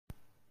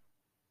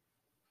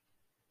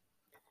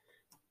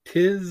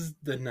'Tis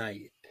the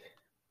night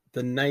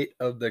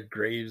of the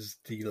grave's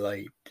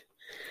delight,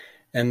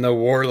 and the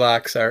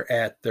warlocks are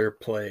at their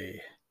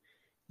play.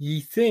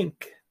 Ye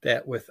think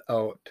that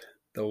without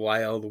the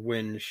wild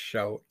winds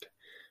shout,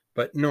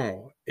 but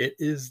no, it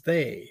is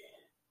they.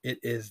 It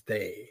is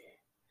they.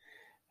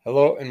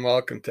 Hello and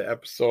welcome to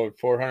episode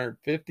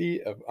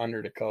 450 of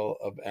Under the Cull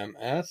of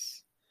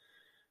MS.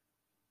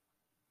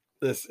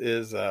 This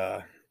is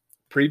a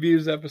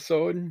previews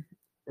episode.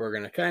 We're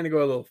going to kind of go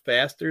a little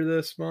faster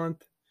this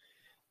month.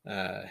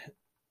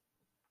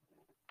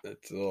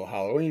 It's a little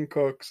Halloween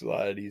cooks. A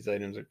lot of these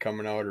items are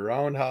coming out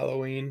around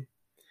Halloween,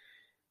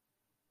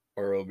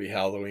 or will be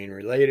Halloween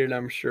related,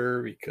 I'm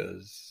sure,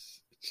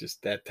 because it's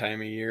just that time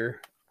of year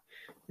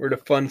where the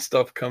fun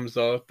stuff comes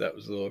out. That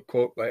was a little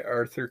quote by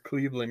Arthur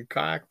Cleveland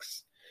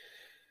Cox,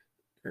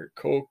 or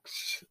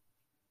Cokes,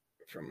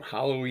 from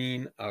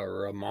Halloween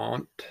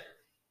Ramont.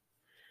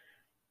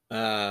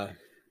 Yeah,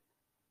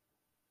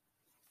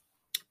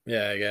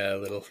 I got a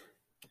little,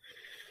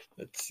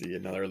 let's see,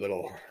 another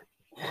little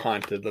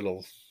haunted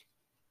little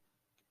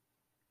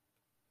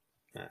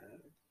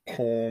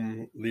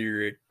poem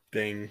lyric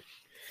thing.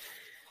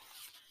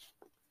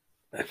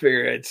 I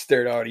figured I'd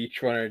start out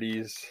each one of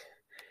these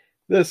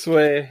this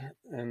way,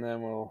 and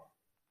then we'll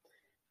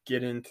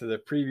get into the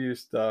preview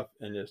stuff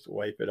and just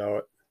wipe it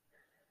out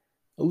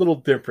a little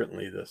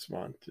differently this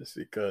month, just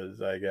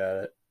because I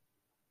got it.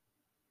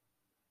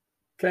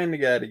 Kind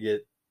of got to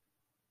get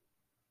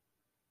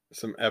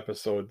some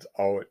episodes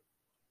out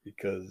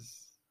because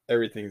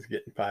everything's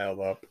getting piled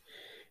up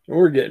and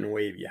we're getting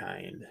way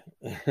behind.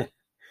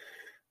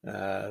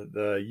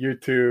 The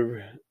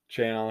YouTube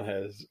channel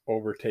has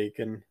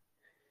overtaken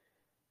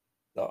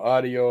the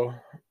audio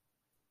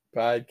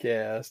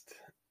podcast,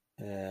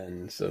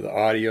 and so the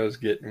audio is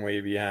getting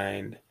way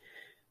behind.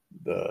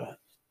 The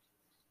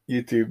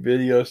YouTube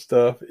video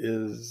stuff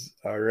is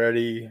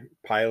already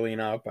piling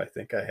up. I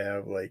think I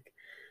have like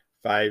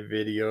 5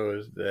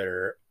 videos that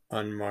are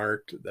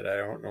unmarked that I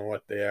don't know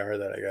what they are,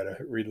 that I gotta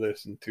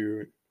re-listen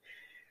to,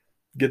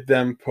 get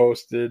them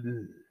posted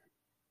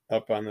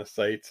up on the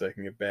site so I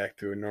can get back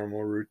to a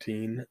normal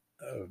routine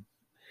of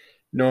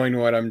knowing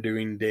what I'm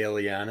doing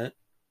daily on it,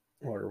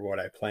 or what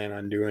I plan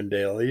on doing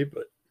daily.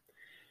 But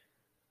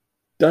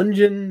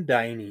dungeon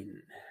dining.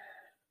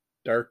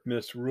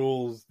 Darkness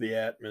rules the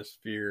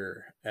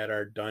atmosphere at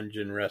our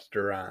dungeon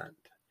restaurant.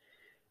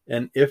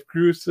 And if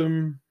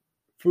gruesome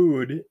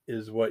food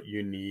is what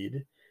you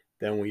need,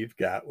 then we've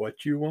got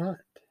what you want.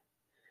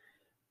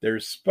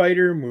 There's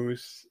spider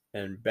moose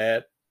and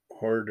bat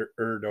hors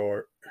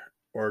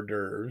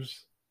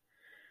d'oeuvres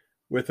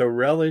with a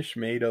relish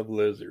made of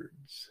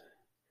lizards,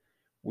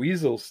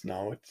 weasel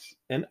snouts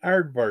and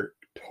aardvark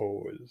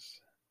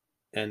toes,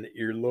 and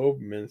earlobe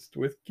minced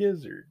with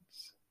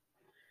gizzards.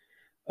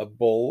 A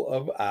bowl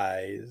of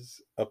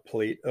eyes, a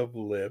plate of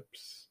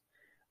lips,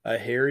 a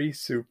hairy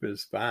soup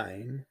is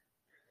fine,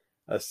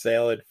 a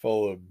salad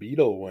full of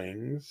beetle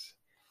wings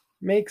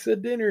makes a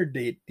dinner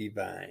date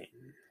divine.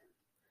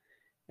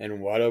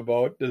 And what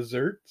about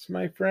desserts,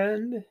 my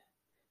friend?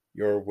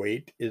 Your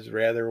weight is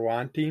rather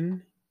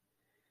wanting.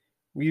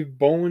 We've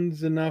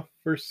bones enough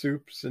for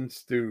soups and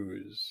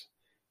stews,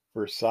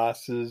 for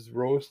sauces,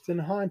 roast, and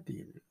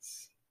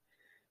hauntings.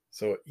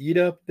 So eat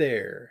up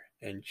there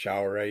and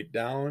chow right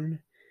down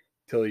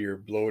till your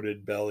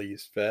bloated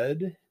belly's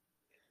fed.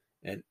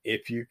 And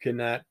if you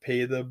cannot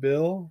pay the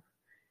bill,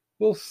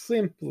 we'll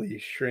simply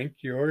shrink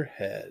your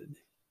head.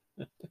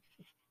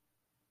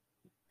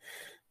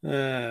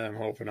 I'm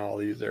hoping all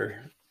these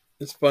are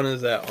as fun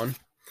as that one.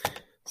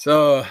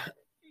 So,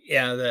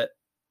 yeah, that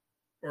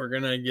we're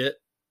going to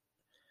get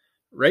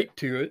right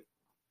to it.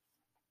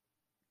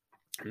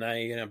 I'm not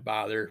even going to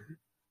bother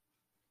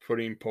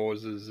putting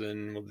poses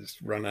in. We'll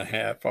just run a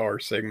half-hour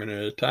segment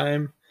at a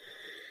time.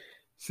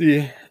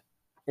 See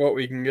what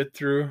we can get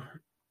through,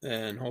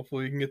 and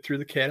hopefully we can get through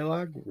the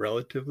catalog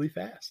relatively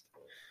fast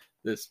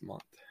this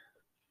month.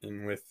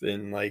 And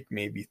within like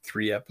maybe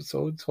 3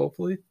 episodes,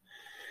 hopefully.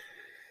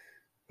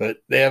 But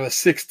they have a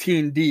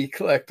 16D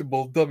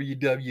collectible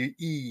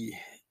WWE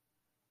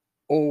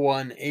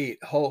 018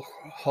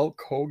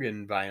 Hulk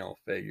Hogan vinyl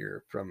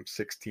figure from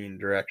 16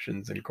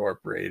 Directions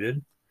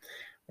Incorporated,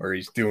 where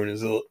he's doing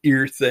his little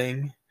ear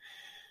thing,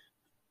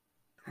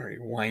 where he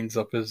winds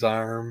up his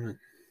arm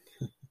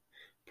and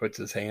puts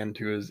his hand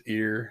to his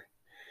ear.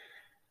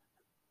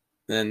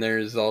 Then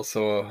there's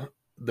also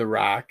The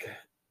Rock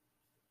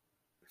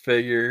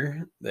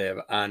figure. They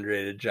have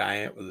Andre the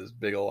Giant with his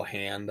big old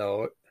hand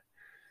out.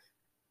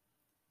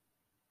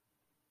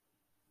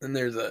 And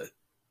there's a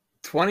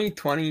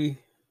 2020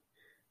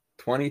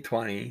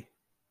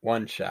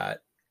 one-shot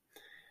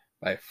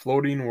by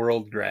Floating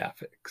World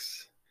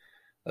Graphics,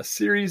 a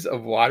series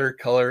of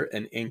watercolor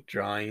and ink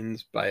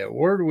drawings by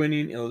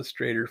award-winning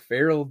illustrator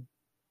Farrell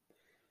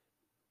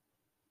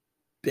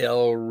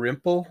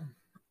Dalrymple,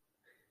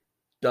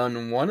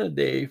 done one a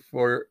day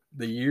for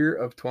the year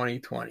of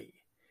 2020.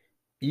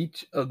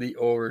 Each of the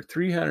over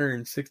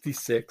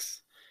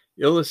 366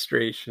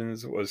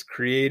 illustrations was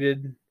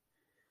created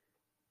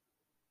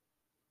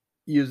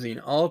using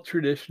all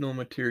traditional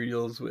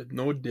materials with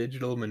no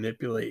digital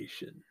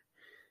manipulation.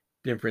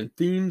 Different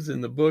themes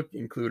in the book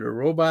include a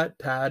robot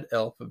Todd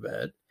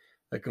alphabet,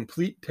 a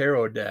complete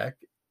tarot deck,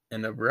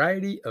 and a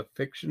variety of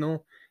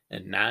fictional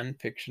and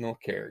non-fictional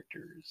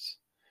characters.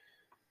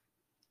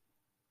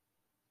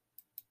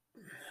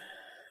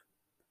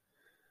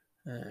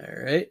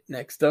 All right,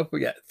 next up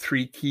we got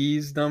Three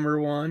Keys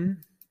 #1.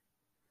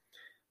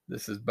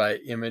 This is by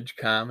Image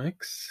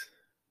Comics.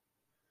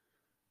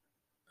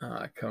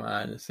 Come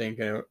on, this ain't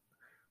gonna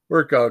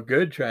work out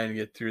good trying to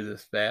get through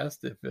this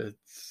fast if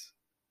it's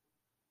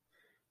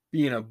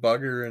being a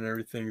bugger and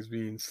everything's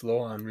being slow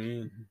on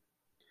me and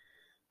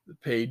the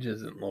page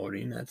isn't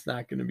loading. That's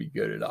not going to be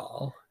good at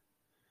all.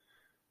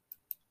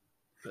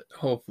 But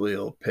hopefully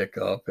it'll pick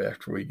up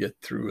after we get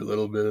through a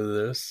little bit of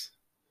this.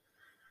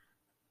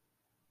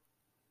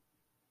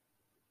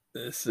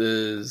 This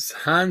is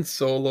Han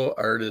Solo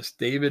artist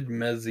David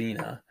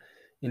Messina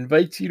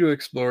invites you to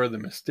explore the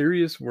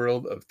mysterious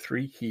world of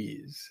Three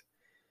Keys.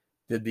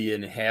 Did the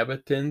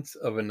inhabitants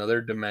of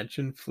another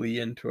dimension flee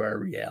into our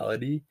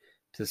reality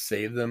to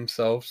save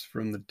themselves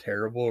from the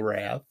terrible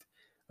wrath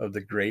of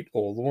the great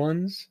old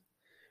ones,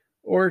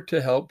 or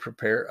to help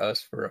prepare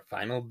us for a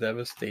final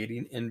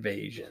devastating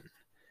invasion?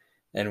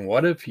 And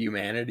what if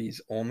humanity's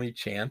only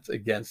chance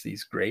against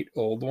these great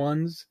old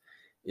ones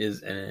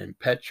is an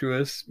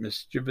impetuous,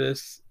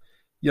 mischievous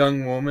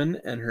young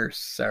woman and her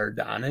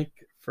sardonic,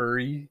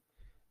 furry,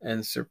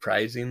 and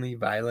surprisingly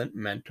violent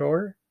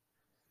mentor?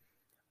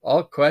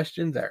 All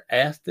questions are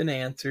asked and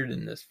answered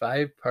in this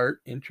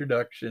 5-part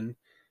introduction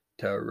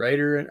to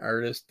writer and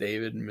artist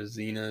David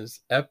Messina's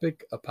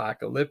epic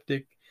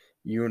apocalyptic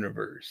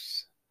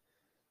universe,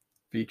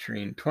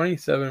 featuring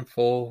 27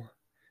 full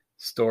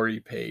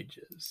story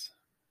pages.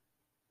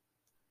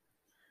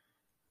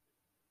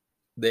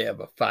 They have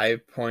a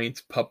 5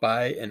 points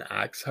Popeye and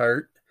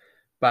Oxheart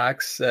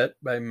box set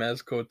by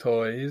Mezco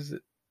Toys.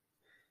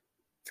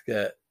 It's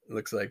got,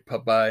 looks like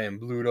Popeye and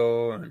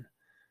Bluto and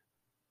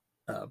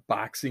a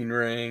boxing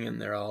ring,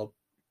 and they're all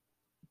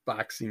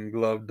boxing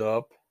gloved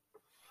up,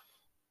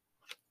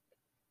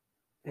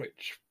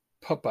 which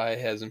Popeye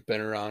hasn't been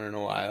around in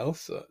a while,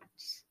 so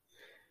it's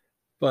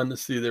fun to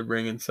see they're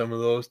bringing some of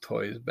those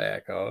toys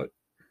back out.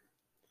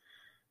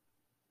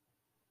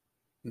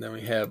 And then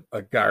we have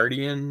A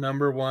Guardian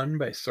 #1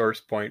 by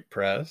Source Point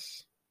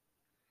Press.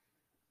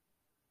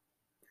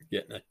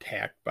 Getting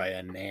attacked by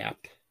a gnat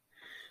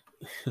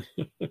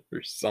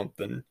or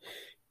something.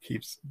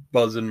 Keeps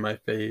buzzing my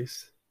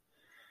face.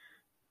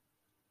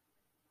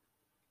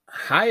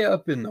 High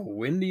up in the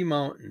windy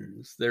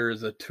mountains, there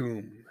is a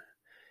tomb,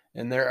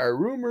 and there are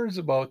rumors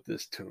about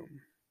this tomb.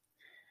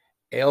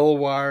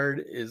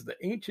 Aylward is the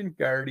ancient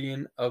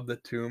guardian of the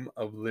tomb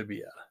of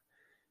Libya.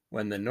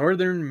 When the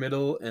northern,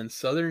 middle, and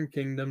southern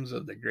kingdoms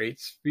of the Great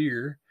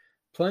Sphere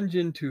plunge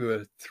into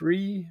a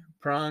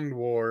 3-pronged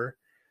war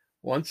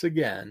once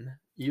again,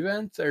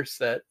 events are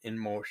set in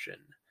motion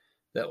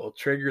that will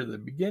trigger the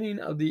beginning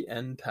of the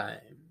end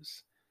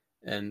times,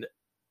 and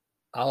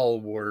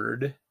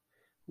Aylward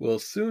will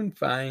soon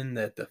find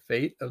that the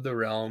fate of the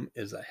realm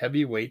is a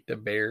heavy weight to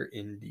bear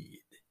indeed.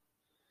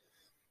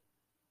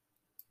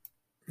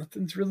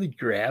 Nothing's really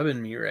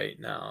grabbing me right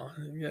now.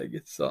 I gotta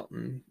get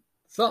something.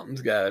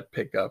 Something's gotta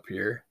pick up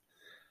here.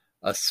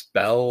 A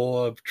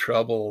Spell of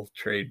Trouble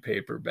trade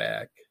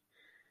paperback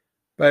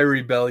by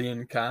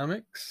Rebellion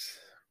Comics.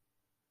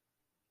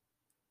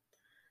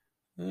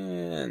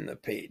 And the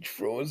page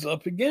froze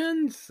up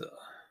again, so it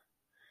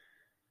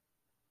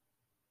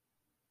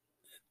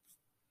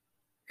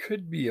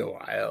could be a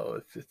while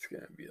if it's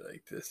going to be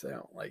like this. I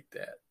don't like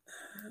that.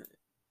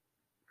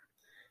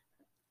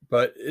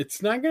 But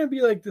it's not going to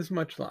be like this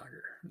much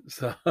longer.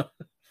 So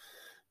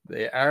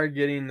they are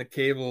getting the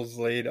cables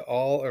laid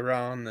all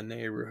around the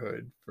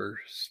neighborhood for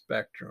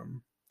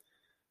Spectrum.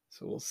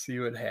 So we'll see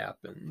what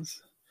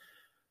happens.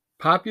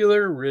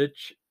 Popular,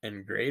 rich,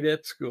 and great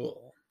at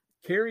school,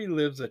 Carrie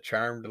lives a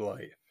charmed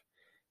life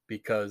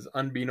because,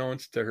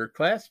 unbeknownst to her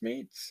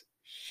classmates,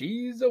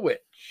 she's a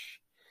witch.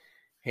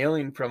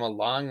 Hailing from a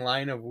long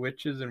line of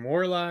witches and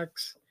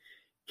warlocks,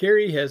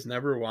 Carrie has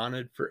never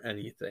wanted for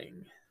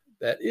anything.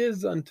 That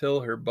is until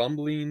her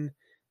bumbling,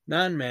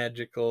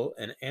 non-magical,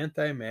 and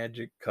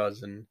anti-magic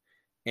cousin,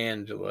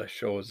 Angela,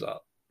 shows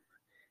up.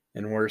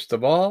 And worst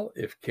of all,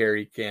 if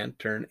Carrie can't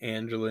turn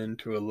Angela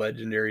into a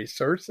legendary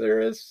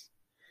sorceress,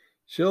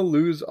 she'll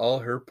lose all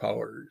her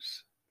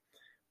powers.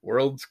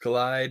 Worlds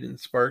collide and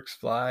sparks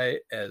fly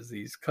as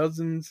these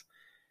cousins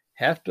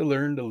have to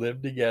learn to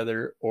live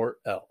together or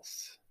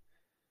else.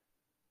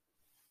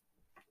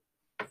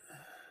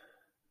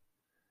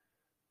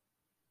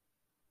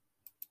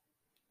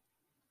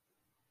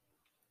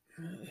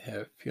 I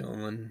have a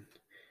feeling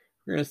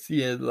we're going to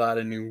see a lot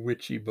of new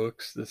witchy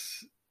books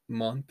this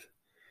month.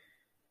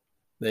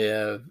 They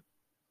have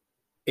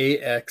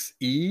AXE,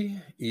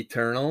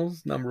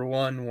 Eternals,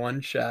 #1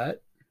 one-shot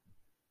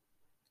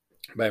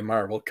by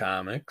Marvel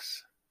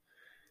Comics.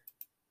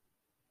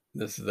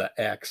 This is the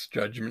Axe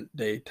Judgment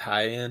Day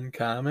tie-in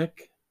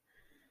comic.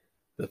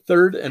 The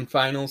third and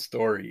final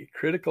story,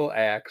 Critical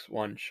Axe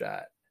One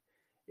Shot.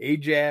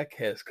 Ajax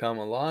has come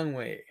a long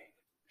way.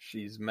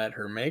 She's met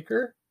her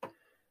maker.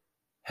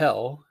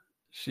 Hell,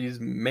 she's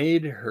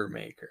made her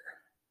maker.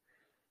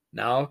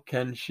 Now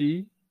can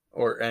she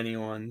or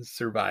anyone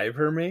survive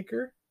her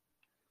maker?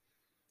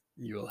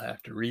 You will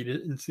have to read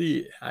it and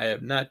see. I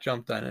have not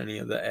jumped on any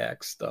of the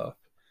Axe stuff.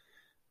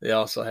 They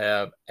also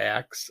have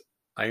Axe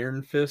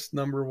Iron Fist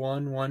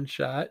 #1 one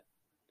shot.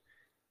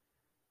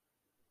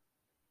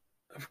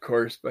 Of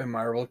course, by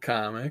Marvel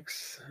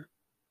Comics.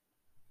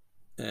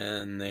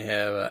 And they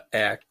have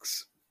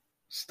Axe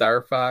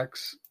Star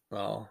Fox.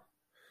 Well,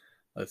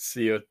 let's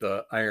see what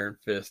the Iron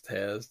Fist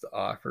has to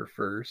offer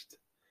first.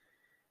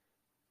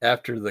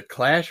 After the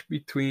clash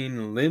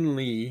between Lin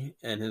Li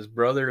and his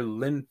brother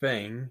Lin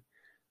Feng,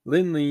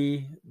 Lin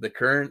Li, the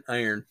current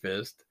Iron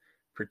Fist,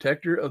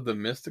 protector of the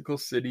mystical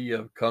city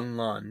of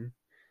Kunlun,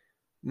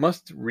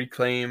 must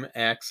reclaim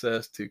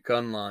access to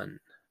Kunlun,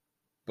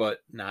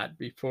 but not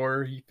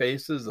before he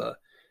faces a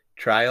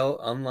trial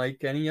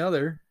unlike any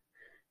other.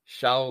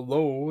 Shao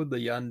Lo,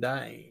 the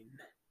Undying.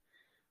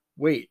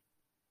 Wait,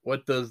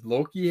 what does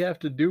Loki have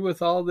to do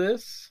with all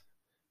this?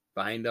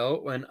 Find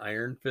out when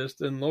Iron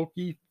Fist and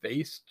Loki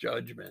face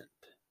judgment.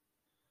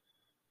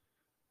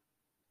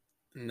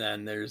 And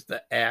then there's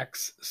the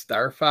Axe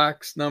Star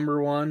Fox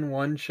 #1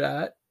 one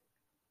shot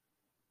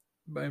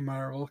by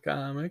Marvel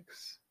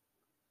Comics.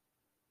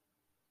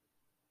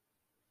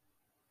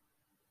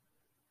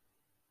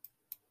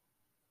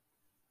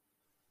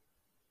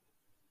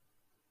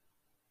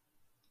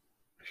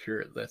 Sure,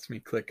 it lets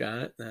me click on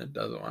it, and it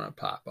doesn't want to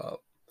pop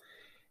up.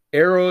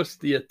 Eros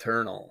the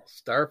Eternal,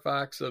 Star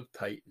Fox of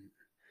Titan,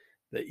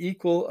 the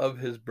equal of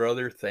his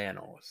brother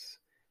Thanos,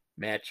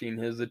 matching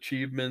his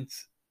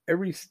achievements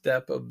every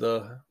step of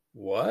the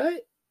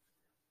what?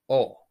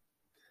 Oh,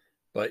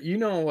 but you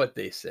know what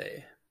they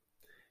say.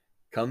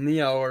 Come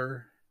the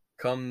hour,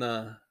 come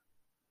the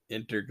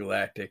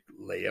intergalactic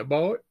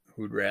layabout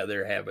who'd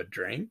rather have a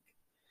drink.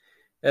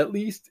 At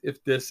least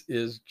if this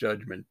is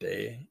Judgment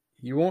Day,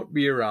 he won't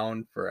be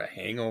around for a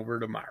hangover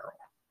tomorrow.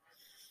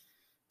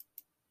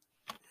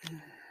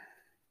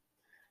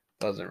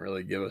 Doesn't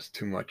really give us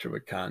too much of a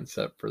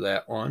concept for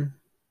that one.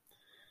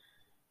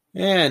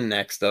 And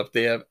next up,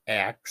 they have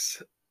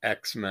Axe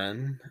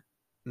X-Men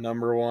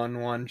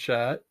 #1 one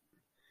shot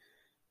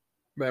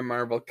by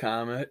Marvel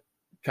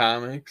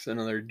Comics,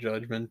 another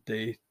Judgment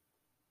Day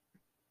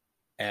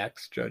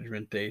Axe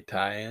Judgment Day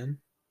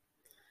tie-in.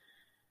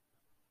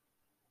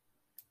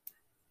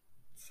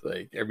 It's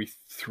like every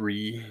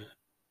 3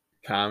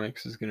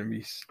 comics is going to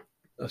be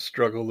a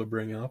struggle to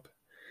bring up.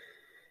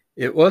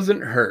 It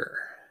wasn't her.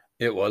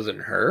 It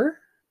wasn't her.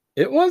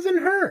 It wasn't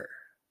her.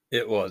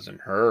 It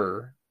wasn't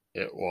her.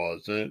 It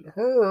wasn't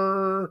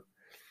her.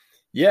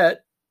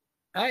 Yet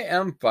I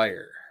am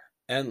fire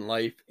and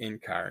life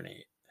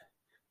incarnate,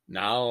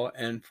 now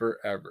and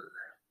forever.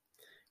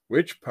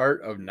 Which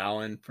part of now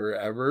and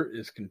forever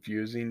is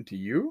confusing to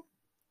you?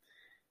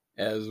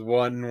 As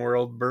one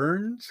world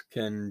burns,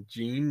 can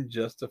Jean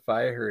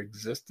justify her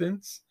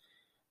existence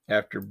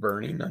after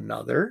burning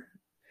another?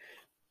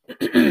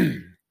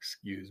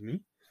 Excuse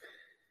me.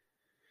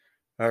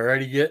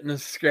 Already getting a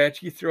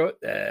scratchy throat.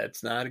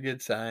 That's not a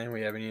good sign.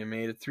 We haven't even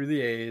made it through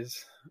the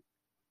A's.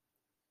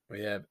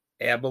 We have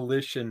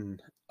Abolition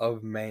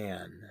of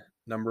Man,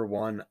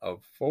 #1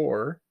 of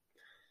 4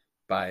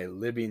 by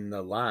Living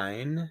the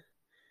Line,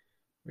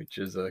 which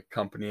is a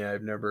company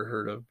I've never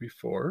heard of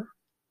before.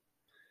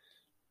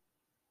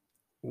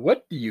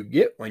 What do you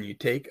get when you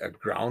take a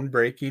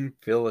groundbreaking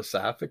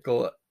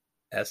philosophical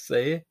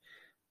essay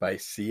by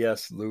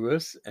C.S.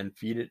 Lewis and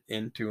feed it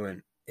into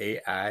an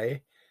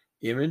AI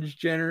image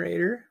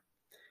generator,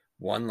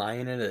 one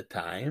line at a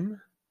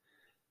time?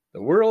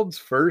 The world's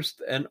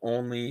first and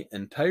only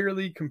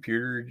entirely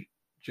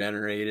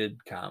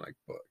computer-generated comic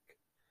book,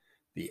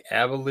 The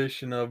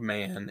Abolition of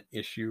Man,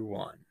 Issue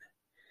 1,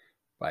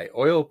 by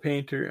oil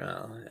painter.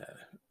 Oh, yeah,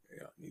 we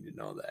don't need to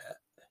know that.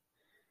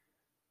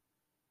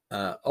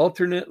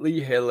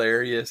 Alternately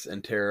hilarious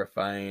and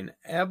terrifying,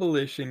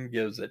 Abolition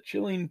gives a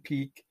chilling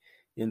peek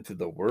into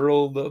the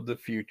world of the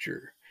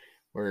future,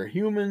 where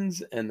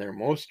humans and their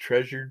most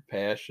treasured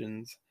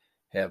passions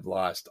have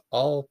lost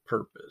all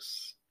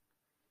purpose.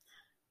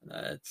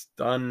 It's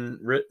done,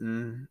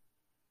 written,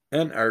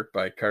 and art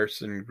by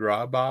Carson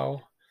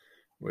Grabow,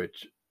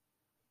 which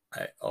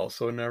I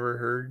also never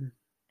heard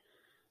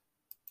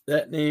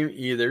that name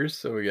either.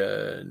 So we got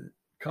a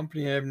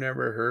company I've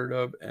never heard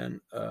of and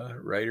a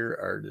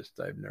writer-artist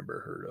I've never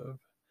heard of.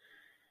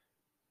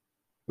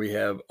 We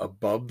have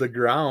Above the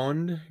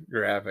Ground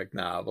graphic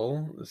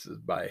novel. This is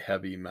by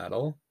Heavy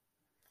Metal.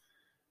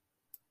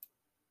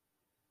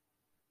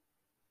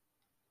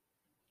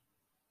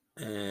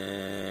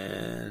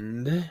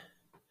 And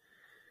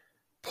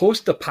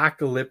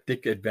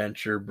post-apocalyptic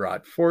adventure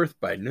brought forth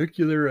by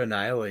nuclear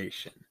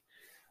annihilation,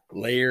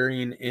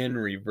 layering in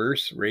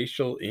reverse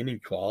racial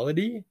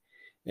inequality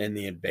and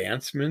the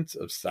advancements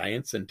of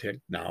science and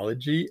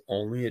technology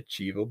only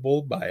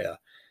achievable by a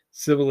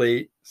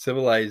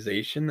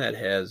civilization that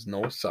has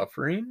no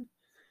suffering.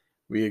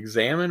 We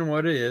examine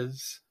what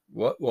is,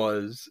 what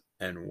was,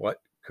 and what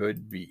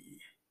could be.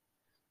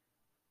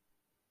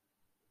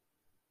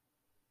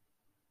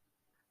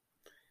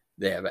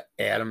 They have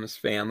Addams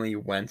Family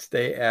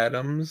Wednesday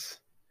Addams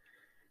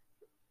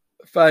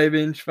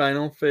 5-inch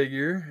vinyl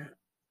figure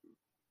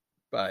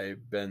by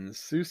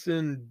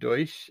Bensusan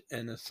Deutsch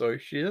and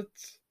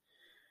Associates.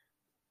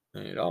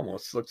 And it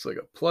almost looks like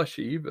a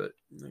plushie, but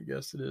I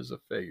guess it is a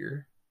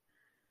figure.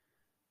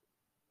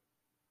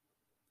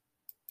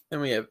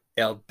 And we have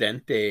El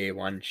Dente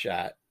One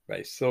Shot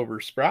by Silver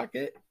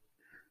Sprocket.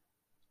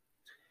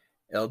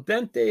 El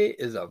Dente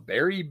is a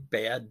very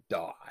bad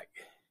dog.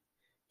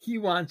 He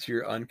wants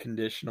your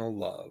unconditional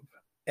love,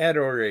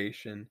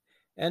 adoration,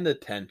 and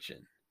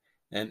attention.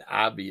 And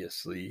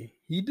obviously,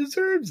 he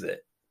deserves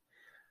it.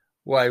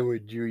 Why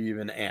would you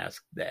even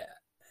ask that?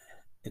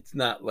 It's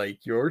not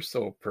like you're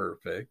so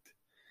perfect.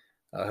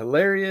 A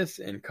hilarious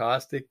and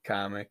caustic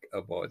comic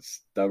about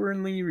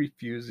stubbornly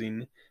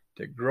refusing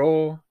to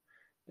grow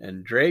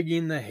and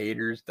dragging the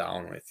haters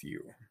down with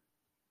you.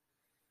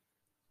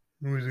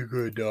 Who's a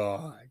good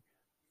dog?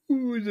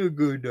 Who's a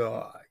good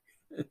dog?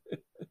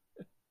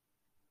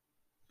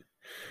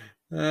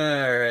 All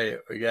right,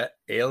 we got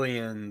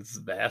Aliens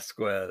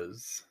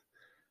Vasquez,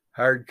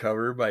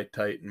 hardcover by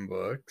Titan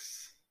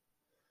Books.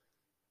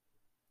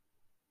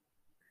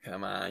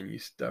 Come on, you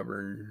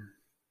stubborn.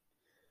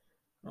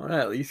 I want to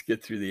at least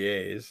get through the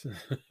A's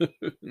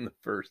in the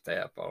first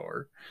half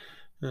hour.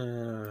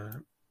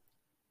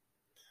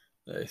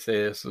 They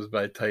say this was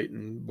by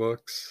Titan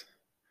Books.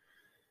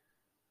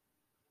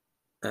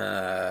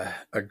 A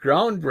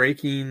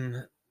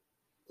groundbreaking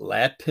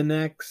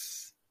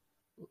Latinx,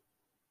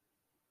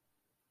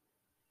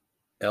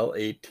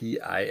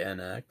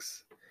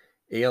 Latinx,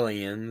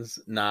 aliens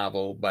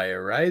novel by a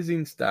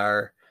rising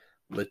star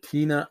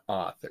Latina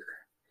author,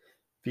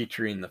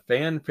 featuring the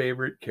fan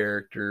favorite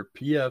character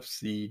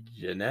PFC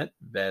Jeanette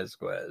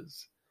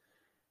Vasquez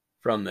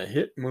from the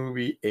hit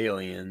movie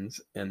Aliens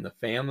and the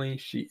family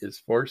she is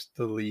forced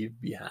to leave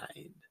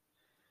behind.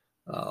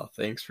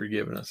 Thanks for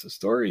giving us a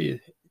story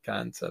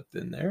concept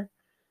in there.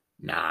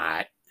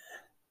 Not.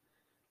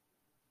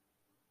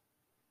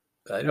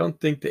 I don't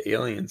think the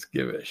aliens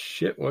give a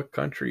shit what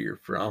country you're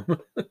from.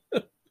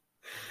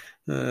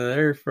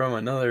 They're from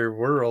another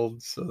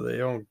world, so they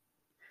don't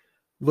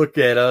look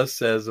at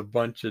us as a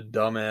bunch of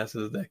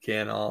dumbasses that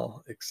can't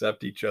all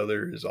accept each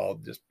other as all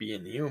just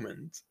being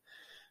humans.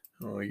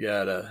 We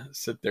gotta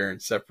sit there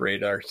and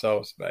separate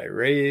ourselves by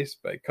race,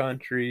 by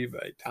country,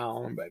 by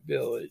town, by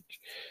village,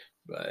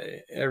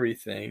 by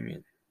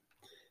everything.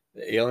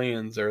 The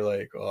aliens are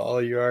like, well,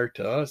 all you are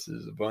to us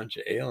is a bunch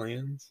of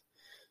aliens.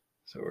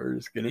 So we're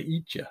just going to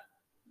eat you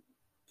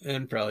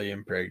and probably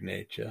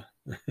impregnate you.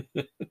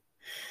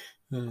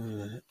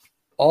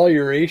 All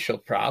your racial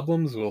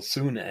problems will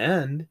soon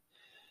end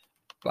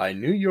by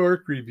New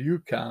York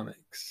Review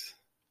Comics.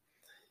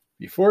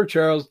 Before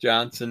Charles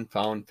Johnson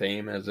found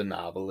fame as a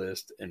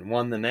novelist and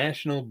won the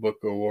National Book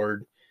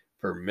Award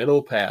for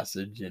Middle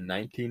Passage in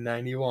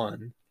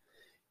 1991,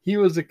 he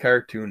was a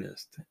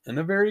cartoonist, and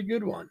a very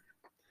good one.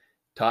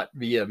 Taught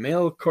via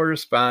mail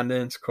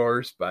correspondence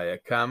course by a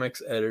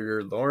comics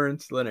editor,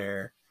 Lawrence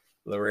Lanier,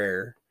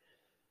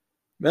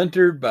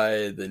 mentored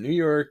by the New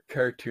York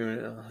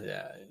cartoon.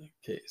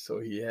 So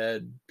he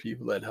had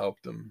people that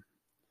helped him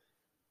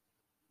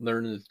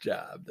learn his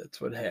job. That's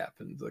what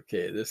happens.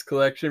 Okay, this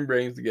collection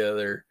brings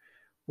together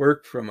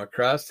work from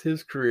across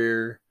his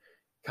career,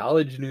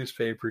 college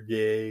newspaper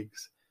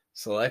gigs,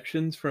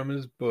 selections from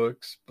his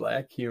books,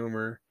 Black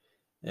Humor,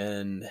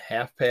 and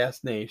Half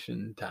Past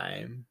Nation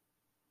Time.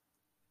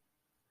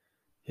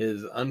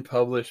 His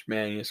unpublished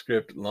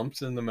manuscript,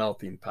 Lumps in the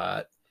Melting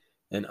Pot,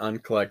 and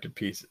uncollected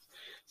pieces.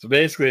 So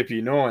basically, if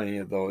you know any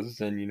of those,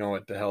 then you know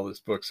what the hell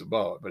this book's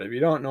about. But if you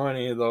don't know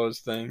any of those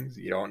things,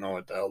 you don't know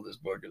what the hell this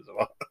book is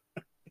about.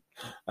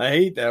 I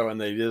hate that when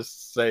they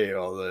just say,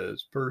 oh,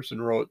 this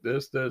person wrote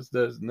this, and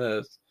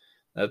this.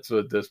 That's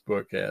what this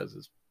book has,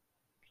 is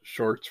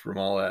shorts from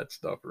all that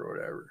stuff or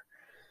whatever.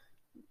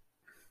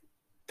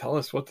 Tell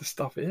us what the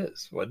stuff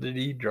is. What did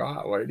he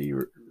draw? What did he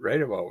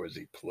write about? Was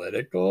he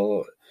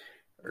political?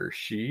 Or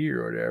she,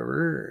 or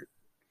whatever,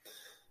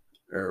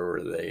 or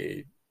were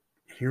they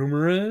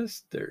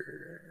humorous,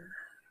 or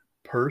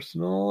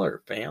personal,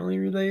 or family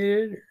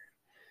related, or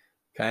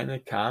kind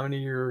of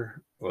comedy,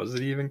 or was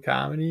it even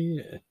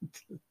comedy?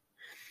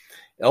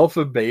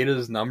 Alpha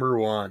Beta's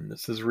 #1.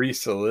 This is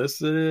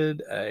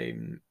resolicited. I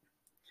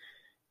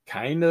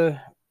kind of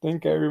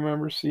think I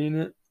remember seeing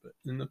it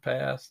in the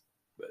past,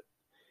 but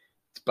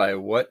it's by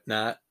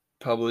Whatnot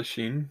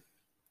Publishing.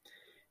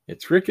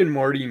 It's Rick and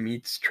Morty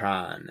meets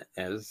Tron,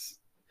 as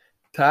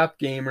top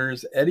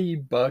gamers Eddie,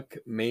 Buck,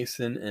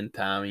 Mason, and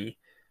Tommy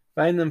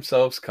find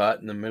themselves caught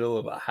in the middle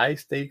of a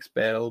high-stakes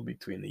battle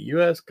between the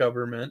U.S.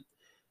 government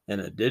and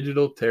a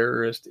digital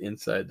terrorist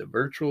inside the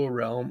virtual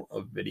realm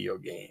of video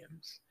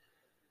games.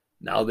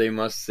 Now they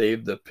must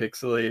save the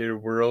pixelated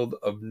world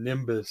of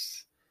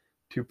Nimbus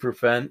to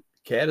prevent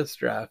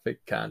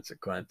catastrophic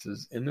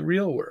consequences in the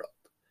real world.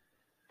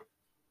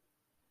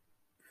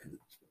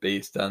 It's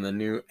based on the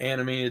new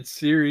animated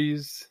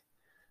series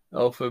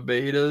Alpha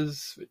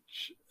Betas,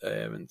 which I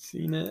haven't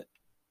seen it,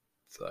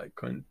 so I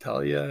couldn't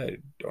tell you. I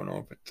don't know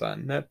if it's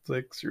on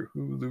Netflix or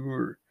Hulu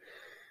or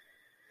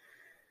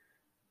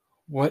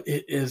what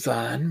it is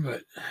on,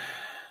 but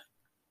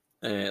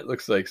it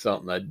looks like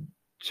something I'd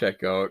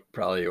check out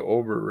probably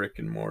over Rick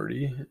and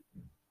Morty.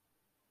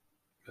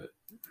 But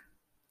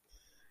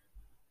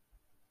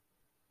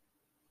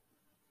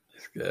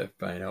just gotta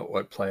find out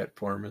what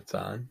platform it's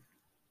on.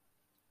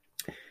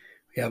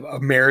 We have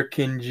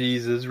American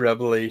Jesus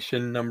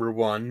Revelation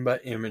 #1 by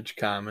Image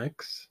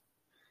Comics.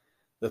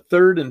 The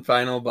third and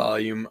final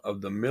volume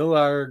of the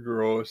Millar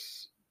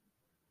Gross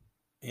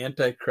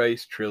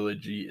Antichrist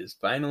trilogy is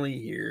finally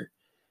here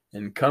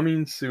and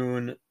coming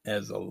soon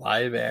as a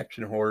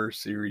live-action horror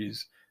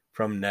series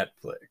from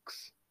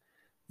Netflix.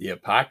 The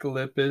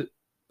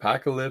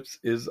apocalypse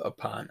is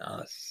upon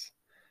us.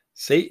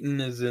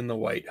 Satan is in the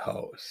White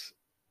House,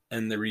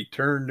 and the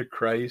return to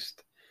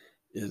Christ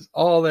is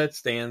all that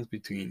stands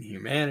between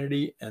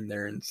humanity and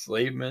their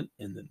enslavement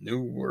in the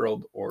New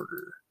World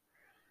Order.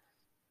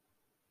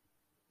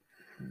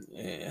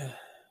 Yeah.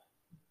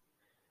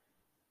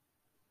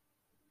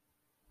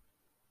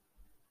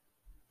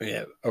 We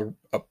have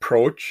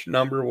Approach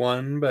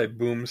 #1 by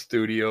Boom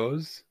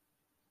Studios.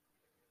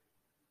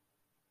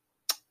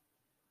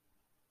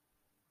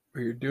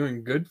 We were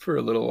doing good for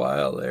a little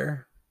while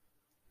there.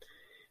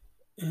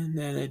 And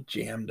then it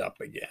jammed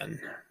up again.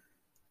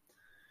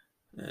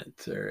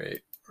 That's all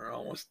right. We're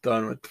almost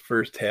done with the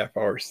first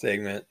half-hour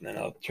segment, and then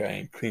I'll try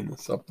and clean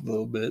this up a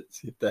little bit,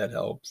 see if that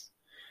helps.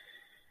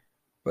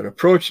 But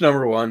Approach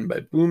 #1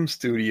 by Boom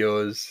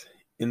Studios.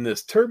 In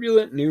this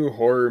turbulent new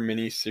horror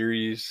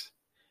miniseries,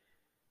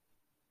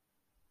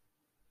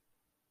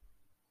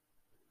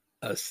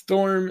 a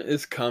storm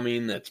is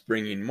coming that's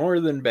bringing more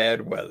than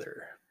bad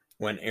weather.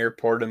 When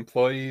airport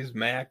employees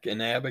Mac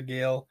and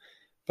Abigail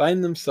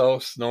find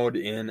themselves snowed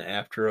in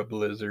after a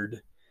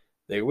blizzard,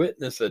 they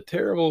witness a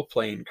terrible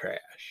plane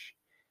crash.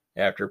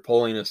 After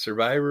pulling a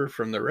survivor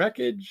from the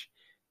wreckage,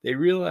 they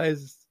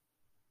realize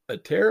a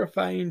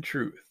terrifying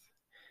truth.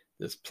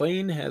 This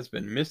plane has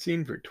been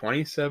missing for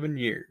 27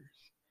 years.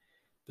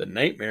 The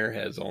nightmare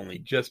has only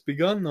just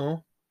begun,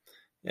 though,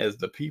 as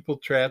the people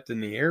trapped in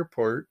the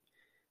airport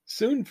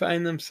soon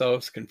find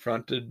themselves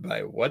confronted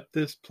by what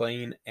this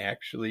plane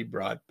actually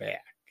brought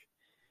back.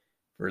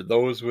 For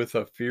those with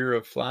a fear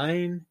of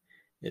flying,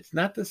 it's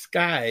not the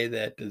sky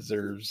that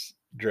deserves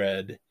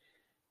dread,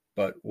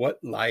 but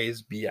what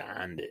lies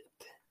beyond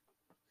it.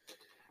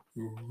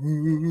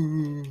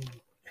 Ooh.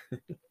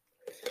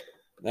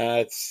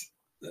 That's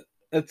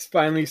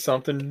finally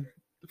something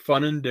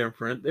fun and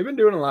different. They've been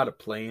doing a lot of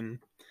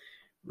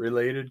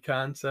plane-related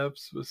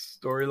concepts with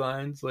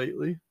storylines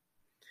lately.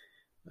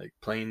 Like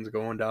planes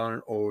going down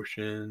in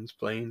oceans,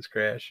 planes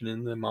crashing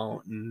in the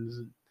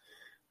mountains.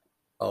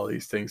 All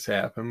these things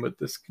happen, but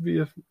this could be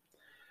a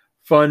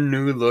fun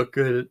new look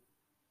at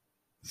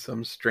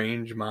some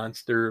strange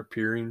monster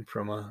appearing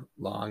from a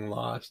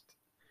long-lost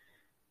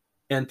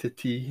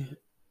entity.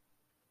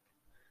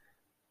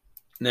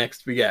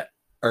 Next, we got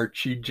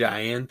Archie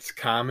Giants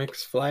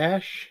Comics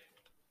Flash.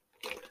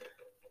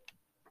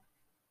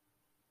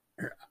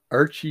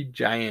 Archie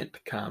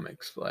Giant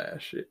Comics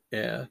Flash.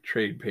 Yeah,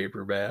 trade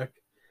paperback.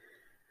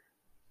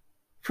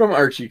 From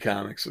Archie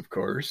Comics, of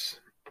course.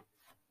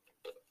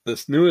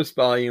 This newest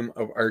volume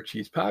of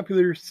Archie's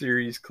popular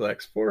series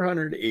collects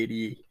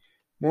 480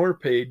 more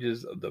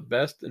pages of the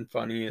best and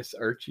funniest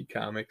Archie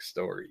comic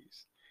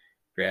stories.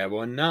 Grab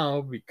one now,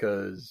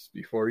 because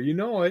before you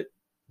know it,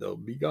 they'll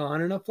be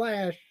gone in a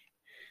flash.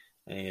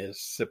 I need a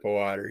sip of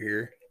water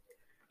here.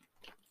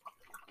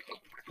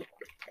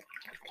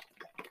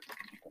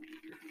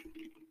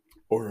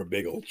 Or a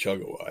big old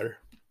chug of water.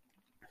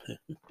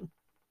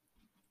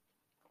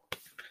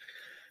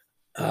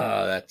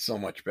 That's so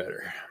much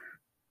better.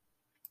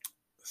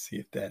 Let's see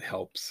if that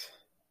helps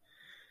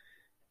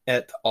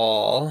at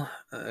all.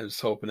 I was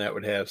hoping that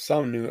would have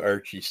some new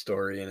Archie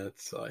story in it,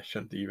 so I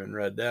shouldn't have even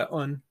read that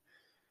one.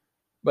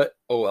 But,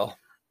 oh well.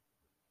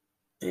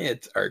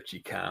 It's Archie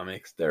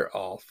Comics. They're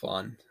all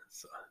fun.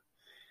 So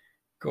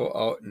go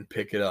out and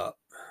pick it up.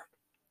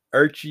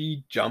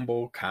 Archie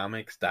Jumbo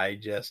Comics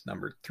Digest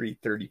number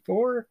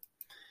 334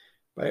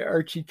 by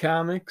Archie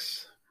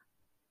Comics.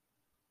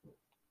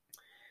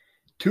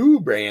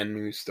 2 brand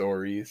new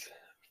stories.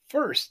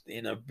 First,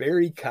 in a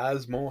very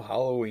Cosmo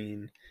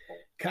Halloween,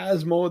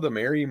 Cosmo the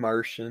Merry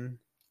Martian,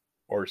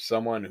 or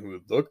someone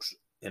who looks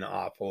an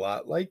awful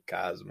lot like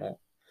Cosmo,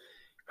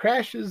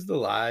 crashes the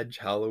Lodge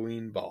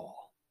Halloween Ball.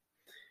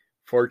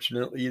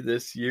 Fortunately,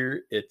 this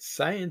year it's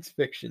science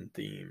fiction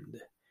themed.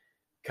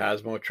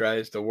 Cosmo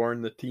tries to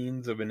warn the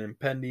teens of an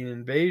impending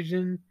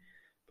invasion,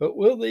 but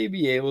will they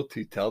be able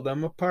to tell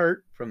them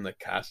apart from the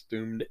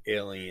costumed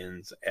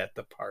aliens at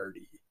the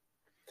party?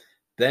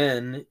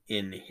 Then,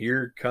 in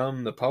Here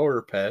Come the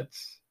Power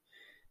Pets,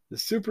 the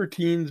super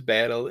teens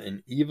battle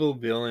an evil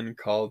villain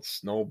called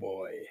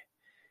Snowboy,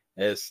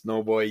 as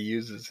Snowboy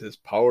uses his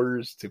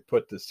powers to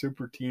put the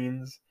super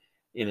teens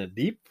in a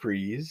deep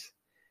freeze,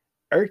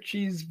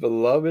 Archie's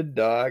beloved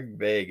dog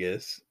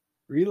Vegas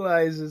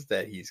realizes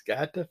that he's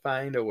got to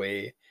find a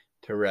way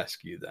to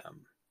rescue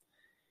them.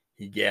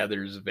 He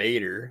gathers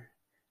Vader,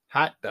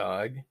 Hot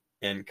Dog,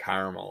 and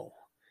Carmel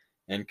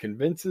and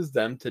convinces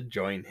them to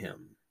join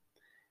him.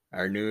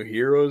 Our new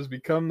heroes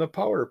become the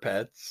Power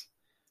Pets,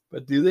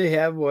 but do they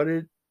have what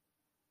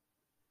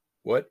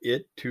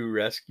it to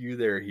rescue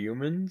their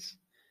humans?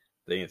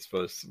 I think it's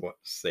supposed to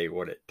say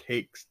what it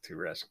takes to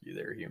rescue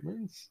their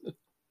humans.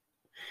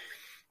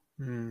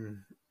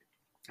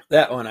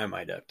 That one I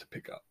might have to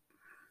pick up.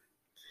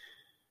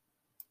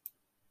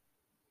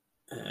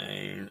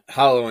 And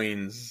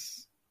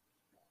Halloween's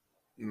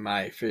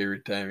my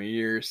favorite time of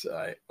year, so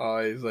I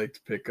always like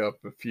to pick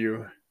up a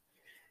few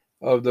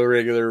of the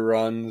regular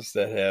runs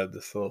that have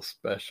this little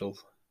special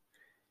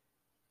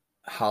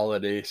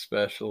holiday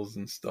specials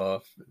and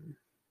stuff. And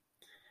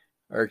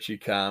Archie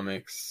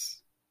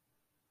Comics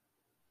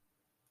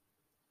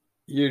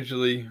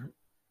usually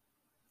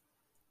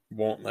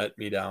won't let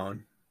me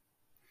down.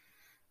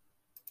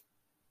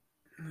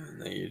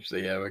 And they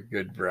usually have a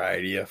good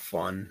variety of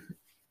fun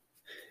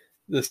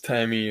this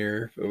time of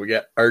year. But we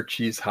got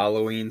Archie's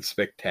Halloween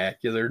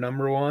Spectacular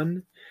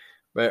 #1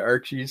 by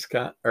Archie's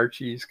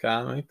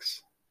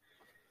Comics.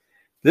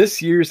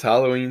 This year's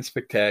Halloween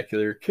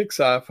Spectacular kicks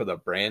off with a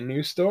brand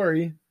new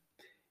story.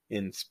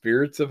 In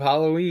Spirits of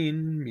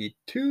Halloween, meet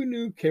two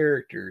new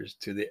characters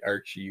to the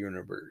Archie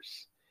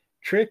universe,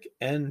 Trick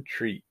and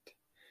Treat.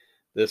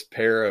 This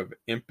pair of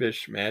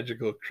impish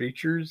magical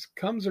creatures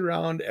comes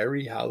around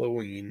every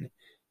Halloween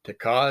to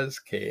cause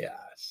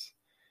chaos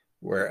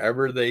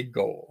wherever they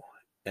go.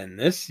 And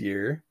this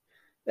year,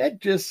 that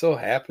just so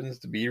happens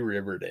to be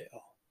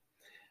Riverdale.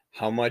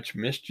 How much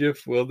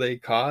mischief will they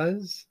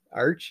cause,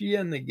 Archie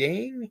and the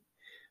gang,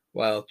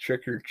 while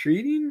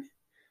trick-or-treating?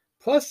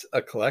 Plus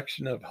a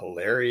collection of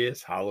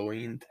hilarious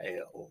Halloween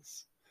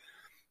tales.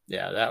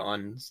 Yeah, that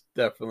one's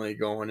definitely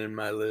going in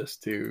my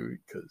list too,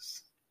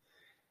 because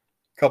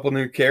a couple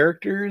new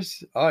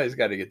characters. Always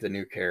got to get the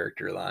new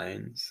character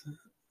lines.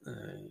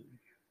 And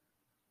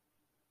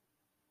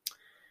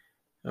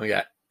we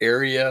got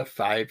Area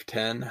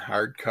 510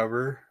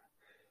 hardcover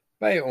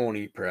by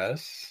Oni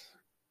Press.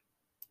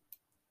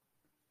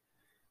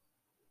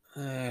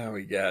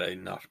 We got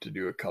enough to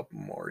do a couple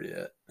more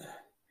yet.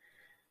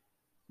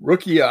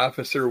 Rookie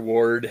Officer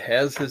Ward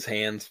has his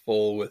hands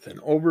full with an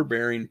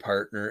overbearing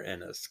partner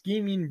and a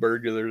scheming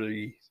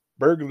burglary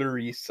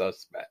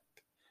suspect.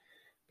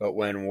 But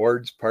when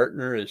Ward's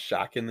partner is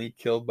shockingly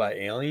killed by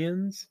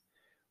aliens,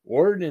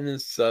 Ward and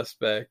his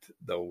suspect,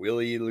 the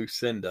Wily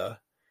Lucinda,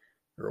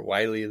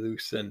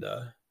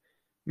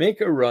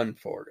 make a run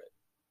for it.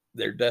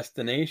 Their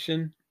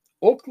destination,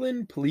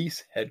 Oakland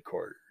Police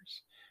Headquarters,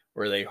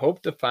 where they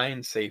hope to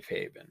find safe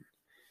haven.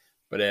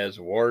 But as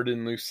Ward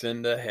and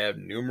Lucinda have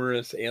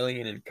numerous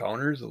alien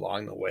encounters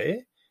along the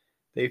way,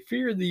 they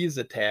fear these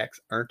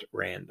attacks aren't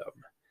random,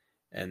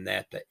 and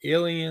that the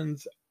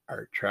aliens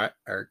are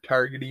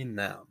targeting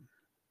them.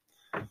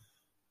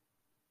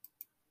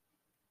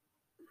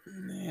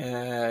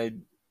 Yeah,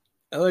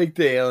 I like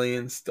the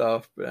alien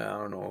stuff, but I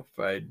don't know if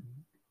I'd...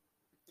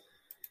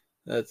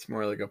 That's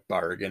more like a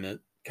bargain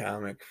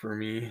comic for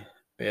me.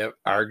 We have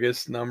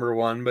Argus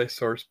 #1 by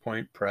Source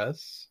Point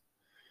Press.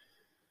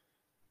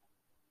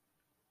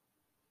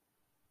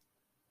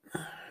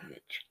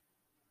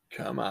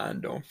 Come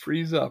on, don't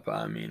freeze up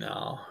on me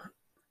now.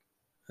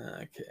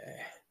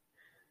 Okay.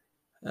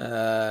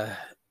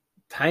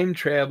 Time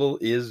travel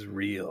is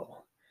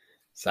real.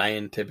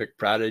 Scientific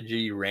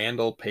prodigy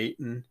Randall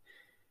Payton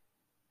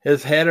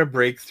has had a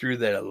breakthrough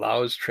that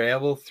allows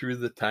travel through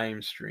the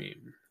time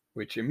stream,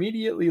 which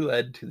immediately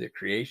led to the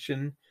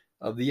creation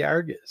of the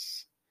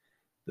Argus,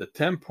 the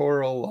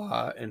temporal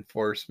law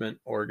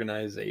enforcement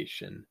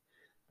organization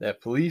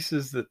that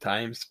polices the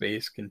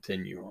time-space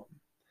continuum.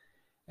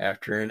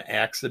 After an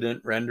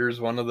accident renders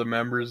one of the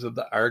members of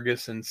the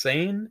Argus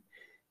insane,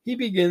 he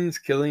begins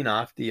killing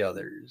off the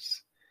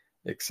others,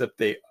 except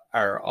they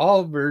are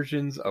all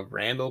versions of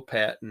Randall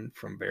Patton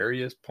from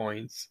various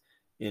points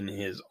in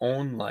his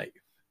own life.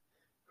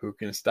 Who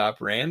can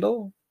stop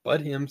Randall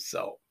but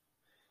himself?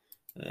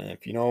 And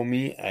if you know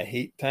me, I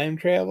hate time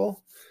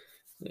travel,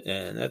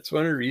 and that's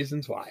one of the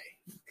reasons why,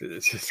 because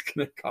it's just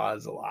going to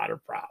cause a lot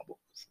of problems.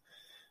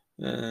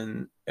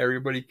 And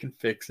everybody can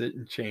fix it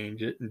and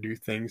change it and do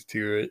things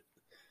to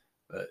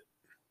it.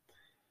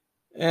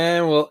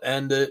 And we'll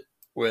end it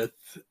with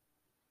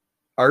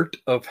Art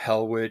of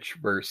Hellwitch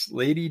vs.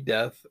 Lady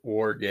Death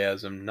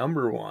Wargasm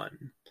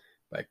 #1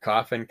 by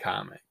Coffin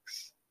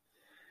Comics.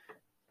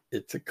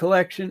 It's a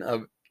collection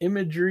of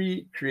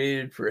imagery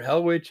created for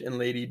Hellwitch and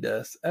Lady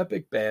Death's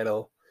epic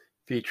battle,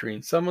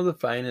 featuring some of the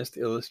finest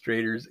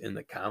illustrators in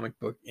the comic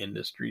book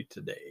industry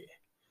today.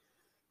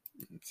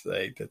 It's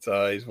like, that's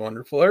always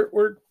wonderful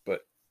artwork,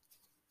 but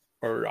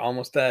we're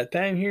almost out of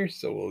time here,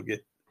 so we'll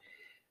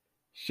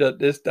shut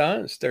this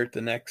down and start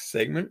the next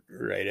segment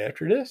right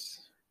after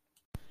this.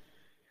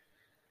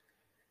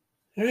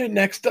 All right,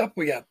 next up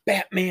we got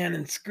Batman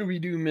and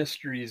Scooby-Doo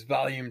Mysteries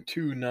Volume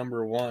 2,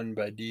 Number 1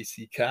 by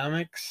DC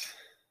Comics.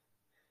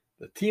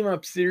 The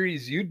team-up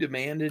series you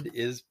demanded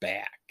is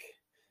back.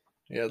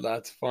 We had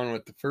lots of fun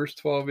with the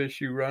first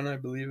 12-issue run. I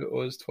believe it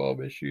was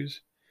 12 issues.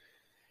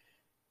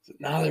 So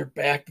now they're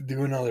back to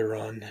do another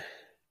run.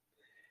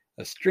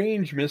 A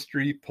strange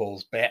mystery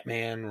pulls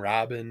Batman,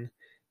 Robin,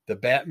 the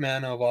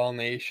Batman of all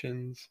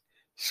nations,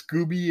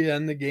 Scooby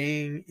and the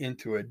gang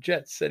into a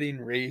jet-setting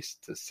race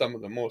to some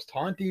of the most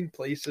haunting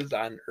places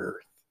on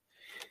Earth.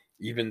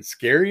 Even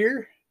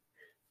scarier,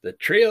 the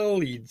trail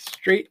leads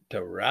straight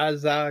to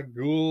Ra's al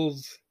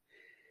Ghul's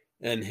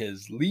and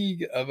his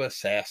League of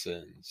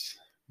Assassins.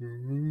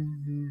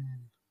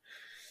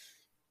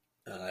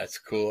 That's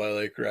cool. I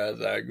like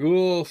Ra's al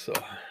Ghul, so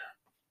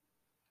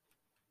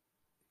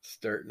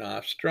starting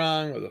off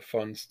strong with a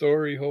fun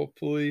story,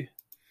 hopefully.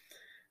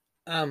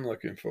 I'm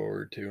looking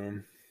forward to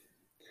them.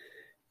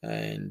 I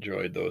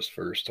enjoyed those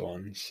first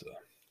ones. So.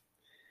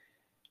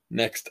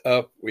 Next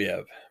up, we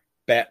have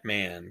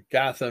Batman,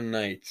 Gotham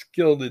Knights,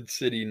 Gilded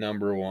City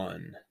number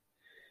 1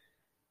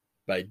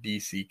 by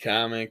DC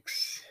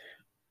Comics.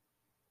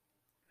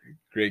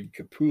 Greg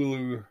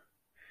Capullo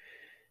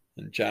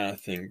and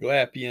Jonathan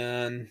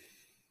Glapion.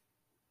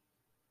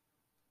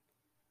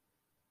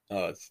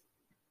 Oh, it's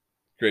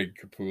Greg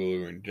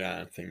Capullo and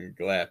Jonathan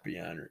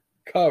Glapion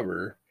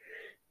cover.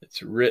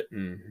 It's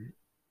written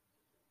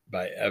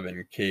by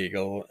Evan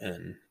Cagle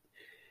and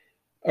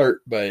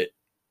art by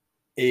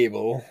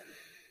Abel.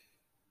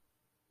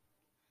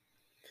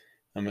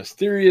 A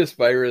mysterious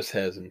virus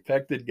has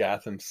infected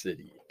Gotham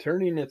City,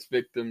 turning its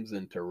victims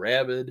into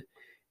rabid,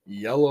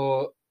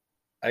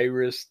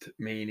 yellow-irised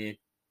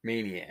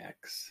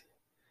maniacs,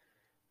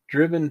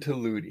 driven to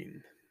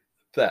looting,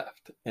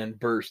 theft, and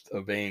bursts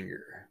of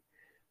anger.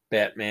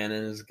 Batman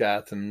and his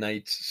Gotham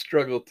Knights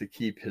struggle to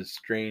keep his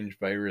strange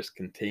virus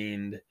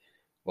contained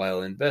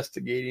while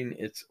investigating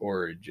its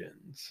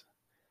origins.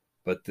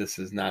 But this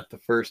is not the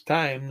first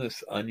time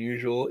this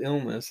unusual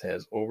illness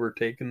has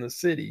overtaken the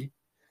city.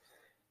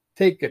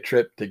 Take a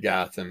trip to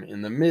Gotham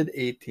in the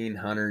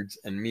mid-1800s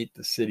and meet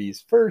the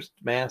city's first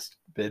masked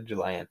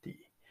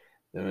vigilante,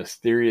 the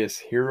mysterious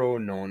hero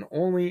known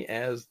only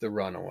as the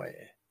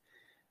Runaway,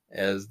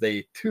 as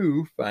they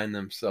too find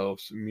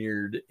themselves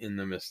mirrored in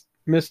the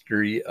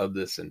mystery of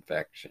this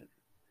infection.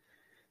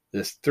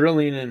 This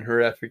thrilling and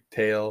horrific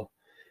tale,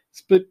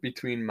 split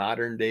between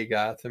modern-day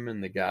Gotham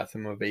and the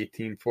Gotham of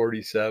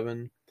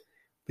 1847,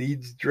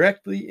 leads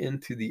directly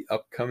into the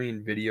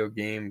upcoming video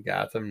game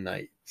Gotham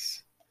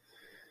Knights.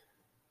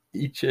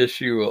 Each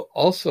issue will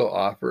also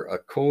offer a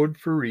code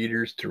for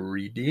readers to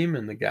redeem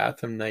in the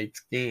Gotham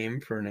Knights game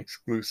for an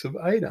exclusive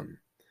item.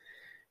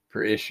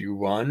 For issue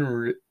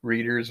 1,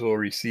 readers will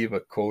receive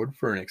a code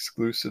for an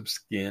exclusive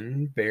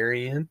skin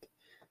variant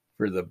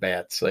for the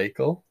Bat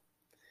Cycle.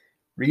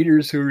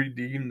 Readers who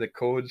redeem the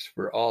codes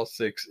for all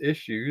 6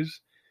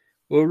 issues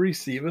will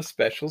receive a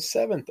special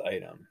 7th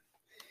item.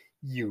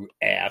 You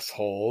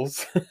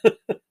assholes. That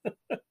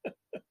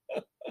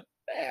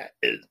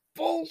is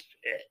bullshit.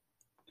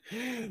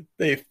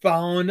 They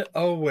found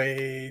a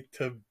way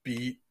to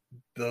beat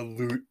the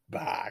loot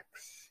box,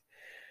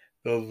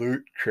 the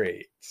loot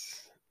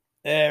crates.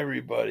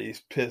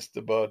 Everybody's pissed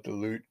about the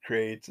loot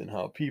crates and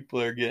how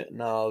people are getting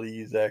all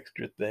these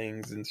extra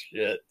things and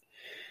shit.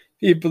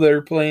 People that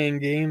are playing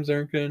games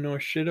aren't going to know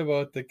shit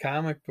about the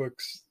comic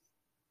books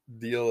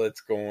deal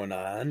that's going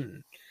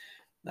on.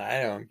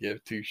 I don't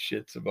give 2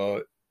 shits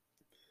about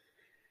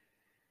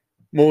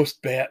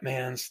most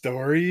Batman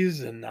stories,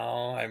 and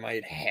now I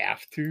might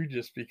have to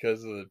just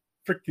because of the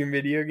freaking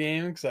video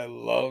game, because I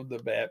love the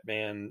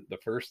Batman. The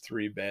first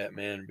 3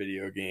 Batman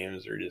video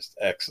games are just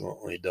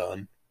excellently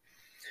done.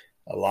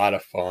 A lot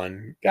of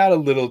fun. Got a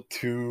little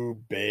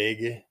too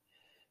big.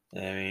 I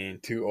mean,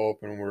 too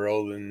open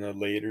world in the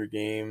later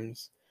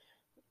games.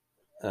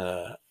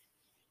 The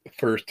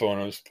first one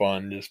was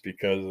fun just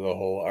because of the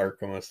whole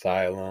Arkham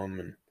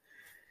Asylum and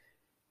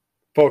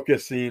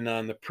focusing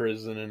on the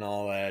prison and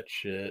all that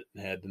shit.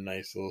 Had the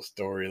nice little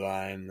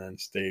storyline, then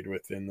stayed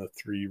within the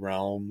 3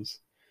 realms.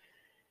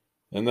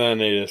 And then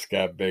they just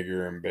got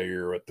bigger and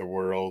bigger with the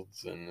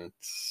worlds, and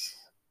it's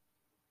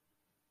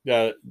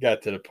got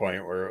to the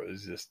point where it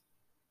was just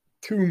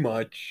too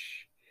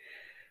much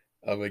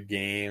of a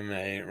game.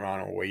 I didn't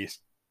want to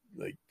waste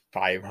like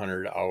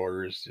 500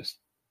 hours just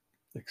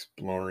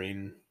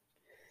exploring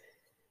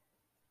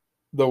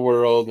the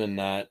world and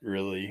not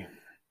really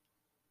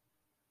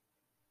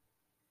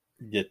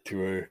get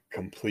to a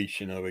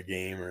completion of a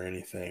game or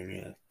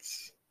anything.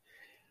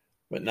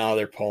 But now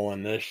they're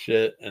pulling this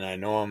shit, and I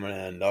know I'm going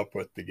to end up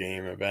with the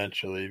game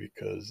eventually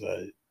because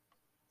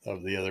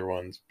of the other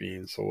ones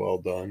being so well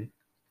done.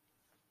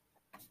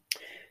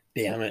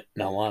 Damn it.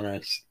 Now I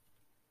want to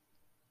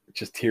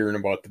just hearing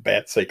about the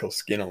Bat Cycle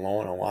skin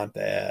alone. I want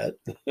that.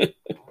 And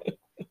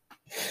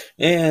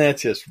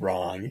that's just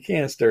wrong. You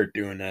can't start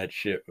doing that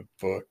shit with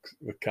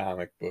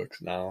comic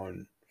books now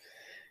and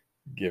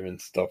giving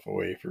stuff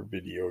away for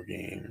video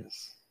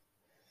games.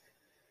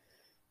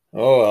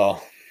 Oh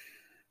well.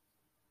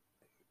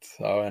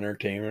 how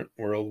entertainment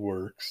world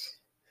works.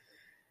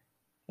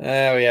 We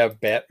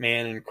have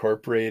Batman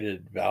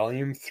Incorporated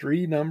Volume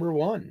 3, Number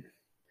 1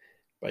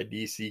 by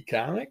DC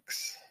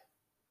Comics.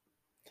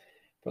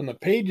 From the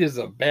pages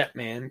of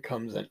Batman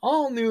comes an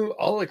all-new,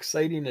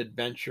 all-exciting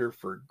adventure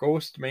for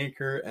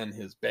Ghostmaker and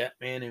his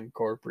Batman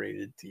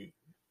Incorporated team.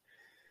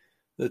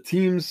 The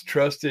team's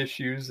trust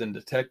issues and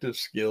detective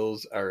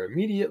skills are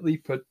immediately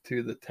put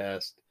to the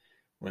test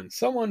when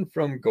someone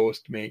from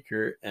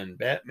Ghostmaker and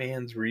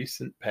Batman's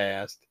recent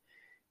past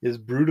is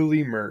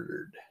brutally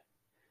murdered.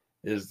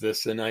 Is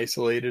this an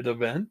isolated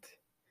event,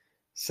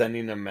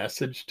 sending a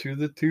message to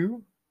the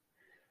two?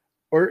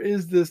 Or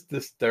is this the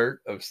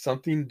start of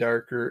something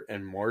darker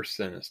and more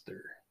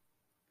sinister?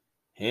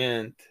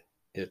 Hint,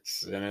 it's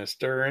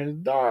sinister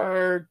and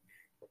dark.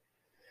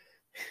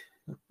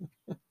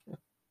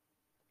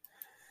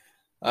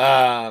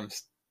 I'm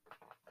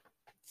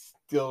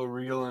still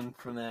reeling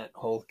from that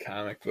whole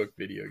comic book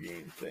video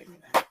game thing.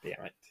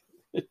 Damn it.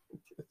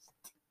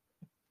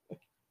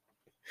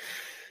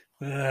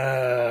 I'm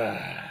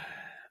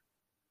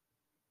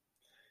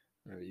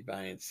going to be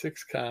buying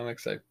 6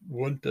 comics I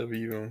wouldn't have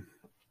even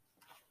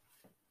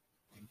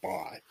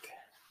bought.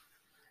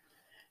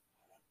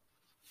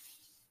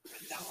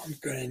 Now I'm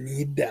going to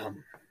need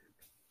them.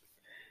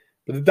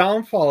 But the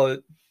downfall,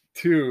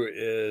 too,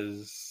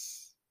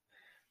 is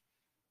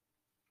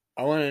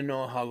I want to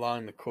know how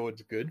long the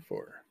code's good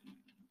for.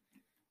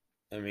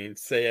 I mean,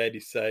 say I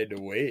decide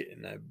to wait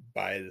and I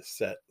buy the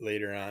set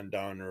later on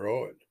down the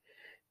road.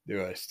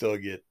 Do I still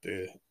get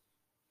the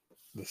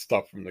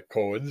stuff from the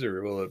codes,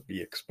 or will it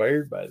be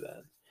expired by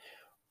then?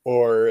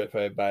 Or if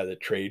I buy the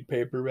trade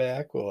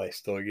paperback, will I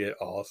still get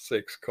all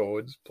 6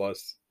 codes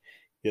plus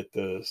get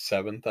the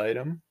 7th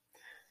item?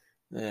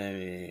 I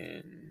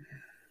mean,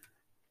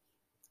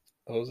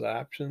 those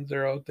options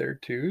are out there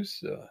too.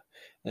 So,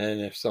 and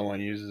if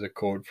someone uses a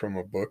code from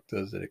a book,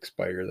 does it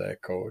expire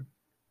that code?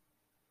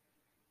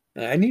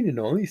 I need to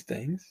know these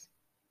things.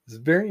 This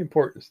is very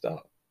important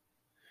stuff.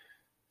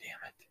 Damn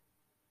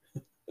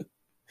it.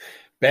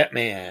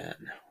 Batman,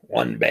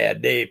 One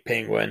Bad Day,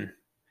 Penguin.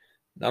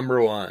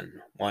 Number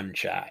 1, one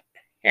shot.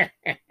 I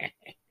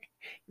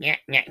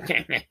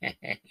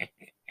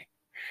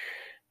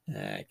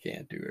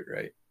can't do it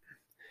right.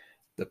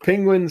 The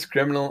Penguin's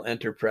criminal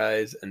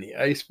enterprise and the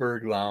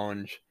Iceberg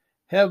Lounge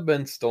have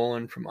been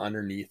stolen from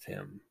underneath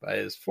him by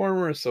his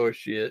former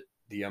associate,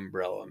 the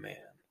Umbrella Man.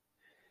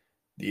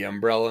 The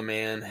Umbrella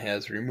Man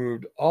has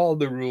removed all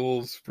the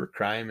rules for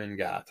crime in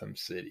Gotham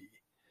City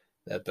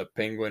that the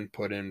Penguin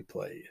put in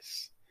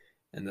place,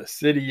 and the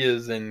city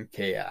is in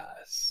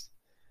chaos.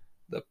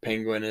 The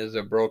Penguin is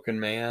a broken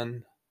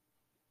man,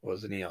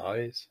 wasn't he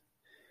always?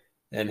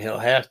 And he'll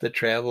have to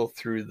travel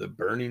through the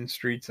burning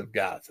streets of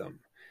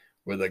Gotham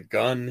with a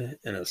gun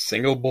and a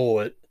single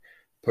bullet,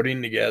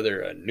 putting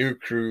together a new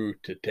crew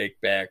to take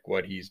back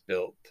what he's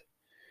built.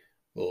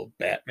 Will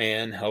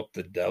Batman help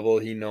the devil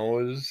he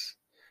knows,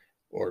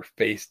 or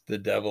face the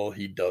devil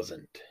he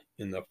doesn't,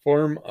 in the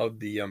form of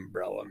the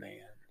Umbrella Man?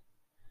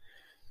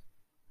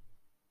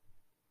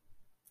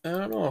 I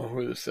don't know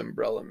who this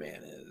Umbrella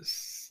Man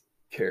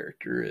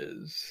character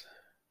is,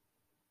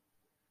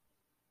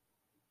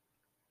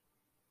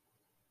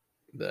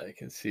 but I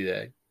can see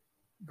that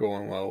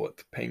going well with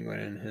the Penguin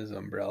and his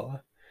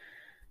umbrella.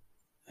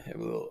 Have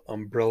a little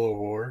umbrella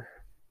war.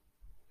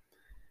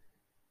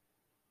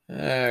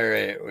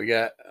 Alright, we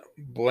got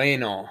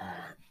Bueno,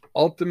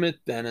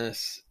 Ultimate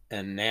Dennis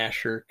and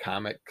Gnasher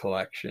Comic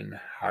Collection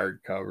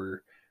hardcover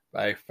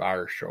by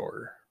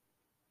Farshore.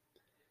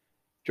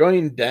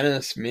 Join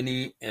Dennis,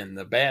 Minnie, and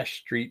the Bash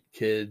Street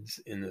Kids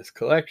in this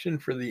collection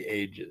for the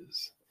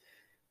ages.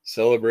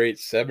 Celebrate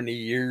 70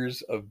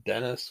 years of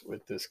Dennis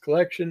with this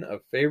collection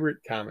of favorite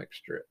comic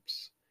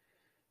strips.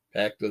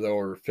 Packed with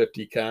over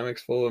 50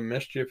 comics full of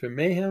mischief and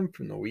mayhem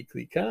from the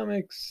weekly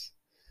comics.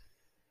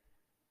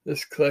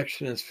 This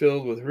collection is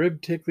filled with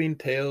rib-tickling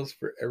tales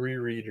for every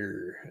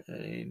reader. I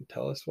mean,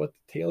 tell us what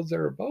the tales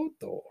are about,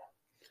 though.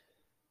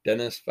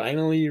 Dennis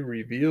finally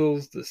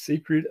reveals the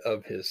secret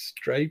of his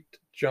striped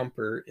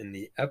jumper in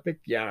the epic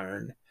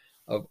yarn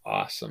of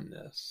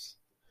awesomeness.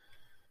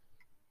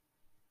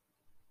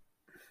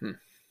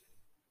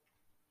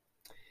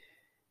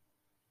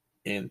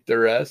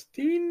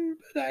 Interesting,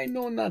 but I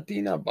know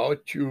nothing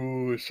about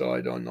you, so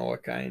I don't know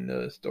what kind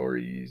of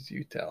stories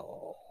you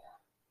tell.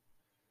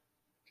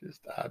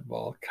 Just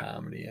oddball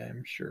comedy,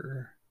 I'm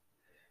sure.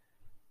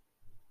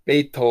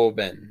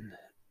 Beethoven,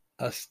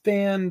 A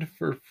Stand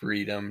for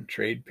Freedom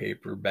trade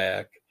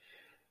paperback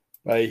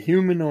by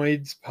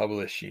Humanoids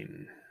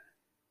Publishing.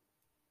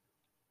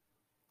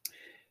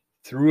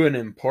 Through an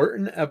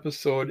important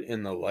episode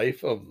in the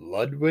life of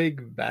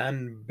Ludwig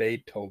van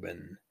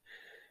Beethoven,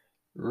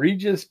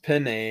 Regis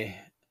Penne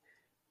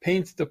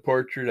paints the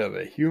portrait of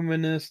a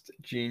humanist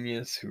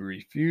genius who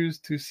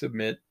refused to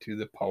submit to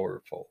the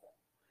powerful.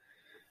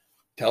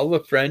 Tell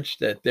the French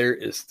that there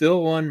is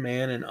still one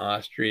man in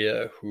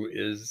Austria who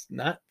is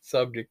not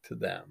subject to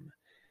them,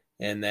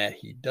 and that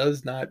he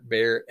does not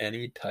bear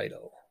any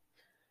title.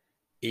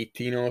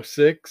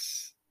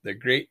 1806, the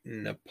great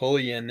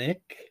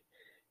Napoleonic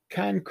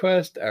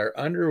conquest are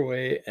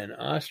underway, and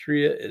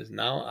Austria is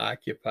now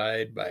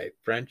occupied by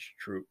French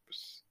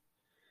troops.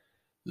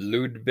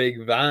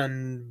 Ludwig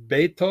van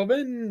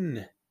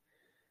Beethoven,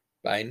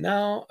 by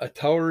now a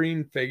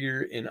towering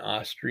figure in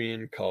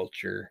Austrian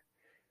culture,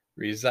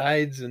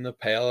 resides in the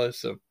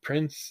palace of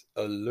Prince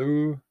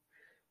Alois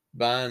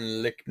von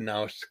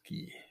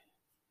Lichnowsky,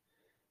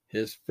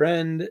 his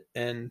friend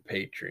and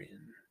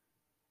patron.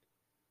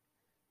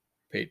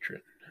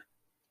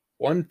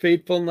 One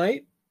fateful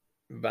night,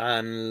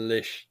 von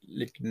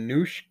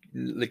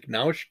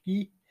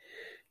Lichnowsky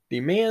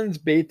demands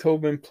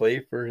Beethoven play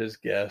for his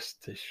guests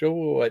to show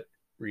what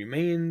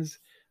remains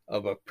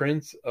of a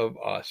Prince of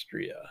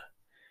Austria.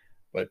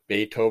 But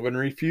Beethoven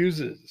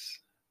refuses.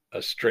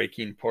 A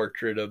striking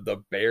portrait of the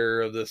bear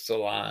of the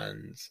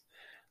salons,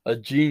 a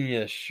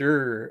genius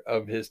sure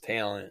of his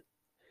talent,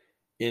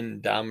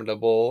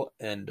 indomitable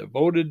and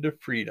devoted to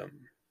freedom.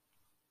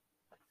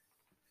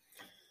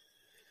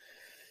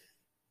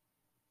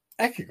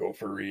 I could go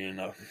for reading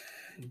a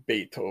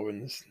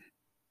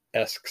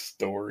Beethoven's-esque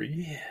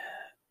story,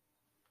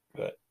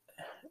 but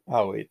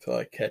I'll wait till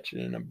I catch it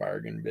in a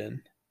bargain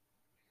bin.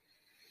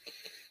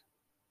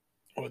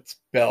 What's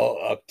Belle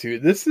up to?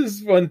 This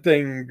is one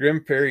thing,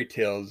 Grimm Fairy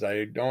Tales,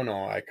 I don't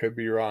know, I could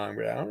be wrong,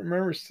 but I don't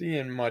remember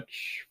seeing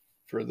much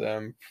for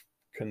them,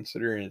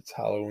 considering it's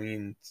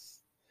Halloween.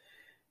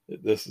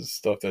 This is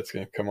stuff that's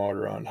going to come out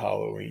around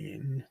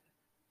Halloween.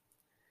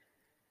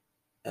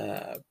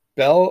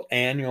 Belle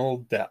Annual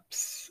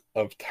Depths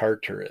of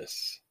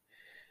Tartarus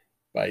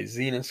by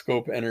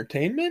Zenescope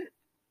Entertainment.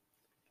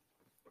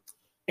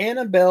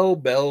 Annabelle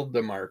Belle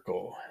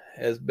DeMarco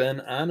has been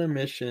on a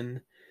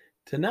mission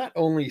to not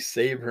only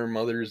save her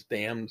mother's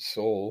damned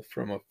soul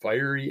from a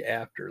fiery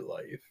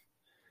afterlife,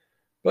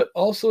 but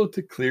also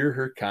to clear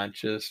her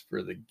conscience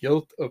for the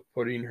guilt of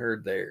putting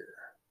her there.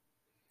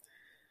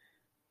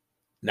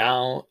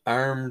 Now,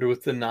 armed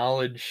with the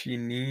knowledge she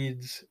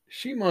needs,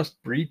 she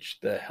must breach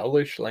the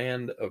hellish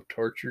land of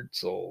tortured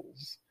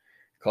souls,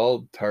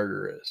 called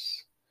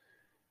Tartarus,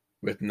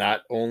 with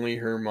not only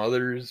her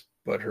mother's,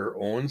 but her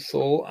own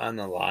soul on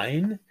the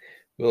line.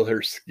 Will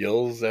her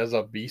skills as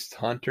a beast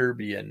hunter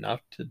be enough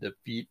to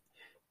defeat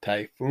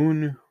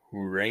Typhoon,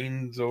 who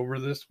reigns over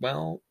this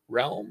realm?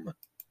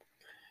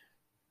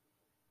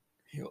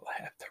 You'll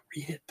have to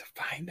read it to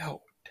find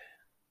out.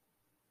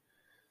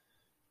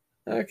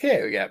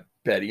 Okay, we got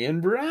Betty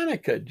and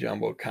Veronica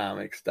Jumbo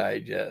Comics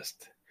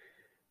Digest,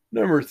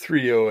 number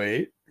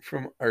 308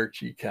 from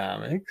Archie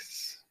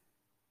Comics.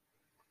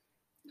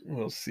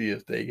 We'll see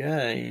if they got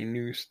any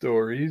new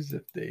stories,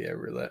 if they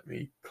ever let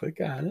me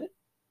click on it.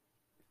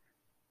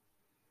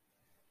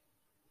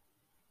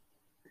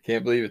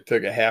 Can't believe it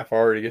took a half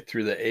hour to get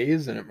through the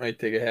A's, and it might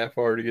take a half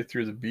hour to get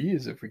through the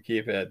B's. If we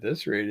keep at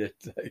this rate, it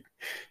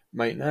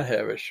might not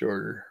have a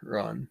shorter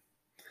run.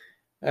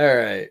 All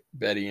right,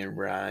 Betty and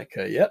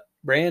Veronica. Yep,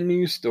 brand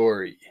new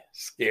story.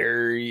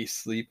 Scary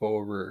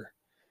sleepover.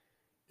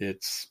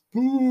 It's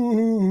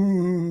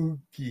spooky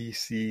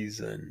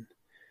season.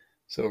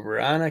 So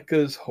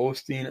Veronica's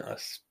hosting a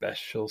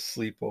special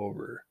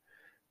sleepover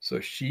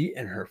so she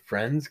and her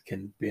friends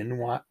can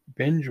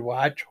binge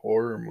watch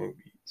horror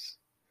movies.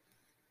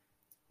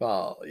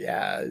 Well,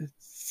 yeah,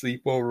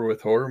 sleepover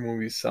with horror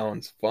movies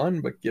sounds fun,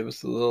 but give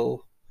us a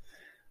little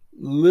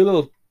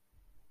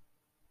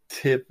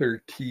tip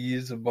or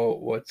tease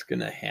about what's going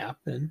to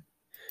happen,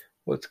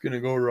 what's going to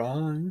go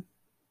wrong.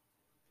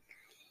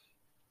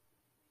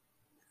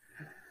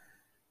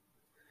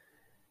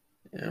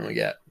 And we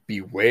got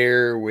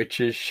Beware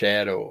Witch's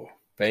Shadow,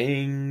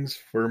 Fangs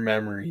for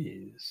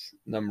Memories,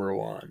 number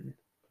 1. I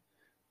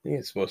think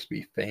it's supposed to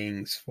be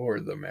Fangs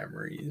for the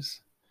Memories.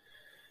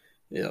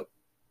 Yep.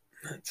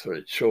 That's what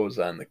it shows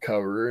on the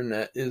cover, and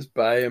that is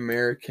by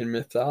American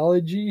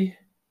Mythology.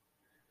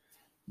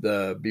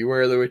 The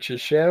Beware the Witch's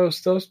Shadow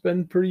stuff's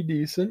been pretty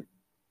decent.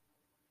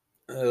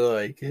 I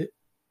like it.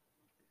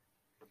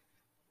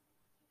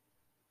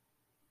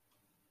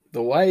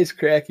 The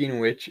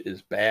Wisecracking Witch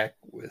is back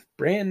with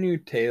brand new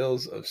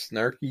tales of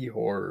snarky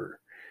horror,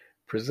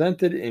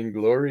 presented in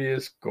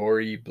glorious,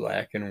 gory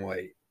black and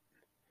white.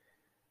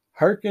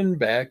 Harken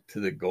back to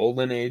the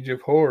golden age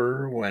of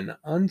horror when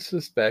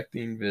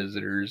unsuspecting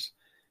visitors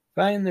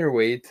find their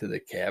way to the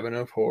Cabin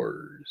of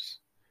Horrors.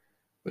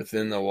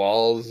 Within the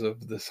walls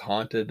of this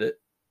haunted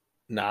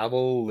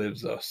novel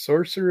lives a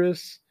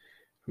sorceress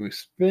who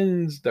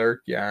spins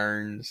dark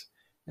yarns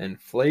and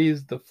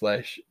flays the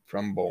flesh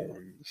from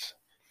bones.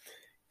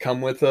 Come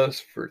with us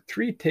for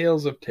 3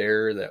 tales of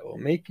terror that will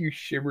make you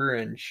shiver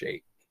and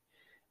shake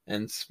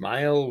and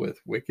smile with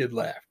wicked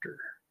laughter.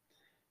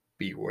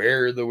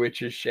 Beware the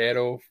Witch's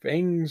Shadow,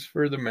 Fangs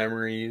for the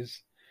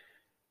Memories.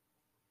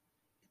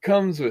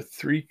 Comes with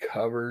 3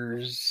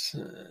 covers.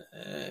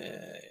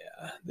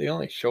 They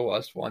only show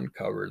us 1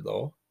 cover,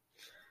 though,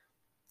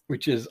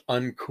 which is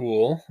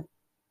uncool,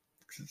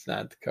 because it's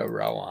not the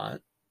cover I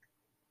want.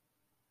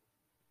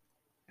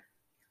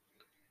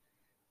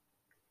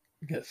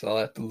 I guess I'll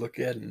have to look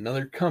at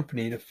another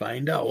company to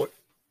find out.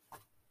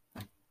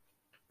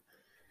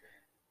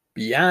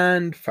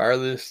 Beyond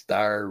Farthest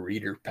Star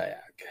Reader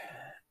Pack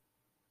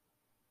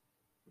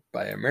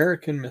by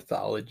American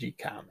Mythology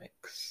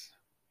Comics.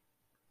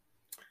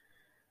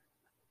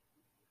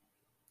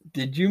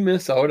 Did you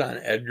miss out on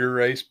Edgar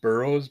Rice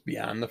Burroughs'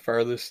 Beyond the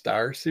Farthest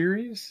Star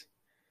series?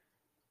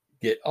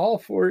 Get all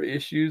 4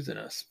 issues in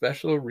a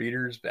special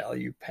Reader's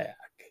Value pack.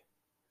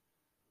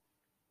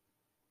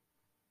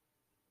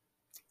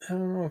 I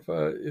don't know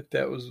if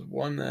that was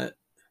one that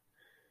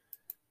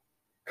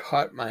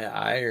caught my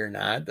eye or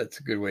not. That's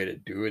a good way to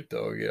do it,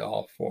 though. Get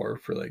all 4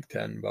 for like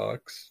 $10,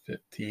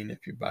 $15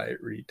 if you buy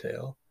it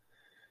retail.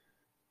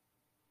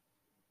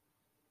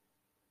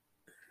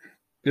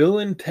 Bill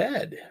and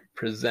Ted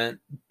present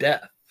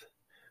Death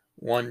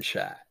one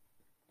shot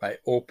by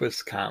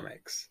Opus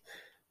Comics.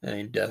 I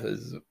mean, Death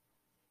is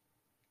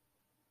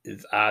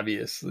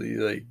obviously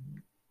like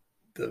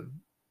the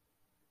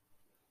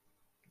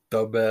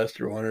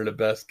best or one of the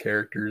best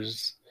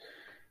characters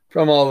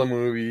from all the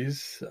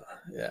movies.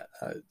 Yeah,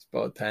 it's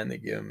about time they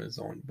give him his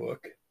own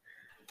book.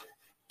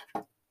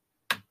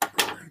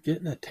 I'm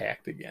getting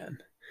attacked again.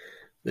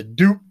 The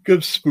Duke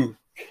of Spook,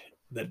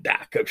 the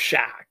Doc of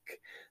Shock,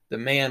 the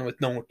man with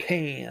no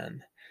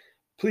tan.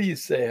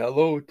 Please say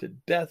hello to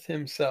Death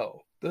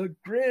himself, the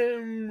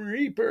Grim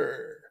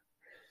Reaper,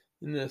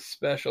 in this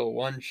special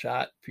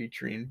one-shot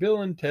featuring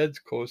Bill and Ted's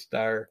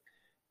co-star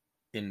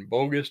in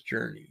Bogus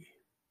Journey.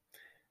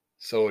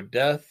 So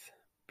Death,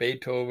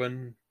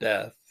 Beethoven,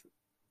 Death,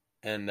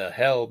 and the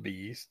Hell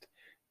Beast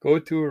go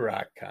to a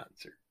rock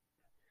concert.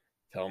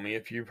 Tell me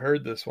if you've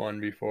heard this one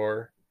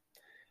before.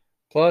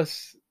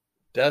 Plus,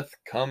 Death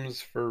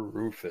comes for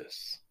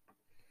Rufus.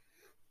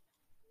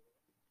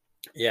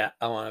 Yeah,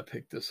 I want to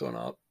pick this one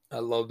up. I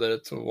love that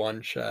it's a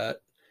one-shot.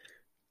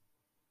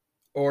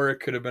 Or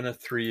it could have been a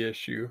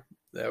 3-issue.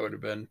 That would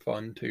have been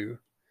fun too.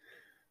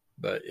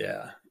 But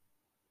yeah.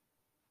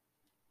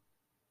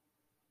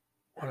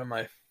 One of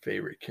my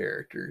favorite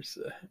characters.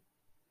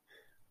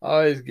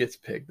 Always gets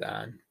picked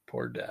on.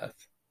 Poor Death.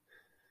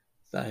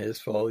 It's not his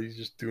fault. He's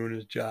just doing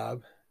his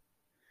job.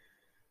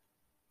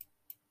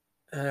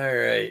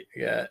 Alright.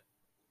 We got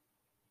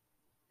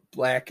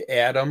Black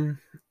Adam.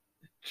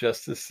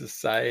 Justice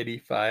Society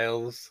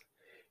Files.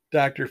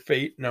 Dr.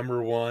 Fate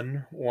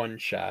 #1, one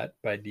shot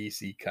by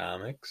DC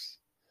Comics.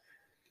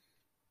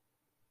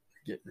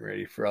 Getting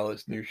ready for all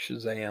this new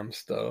Shazam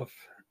stuff.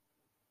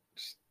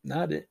 It's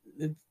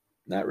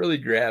not really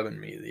grabbing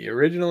me. The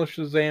original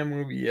Shazam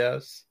movie,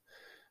 yes,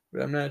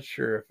 but I'm not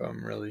sure if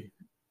I'm really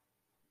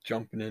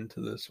jumping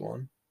into this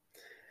one.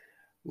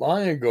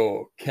 Long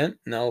ago, Kent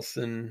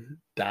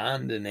Nelson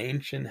donned an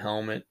ancient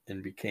helmet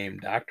and became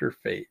Dr.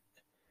 Fate,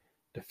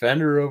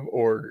 defender of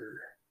order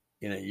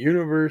in a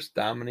universe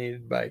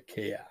dominated by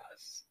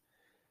chaos.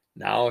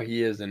 Now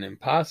he is an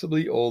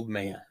impossibly old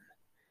man,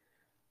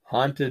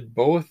 haunted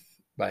both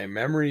by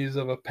memories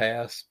of a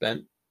past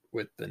spent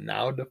with the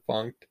now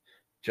defunct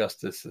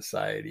Justice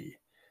Society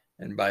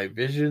and by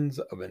visions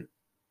of an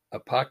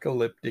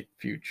apocalyptic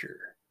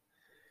future.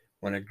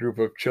 When a group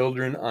of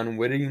children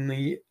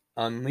unwittingly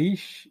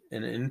unleash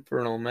an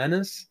infernal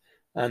menace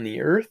on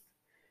the earth,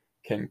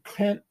 can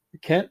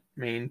Kent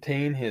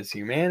maintain his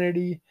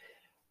humanity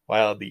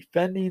while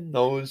defending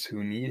those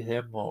who need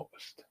him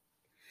most.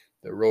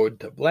 The road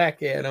to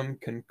Black Adam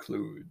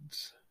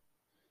concludes.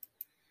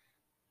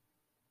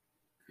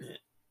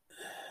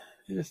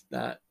 Just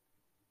not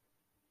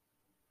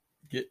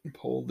getting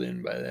pulled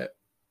in by that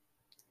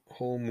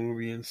whole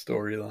movie and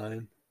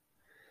storyline.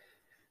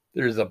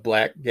 There's a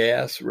Black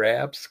Gas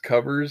Wraps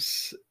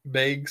covers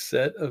bag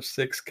set of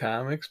 6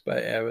 comics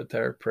by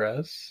Avatar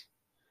Press.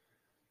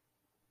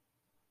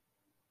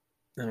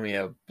 Then we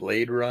have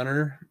Blade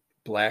Runner,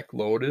 Black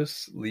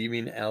Lotus,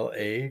 Leaving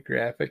L.A.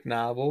 graphic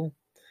novel.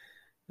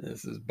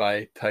 This is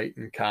by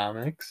Titan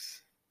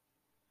Comics.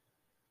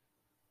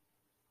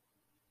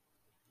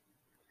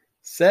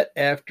 Set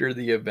after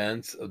the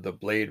events of the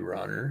Blade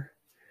Runner,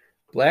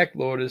 Black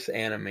Lotus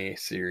anime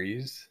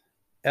series,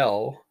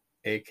 Elle,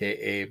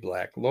 aka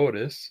Black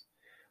Lotus,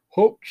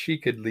 hoped she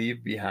could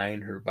leave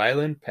behind her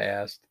violent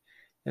past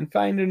and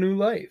find a new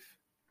life.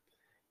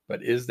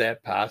 But is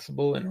that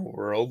possible in a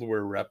world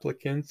where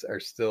replicants are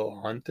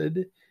still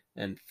hunted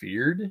and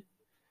feared?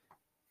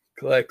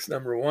 Collects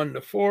number 1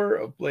 to 4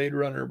 of Blade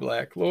Runner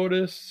Black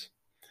Lotus.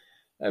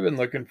 I've been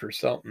looking for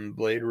something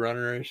Blade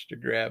Runner-ish to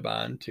grab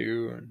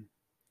onto, and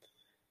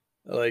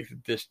I like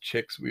that this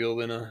chick's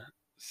wielding a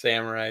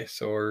samurai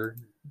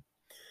sword.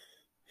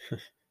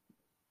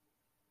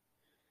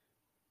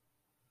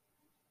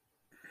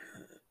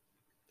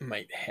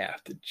 Might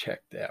have to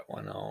check that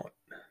one out.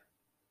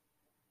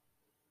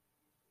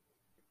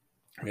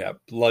 We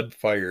got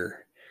Bloodfire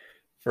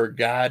for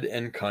God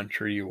and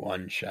Country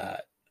one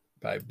shot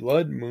by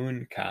Blood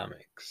Moon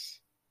Comics.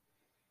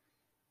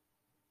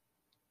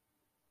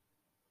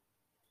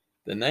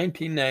 The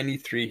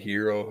 1993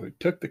 hero who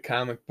took the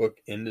comic book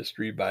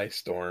industry by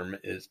storm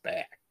is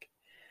back.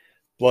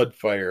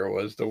 Bloodfire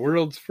was the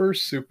world's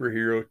first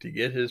superhero to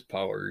get his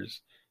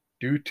powers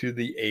due to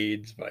the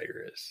AIDS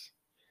virus.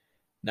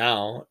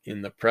 Now,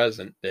 in the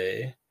present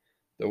day,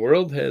 The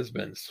world has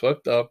been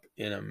swept up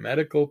in a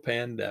medical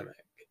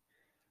pandemic.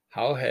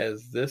 How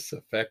has this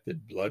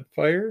affected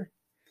Bloodfire?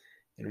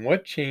 And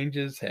what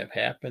changes have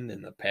happened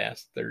in the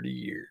past 30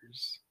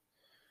 years?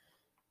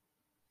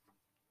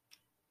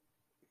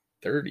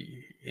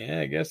 30? Yeah,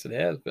 I guess it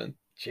has been.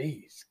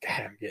 Jeez,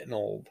 God, I'm getting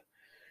old.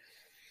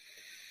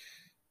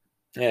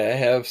 Yeah, I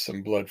have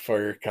some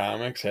Bloodfire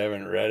comics. I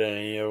haven't read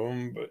any of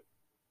them, but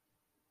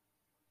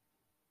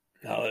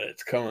now that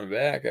it's coming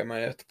back, I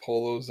might have to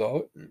pull those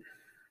out and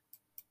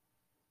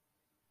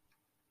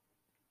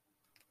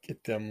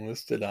get them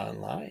listed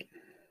online.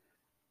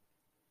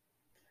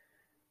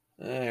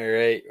 All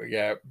right, we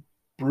got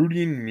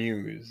Brooding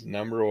Muse,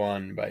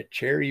 #1 by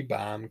Cherry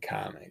Bomb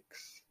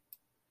Comics.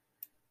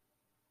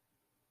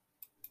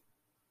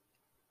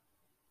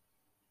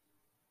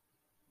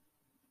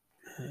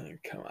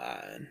 Come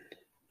on.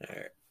 All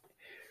right.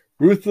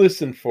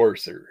 Ruthless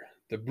Enforcer.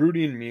 The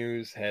Brooding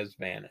Muse has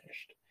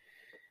vanished.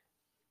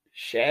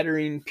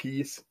 Shattering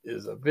peace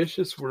is a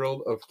vicious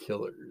world of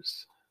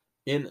killers.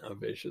 In a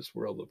vicious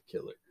world of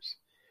killers.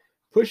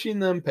 Pushing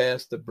them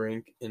past the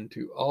brink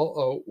into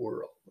all-out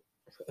world.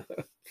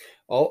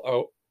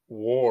 All-out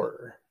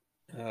war.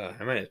 I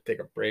might have to take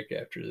a break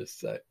after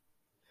this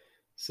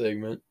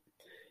segment.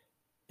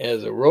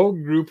 As a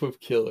rogue group of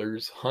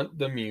killers hunt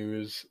the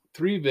Muse,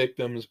 3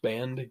 victims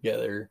band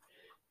together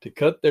to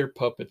cut their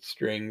puppet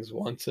strings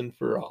once and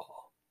for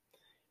all.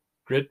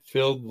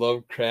 Grit-filled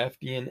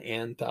Lovecraftian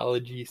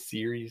anthology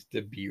series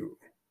debut.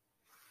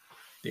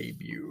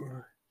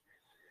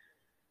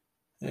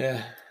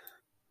 Yeah.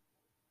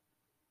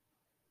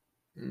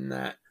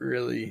 Not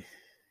really.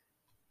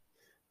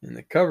 And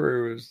the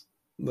cover was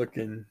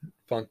looking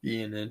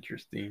funky and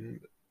interesting.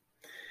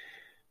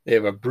 They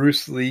have a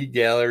Bruce Lee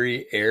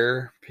Gallery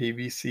Air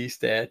PVC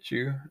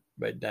statue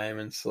by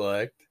Diamond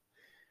Select,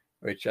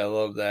 which I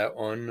love that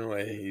one, the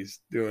way he's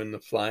doing the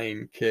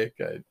flying kick.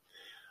 I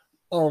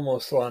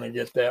almost want to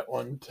get that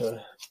one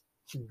to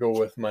go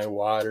with my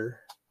water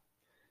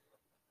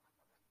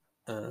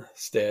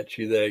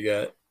statue that I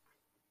got,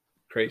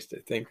 Christ, I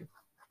think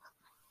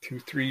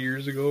 2-3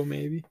 years ago,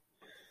 maybe,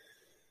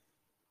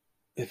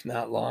 if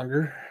not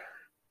longer,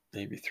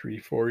 maybe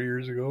 3-4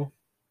 years ago.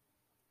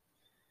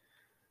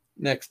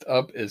 Next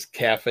up is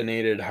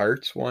Caffeinated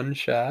Hearts one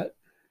shot.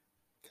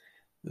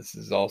 This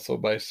is also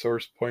by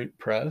Source Point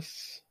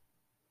Press.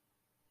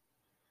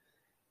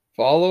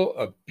 Follow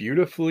a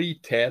beautifully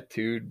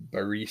tattooed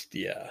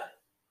barista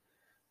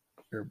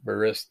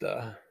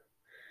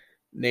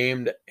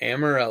named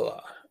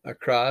Amarella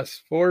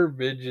across 4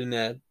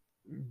 beignets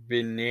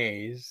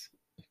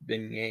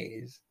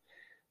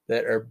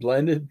that are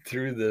blended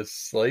through this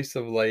slice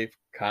of life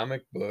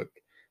comic book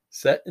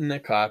set in a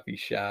coffee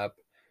shop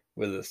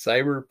with a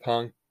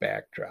cyberpunk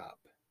backdrop.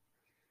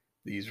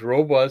 These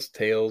robust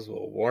tales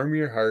will warm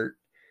your heart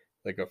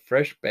like a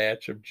fresh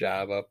batch of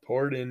Java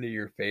poured into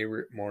your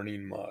favorite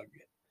morning mug.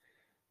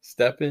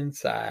 Step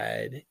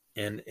inside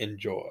and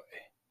enjoy.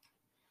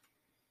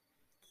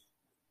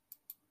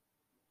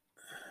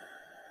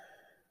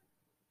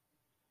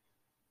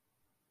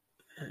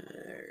 All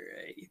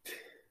right.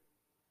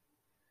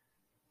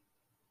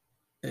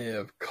 I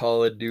have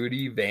Call of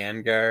Duty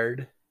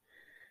Vanguard.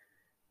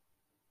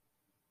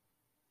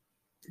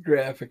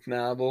 Graphic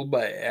novel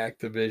by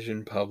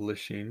Activision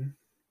Publishing.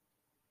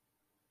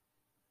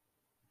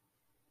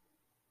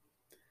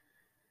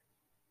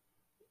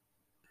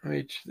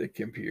 Which the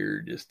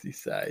computer just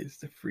decides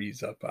to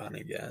freeze up on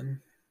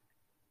again.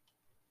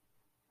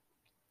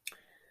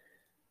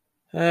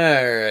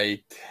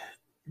 Alright.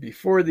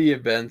 Before the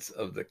events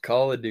of the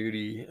Call of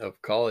Duty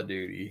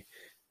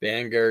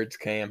Vanguard's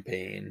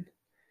campaign,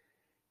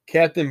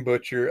 Captain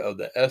Butcher of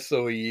the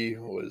SOE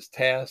was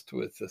tasked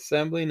with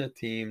assembling a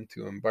team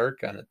to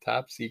embark on a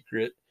top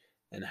secret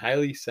and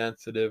highly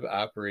sensitive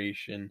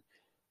operation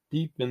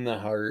deep in the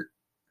heart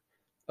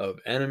of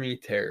enemy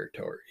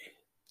territory.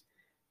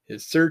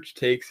 His search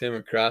takes him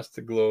across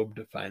the globe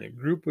to find a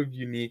group of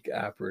unique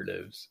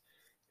operatives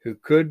who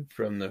could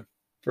form the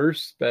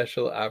first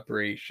special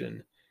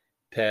operation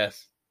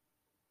task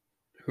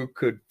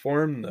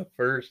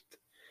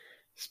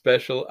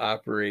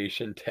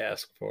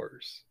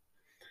force,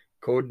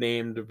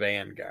 codenamed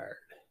Vanguard.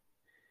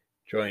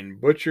 Join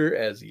Butcher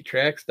as he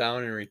tracks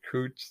down and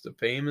recruits the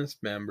famous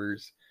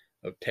members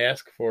of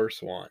Task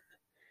Force 1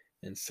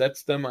 and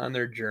sets them on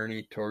their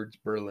journey towards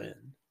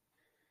Berlin.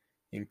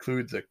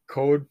 Includes a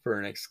code for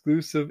an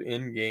exclusive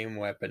in-game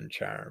weapon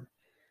charm.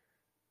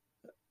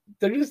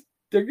 They're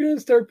gonna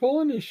start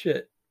pulling this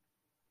shit.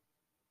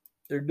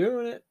 They're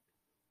doing it.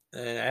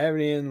 And I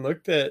haven't even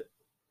looked at,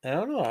 I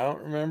don't know, I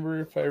don't remember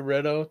if I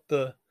read out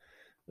the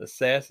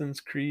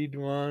Assassin's Creed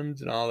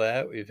ones and all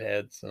that. We've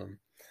had some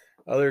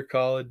other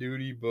Call of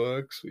Duty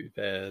books. We've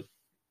had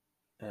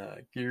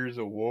Gears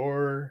of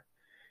War.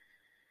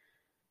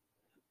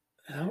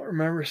 I don't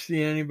remember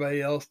seeing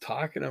anybody else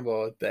talking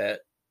about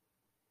that.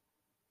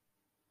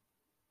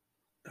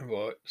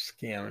 About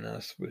scamming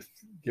us with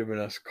giving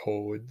us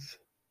codes.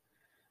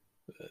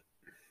 But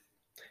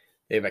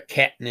they have a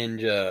Cat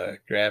Ninja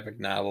graphic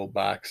novel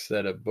box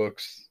set of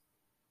books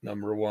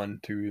number 1,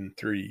 2, and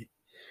 3.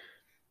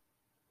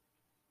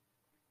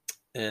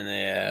 And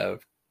they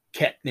have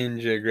Cat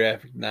Ninja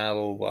graphic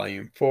novel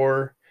volume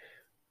 4.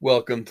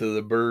 Welcome to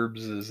the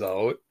Burbs is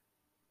out.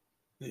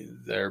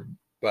 They're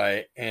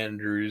by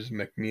Andrews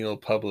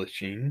McNeil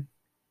Publishing.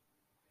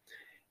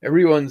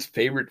 Everyone's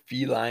favorite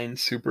feline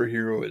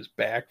superhero is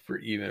back for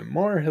even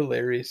more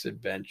hilarious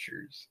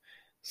adventures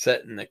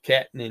set in the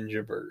Cat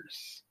Ninja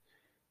verse.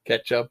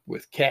 Catch up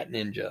with Cat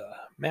Ninja,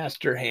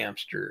 Master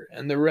Hamster,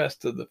 and the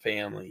rest of the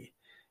family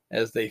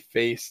as they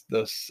face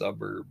the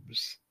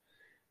suburbs.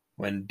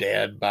 When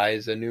Dad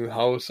buys a new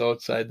house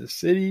outside the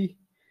city,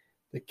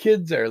 the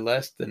kids are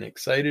less than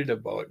excited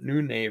about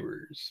new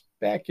neighbors,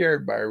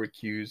 backyard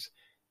barbecues,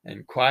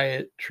 and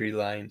quiet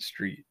tree-lined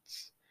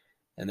streets.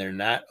 And they're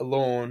not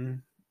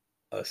alone.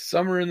 A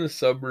summer in the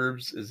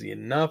suburbs is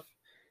enough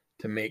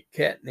to make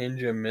Cat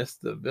Ninja miss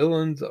the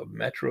villains of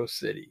Metro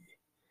City.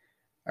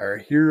 Our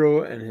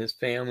hero and his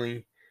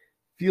family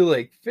feel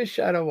like fish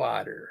out of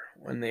water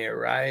when they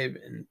arrive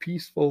in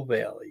Peaceful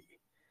Valley.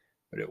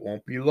 But it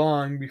won't be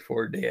long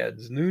before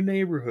Dad's new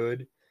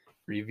neighborhood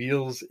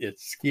reveals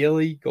its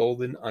scaly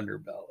golden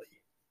underbelly.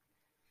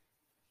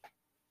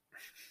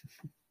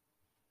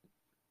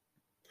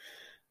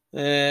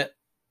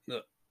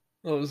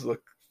 Those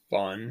look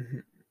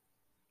fun,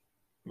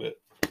 but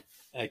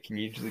I can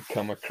usually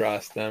come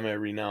across them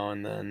every now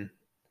and then.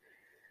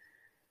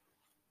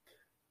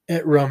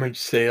 At rummage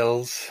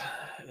sales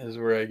is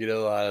where I get a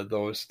lot of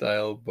those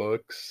style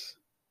books.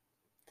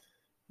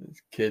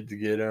 Kids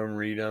get them,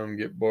 read them,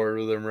 get bored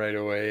with them right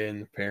away,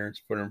 and the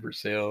parents put them for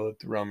sale at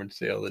the rummage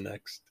sale the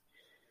next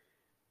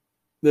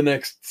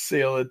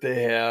sale that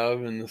they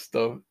have, and the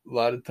stuff. A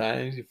lot of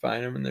times you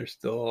find them and they're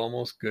still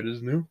almost good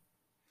as new.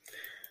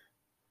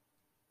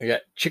 I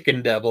got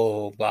Chicken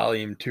Devil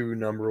Volume 2,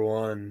 Number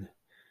 1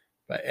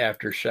 by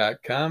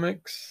Aftershock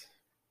Comics.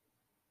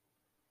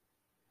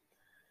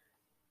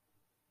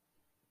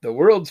 The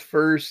world's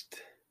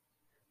first,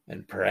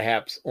 and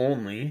perhaps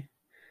only,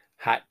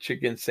 hot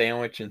chicken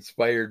sandwich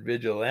inspired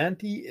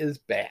vigilante is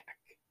back.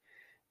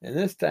 And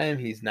this time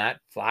he's not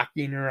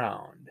flocking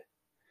around.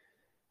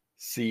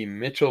 See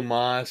Mitchell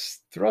Moss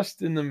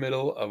thrust in the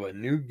middle of a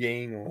new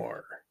gang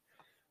war.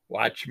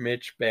 Watch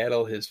Mitch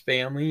battle his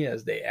family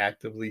as they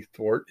actively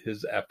thwart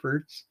his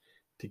efforts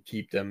to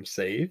keep them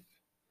safe.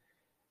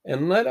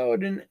 And let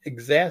out an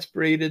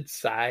exasperated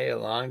sigh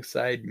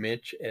alongside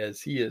Mitch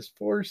as he is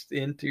forced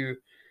into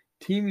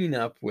teaming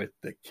up with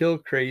the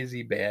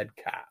kill-crazy bad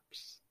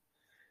cops.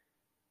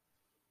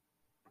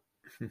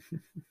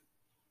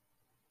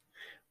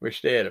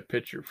 Wish they had a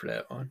picture for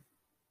that one.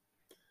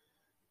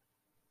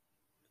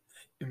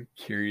 I'm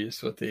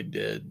curious what they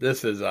did.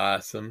 This is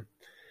awesome.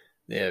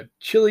 They have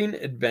Chilling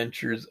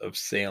Adventures of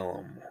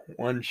Salem,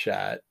 one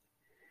shot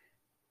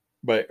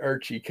by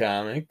Archie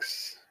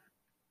Comics.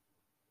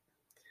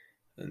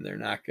 And they're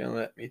not going to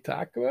let me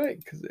talk about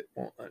it because it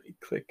won't let me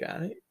click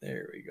on it.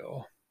 There we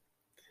go.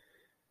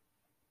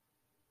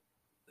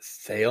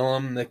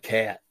 Salem the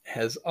cat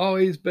has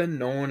always been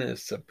known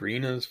as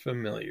Sabrina's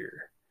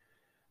familiar.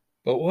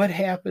 But what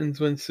happens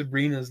when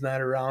Sabrina's not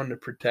around to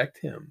protect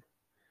him?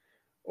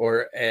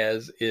 Or,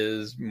 as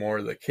is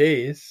more the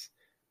case,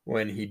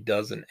 when he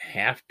doesn't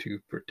have to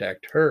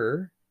protect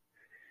her?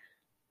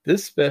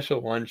 This special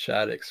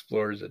one-shot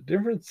explores a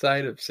different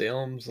side of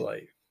Salem's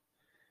life,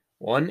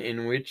 one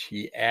in which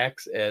he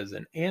acts as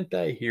an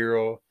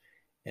anti-hero,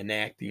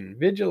 enacting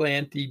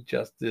vigilante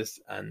justice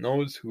on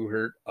those who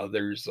hurt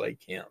others like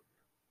him,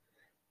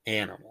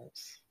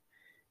 animals,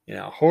 in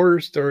a horror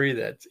story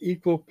that's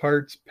equal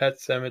parts Pet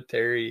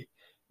Sematary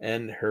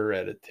and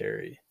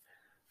Hereditary.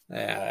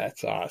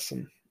 That's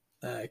awesome.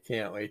 I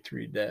can't wait to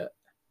read that.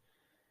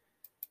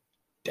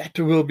 That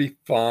will be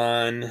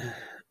fun.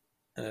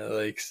 I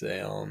like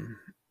Salem.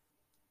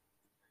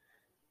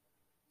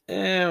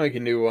 And we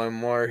can do one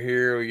more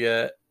here. We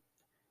got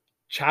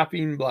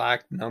Chopping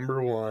Block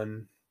Number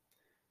 1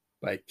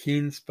 by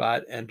Keen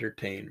Spot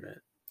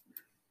Entertainment.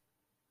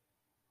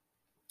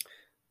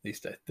 At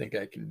least I think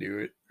I can do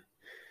it.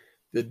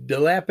 The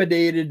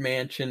dilapidated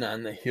mansion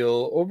on the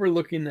hill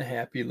overlooking the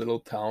happy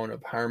little town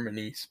of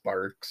Harmony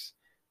sparks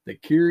the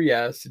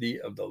curiosity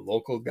of the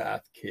local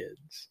goth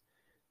kids,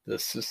 the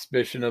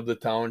suspicion of the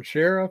town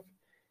sheriff,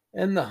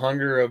 and the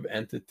hunger of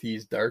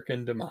entities dark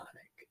and demonic.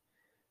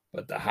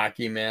 But the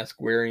hockey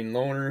mask wearing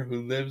loner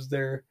who lives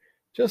there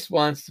just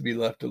wants to be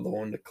left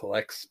alone to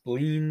collect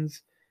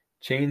spleens,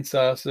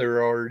 chainsaw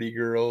sorority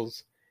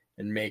girls,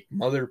 and make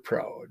mother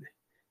proud.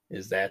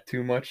 Is that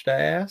too much to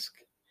ask?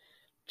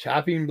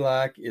 Chopping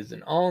Block is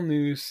an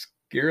all-new,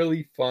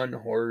 scarily fun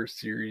horror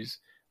series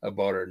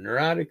about a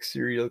neurotic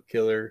serial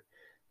killer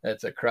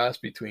that's a cross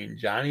between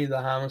Johnny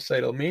the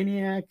Homicidal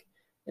Maniac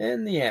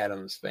and the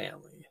Addams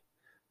Family.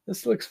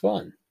 This looks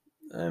fun.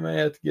 I might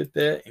have to get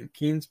that, and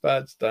Keen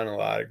Spot's done a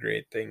lot of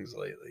great things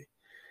lately.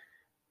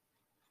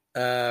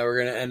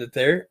 We're going to end it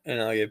there,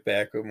 and I'll get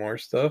back with more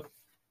stuff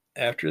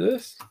after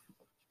this.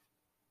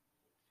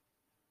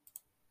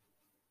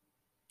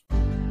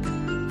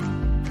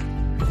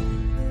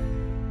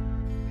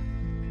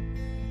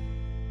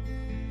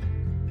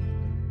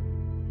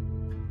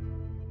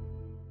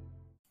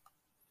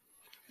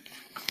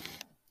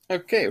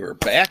 Okay, we're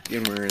back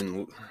and we're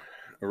in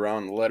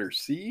around the letter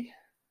C.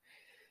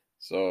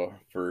 So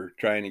for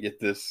trying to get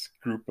this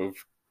group of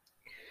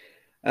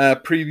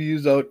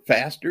previews out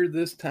faster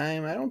this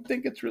time, I don't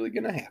think it's really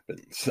going to happen.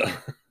 So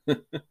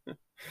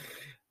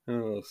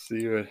we'll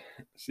see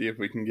if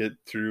we can get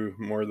through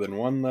more than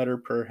one letter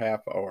per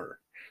half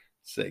hour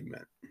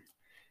segment.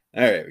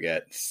 All right, we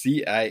got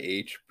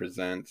CIH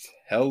presents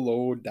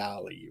Hello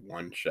Dolly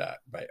one shot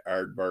by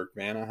Aardvark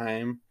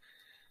Vanaheim.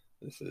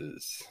 This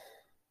is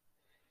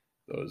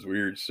those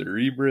weird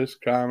Cerebrus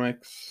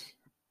comics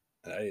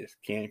I just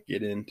can't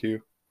get into.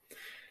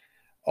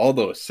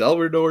 Although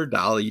Salvador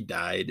Dali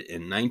died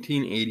in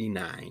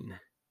 1989,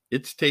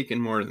 it's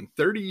taken more than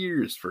 30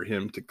 years for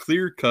him to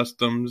clear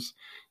customs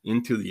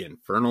into the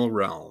infernal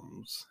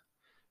realms.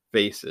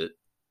 Face it,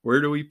 where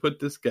do we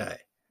put this guy?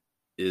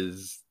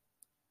 Is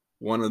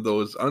one of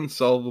those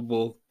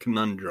unsolvable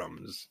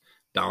conundrums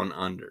down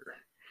under.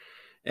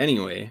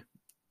 Anyway,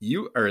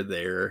 you are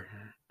there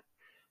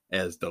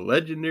as the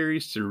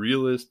legendary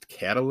surrealist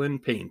Catalan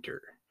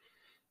painter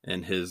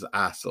and his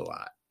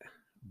ocelot,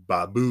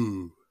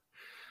 Babu.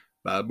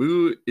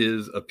 Babu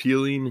is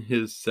appealing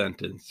his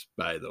sentence,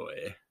 by the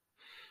way,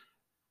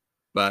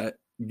 but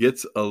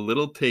gets a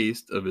little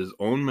taste of his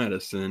own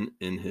medicine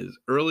in his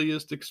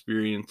earliest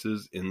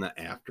experiences in the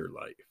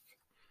afterlife.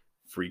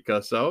 Freak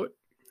us out?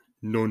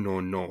 No,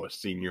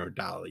 Senor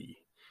Dali.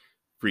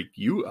 Freak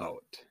you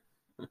out.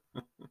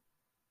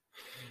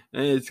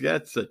 And it's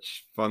got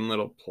such fun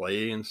little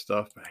play and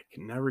stuff, but I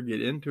can never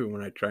get into it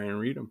when I try and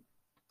read them.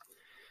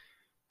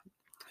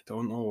 I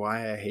don't know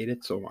why I hate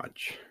it so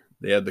much.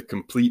 They had the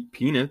Complete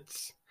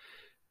Peanuts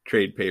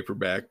trade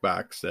paperback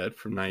box set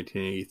from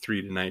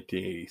 1983 to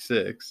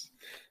 1986.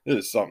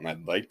 This is something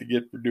I'd like to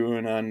get for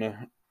doing on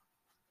the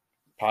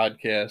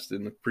podcast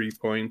in the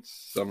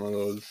pre-points, some of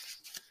those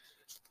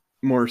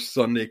more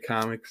Sunday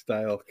comic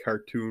style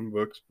cartoon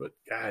books, but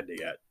God, they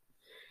got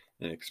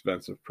an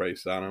expensive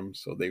price on them,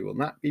 so they will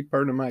not be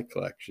part of my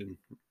collection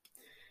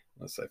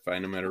unless I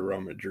find them at a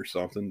rummage or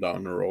something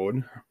down the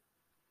road.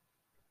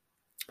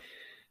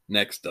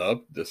 Next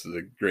up, this is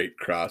a great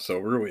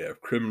crossover. We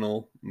have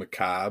Criminal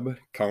Macabre,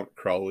 Count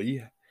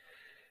Crowley,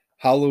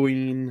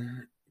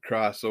 Halloween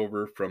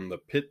crossover from the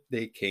Pit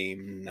They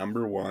Came,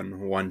 #1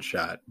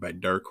 one-shot by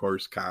Dark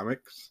Horse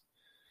Comics.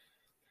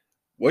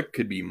 What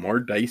could be more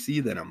dicey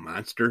than a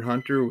monster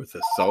hunter with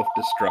a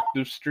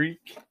self-destructive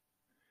streak?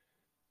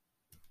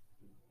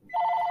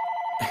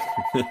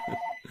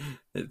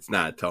 It's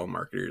not a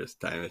telemarketer this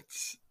time.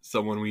 It's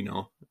someone we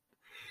know.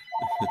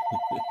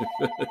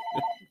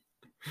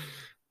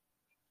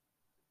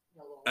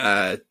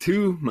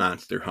 Two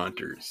monster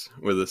hunters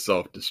with a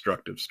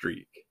self-destructive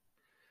streak.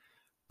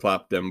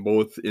 Plop them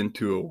both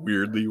into a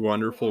weirdly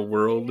wonderful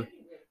world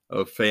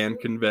of fan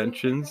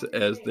conventions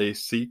as they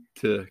seek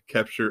to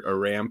capture a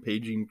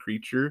rampaging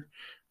creature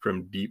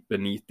from deep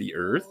beneath the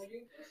earth.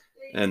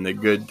 And the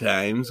good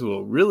times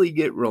will really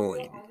get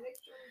rolling.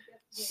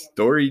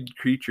 Storied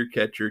creature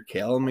catcher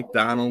Cal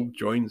McDonald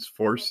joins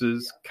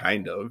forces,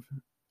 kind of,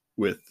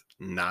 with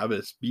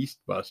novice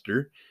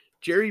beastbuster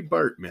Jerry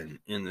Bartman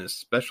in this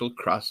special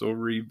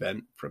crossover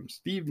event from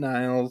Steve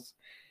Niles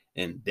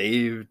and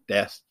Dave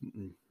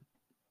Dastmalchian.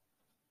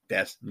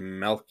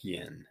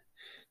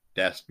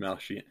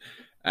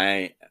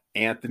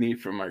 Anthony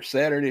from our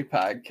Saturday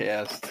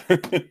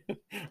podcast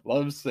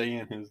loves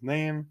saying his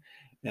name,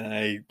 and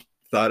I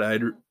thought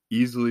I'd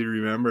easily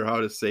remember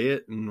how to say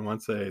it, and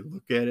once I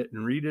look at it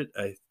and read it,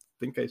 I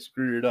think I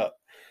screwed it up,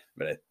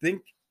 but I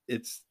think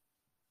it's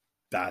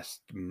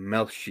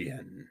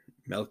Dastmalchian.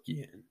 I'll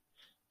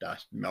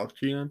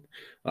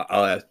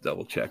have to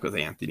double check with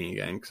Anthony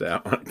again because I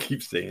don't want to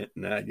keep saying it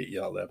and then I get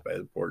yelled at by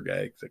the poor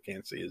guy because I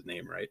can't say his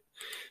name right.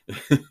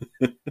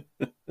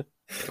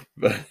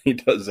 But he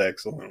does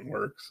excellent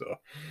work, so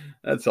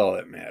that's all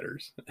that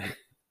matters.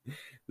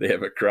 They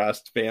have a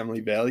Crossed Family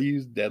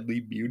Values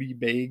Deadly Beauty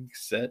Bag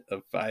set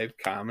of 5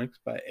 comics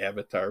by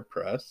Avatar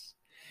Press.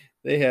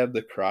 They have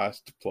the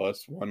Crossed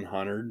Plus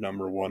 100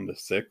 #1 to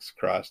 6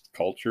 Crossed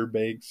Culture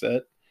Bag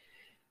set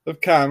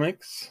of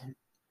comics.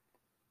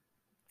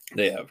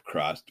 They have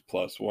Crossed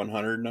Plus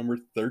 100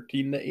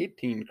 #13 to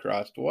 18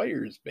 Crossed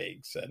Wires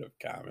Bag set of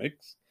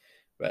comics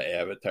by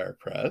Avatar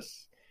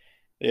Press.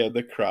 They have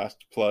the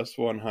Crossed Plus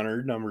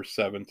 100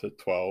 #7 to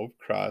 12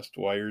 Crossed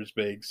Wires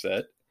Bag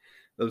set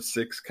of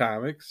 6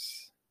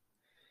 comics,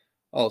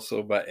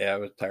 also by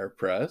Avatar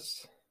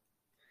Press.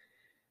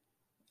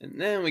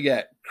 And then we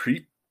got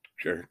Crypt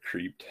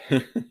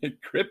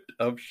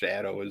of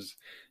Shadows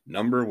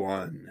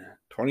 #1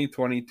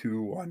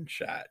 2022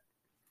 one-shot.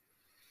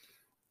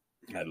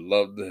 I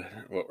love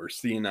what we're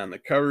seeing on the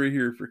cover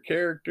here for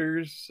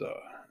characters, so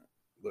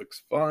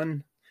looks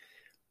fun.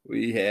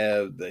 We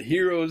have the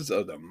heroes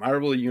of the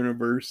Marvel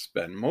Universe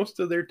spend most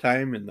of their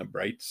time in the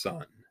bright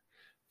sun,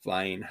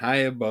 flying high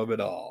above it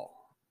all.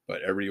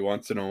 But every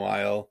once in a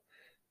while,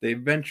 they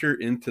venture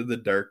into the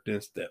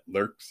darkness that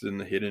lurks in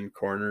the hidden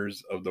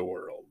corners of the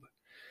world.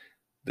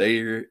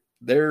 They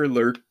There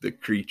lurk the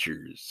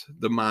creatures,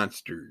 the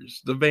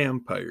monsters, the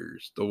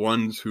vampires, the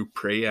ones who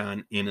prey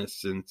on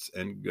innocence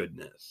and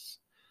goodness.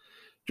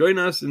 Join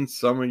us in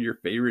some of your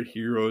favorite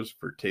heroes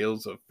for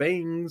tales of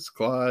fangs,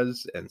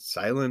 claws, and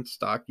silent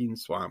stalking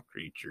swamp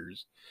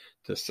creatures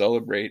to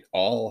celebrate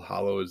All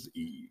Hallows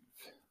Eve.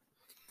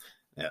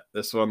 Yeah,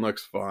 this one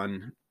looks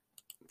fun.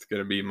 It's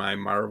going to be my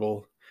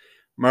Marvel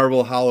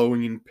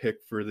Halloween pick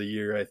for the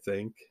year, I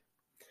think.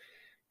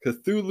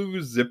 Cthulhu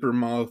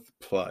Zippermouth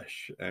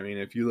plush. I mean,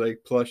 if you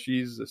like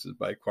plushies, this is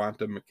by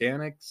Quantum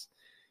Mechanics.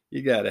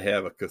 You got to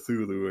have a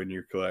Cthulhu in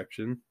your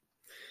collection.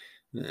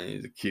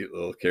 He's a cute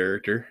little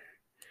character.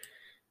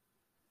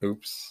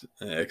 Oops,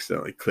 I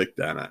accidentally clicked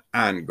on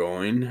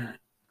ongoing,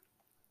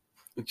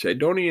 which I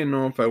don't even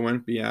know if I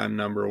went beyond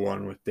number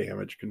 1 with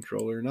damage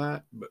control or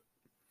not, but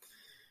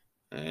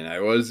and I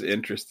was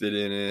interested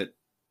in it,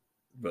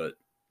 but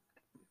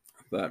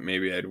I thought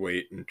maybe I'd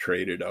wait and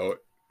trade it out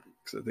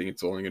because I think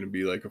it's only going to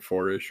be like a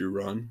 4-issue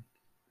run.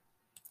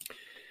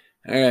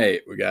 All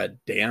right, we got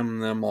Damn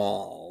Them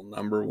All,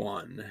 number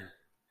 1.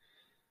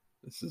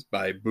 This is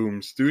by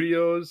Boom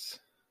Studios.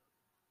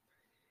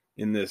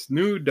 In this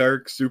new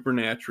dark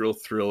supernatural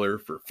thriller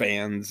for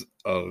fans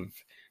of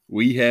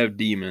We Have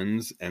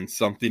Demons and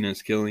Something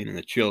is Killing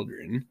the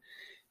Children,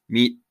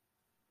 meet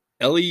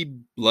Ellie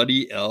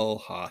Bloody L.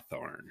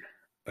 Hawthorne,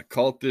 a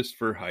cultist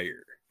for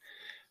hire.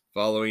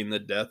 Following the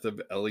death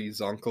of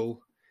Ellie's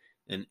uncle,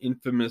 an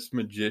infamous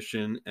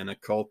magician and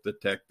occult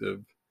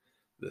detective,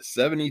 the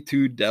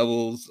 72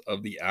 devils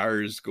of the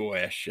Ars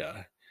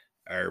Goetia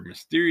are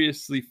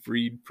mysteriously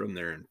freed from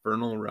their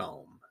infernal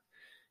realm.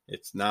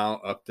 It's now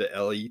up to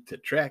Ellie to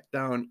track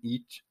down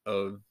each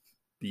of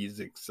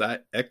these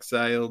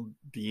exiled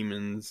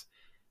demons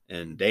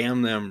and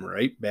damn them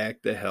right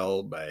back to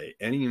hell by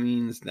any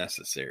means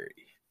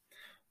necessary.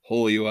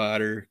 Holy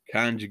water,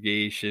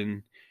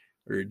 conjugation,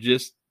 or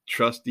just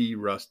trusty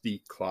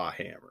rusty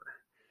clawhammer.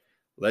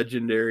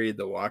 Legendary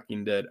The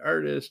Walking Dead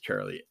artist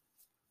Charlie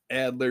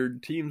Adler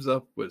teams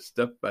up with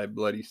Step by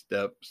Bloody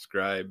Step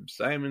scribe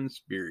Simon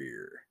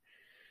Spurrier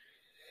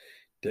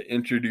to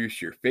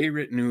introduce your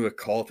favorite new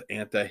occult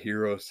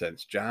anti-hero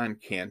since John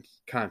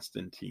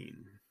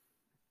Constantine.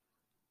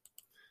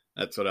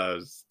 That's what I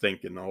was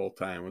thinking the whole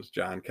time, was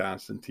John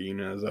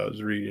Constantine as I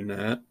was reading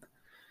that.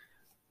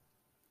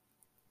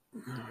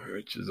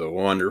 Which is a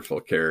wonderful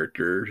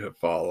character to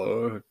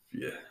follow if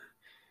you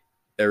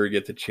ever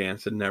get the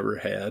chance and never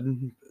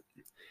had.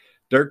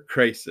 Dark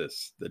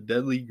Crisis, The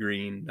Deadly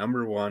Green,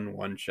 number 1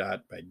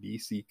 one-shot by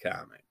DC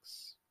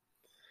Comics.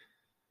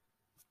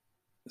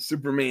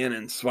 Superman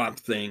and Swamp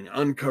Thing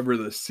uncover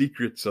the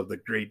secrets of the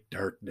Great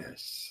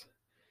Darkness.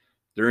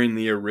 During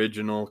the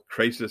original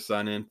Crisis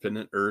on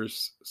Infinite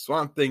Earths,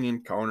 Swamp Thing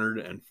encountered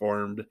and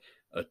formed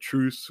a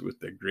truce with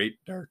the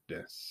Great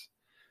Darkness.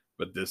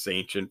 But this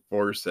ancient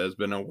force has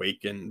been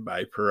awakened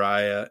by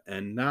Pariah,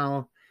 and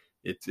now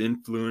its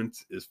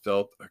influence is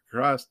felt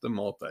across the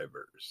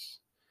multiverse.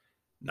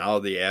 Now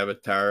the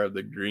Avatar of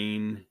the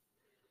Green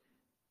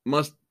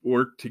must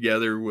work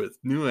together with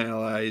new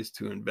allies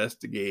to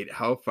investigate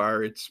how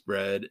far it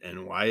spread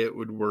and why it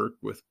would work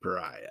with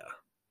Pariah.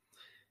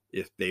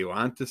 If they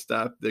want to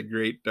stop the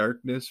Great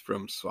Darkness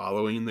from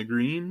swallowing the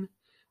Green,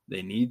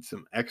 they need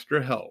some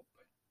extra help.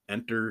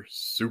 Enter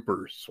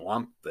Super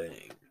Swamp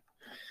Thing.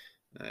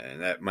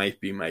 And that might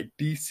be my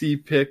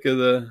DC pick of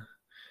the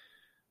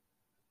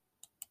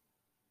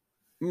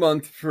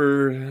month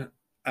for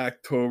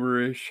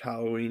October-ish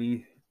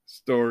Halloween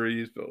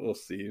stories, but we'll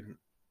see.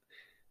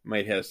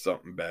 Might have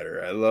something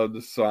better. I love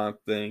the Swamp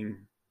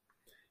Thing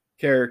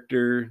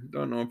character.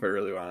 Don't know if I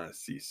really want to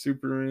see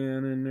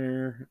Superman in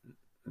there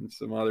and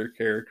some other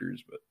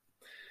characters, but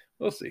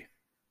we'll see.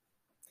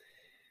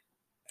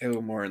 I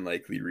will more than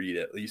likely read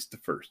at least the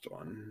first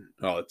one.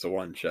 Oh, it's a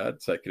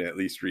one-shot, so I can at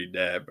least read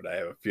that, but I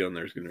have a feeling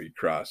there's going to be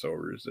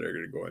crossovers that are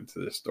going to go into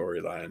this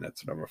storyline.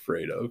 That's what I'm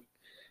afraid of.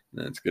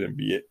 And it's going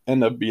to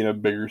end up being a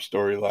bigger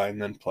storyline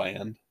than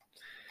planned.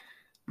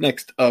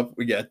 Next up,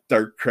 we got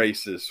Dark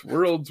Crisis,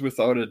 Worlds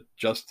Without a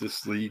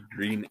Justice League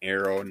Green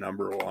Arrow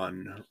number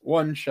 1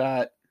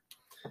 one-shot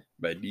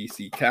by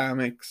DC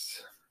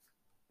Comics.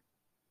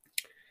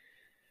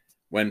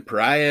 When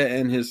Pariah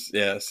and his...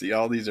 Yeah, see,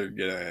 all these are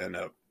going to end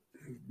up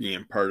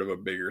being part of a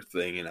bigger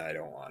thing, and I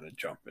don't want to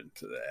jump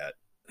into that.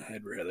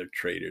 I'd rather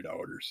trade it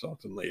out or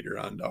something later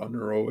on down the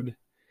road.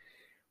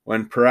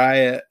 When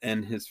Pariah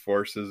and his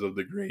forces of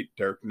the Great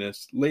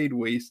Darkness laid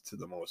waste to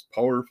the most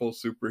powerful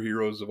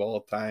superheroes of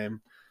all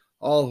time,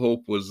 all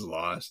hope was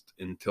lost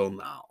until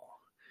now.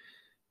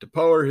 To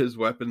power his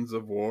weapons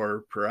of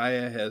war,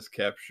 Pariah has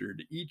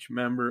captured each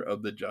member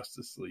of the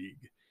Justice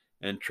League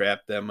and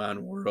trapped them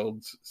on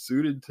worlds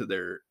suited to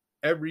their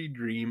every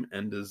dream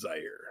and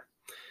desire.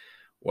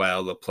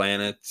 While the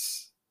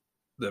planets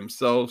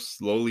themselves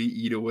slowly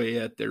eat away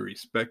at their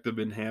respective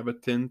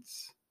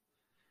inhabitants,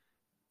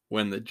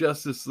 when the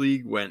Justice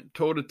League went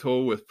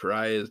toe-to-toe with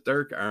Pariah's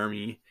Dark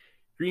Army,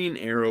 Green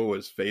Arrow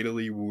was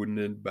fatally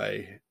wounded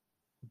by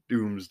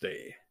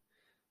Doomsday.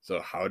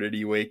 So how did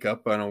he wake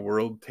up on a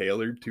world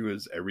tailored to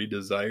his every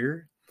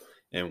desire?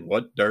 And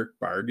what dark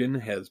bargain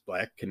has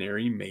Black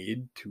Canary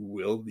made to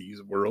will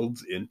these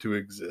worlds into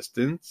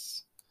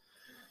existence?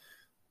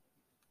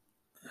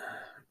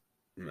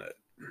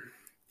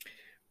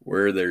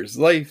 Where there's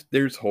life,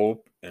 there's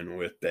hope, and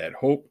with that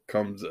hope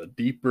comes a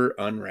deeper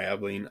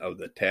unraveling of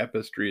the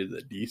tapestry of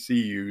the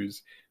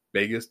DCU's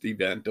biggest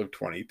event of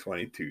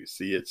 2022.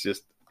 See, it's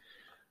just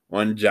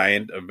one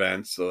giant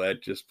event, so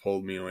that just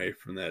pulled me away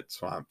from that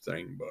Swamp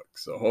Thing book.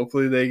 So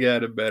hopefully they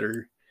got a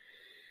better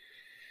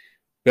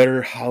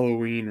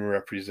Halloween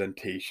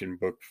representation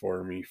book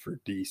for me for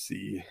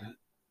DC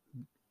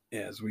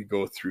as we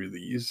go through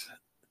these.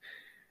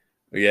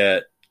 We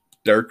got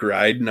Dark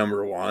Ride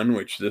 #1,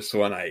 which this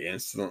one I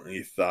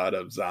instantly thought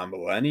of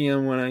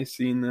Zombilenium when I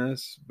seen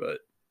this, but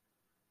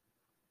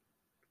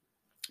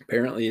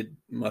apparently it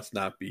must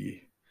not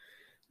be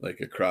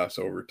like a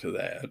crossover to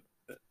that.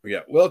 We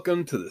got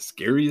Welcome to the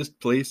Scariest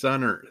Place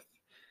on Earth.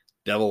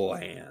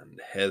 Devilland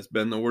has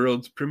been the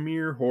world's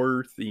premier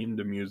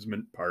horror-themed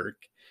amusement park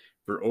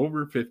for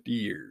over 50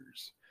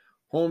 years,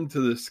 home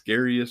to the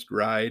scariest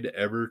ride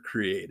ever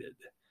created,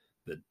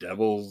 the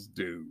Devil's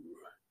Due.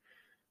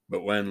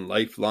 But when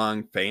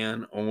lifelong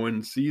fan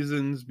Owen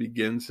Seasons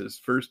begins his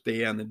first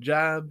day on the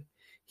job,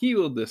 he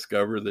will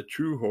discover the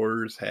true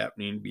horrors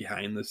happening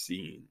behind the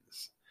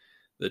scenes.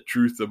 The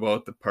truth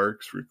about the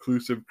park's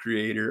reclusive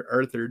creator,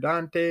 Arthur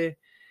Dante,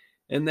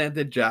 and that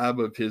the job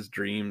of his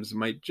dreams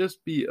might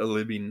just be a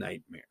living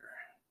nightmare.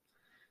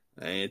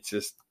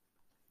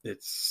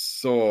 It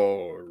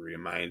so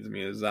reminds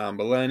me of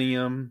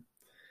Zombilenium.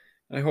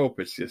 I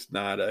hope it's just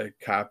not a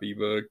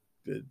copybook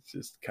that's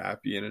just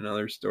copying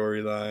another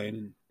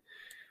storyline.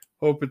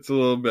 Hope it's a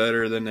little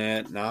better than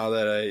that. Now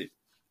that I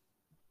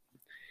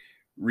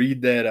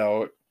read that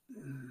out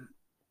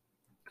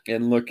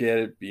and look at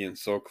it being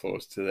so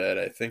close to that,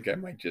 I think I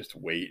might just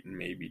wait and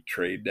maybe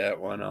trade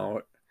that one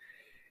out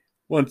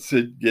once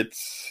it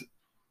gets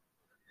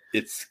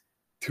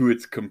to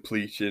its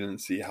completion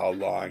and see how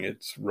long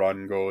its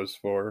run goes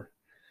for.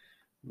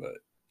 But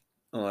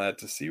I'll have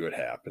to see what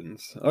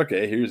happens.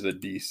 Okay, here's a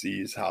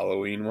DC's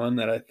Halloween one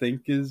that I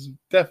think is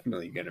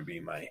definitely going to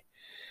be my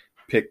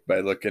pick by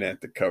looking at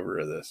the cover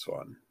of this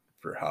one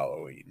for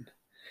Halloween.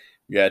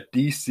 We got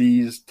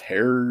DC's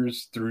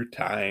Terrors Through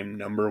Time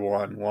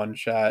 #1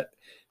 one-shot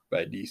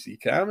by DC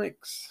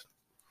Comics.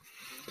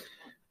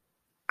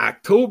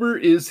 October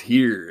is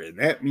here, and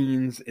that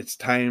means it's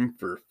time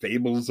for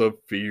Fables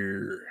of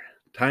Fear,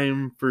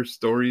 time for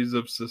stories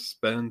of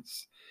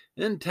suspense,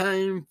 and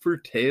time for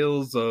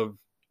tales of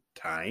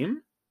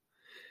time.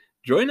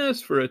 Join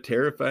us for a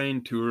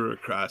terrifying tour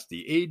across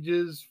the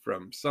ages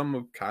from some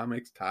of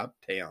comics' top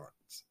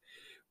talents.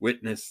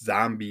 Witness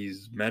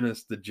zombies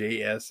menace the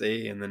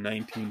JSA in the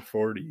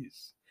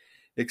 1940s.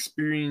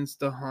 Experience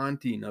the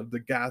haunting of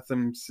the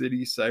Gotham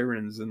City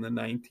Sirens in the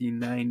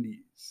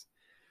 1990s.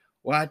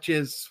 Watch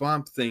as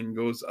Swamp Thing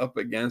goes up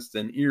against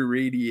an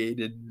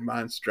irradiated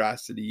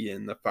monstrosity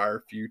in the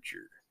far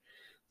future.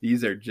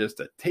 These are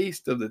just a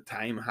taste of the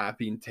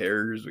time-hopping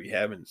terrors we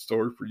have in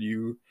store for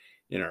you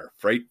in our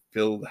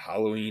fright-filled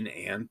Halloween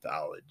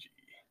anthology.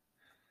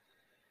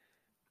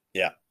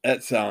 Yeah,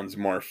 that sounds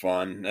more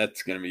fun.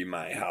 That's going to be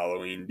my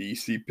Halloween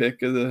DC pick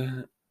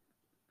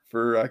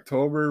for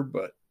October,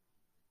 but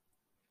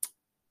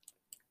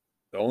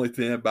the only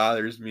thing that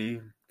bothers me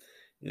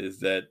is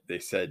that they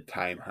said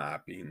time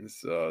hopping,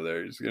 so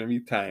there's going to be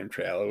time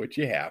travel, which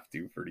you have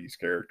to for these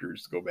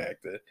characters to go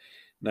back to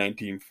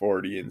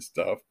 1940 and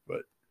stuff, but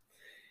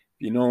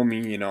if you know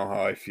me, you know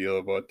how I feel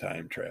about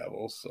time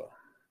travel, so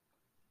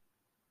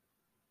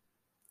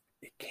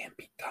it can't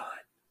be done.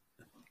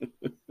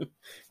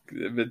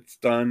 If it's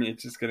done,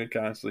 it's just going to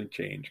constantly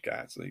change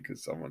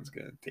because someone's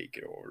going to take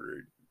it over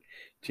and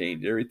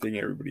change everything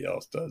everybody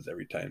else does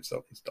every time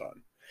something's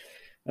done.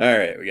 All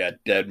right, we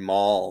got Dead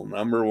Mall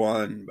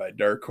 #1 by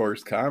Dark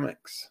Horse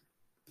Comics.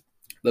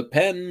 The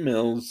Penn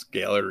Mills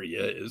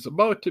Galleria is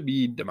about to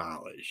be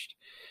demolished.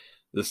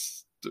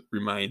 This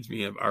reminds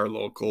me of our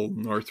local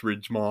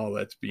Northridge Mall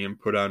that's being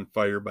put on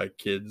fire by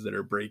kids that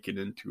are breaking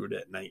into it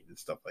at night and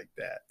stuff like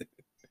that.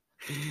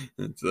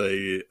 It's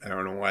like, I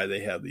don't know why they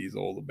have these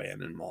old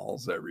abandoned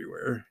malls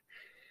everywhere.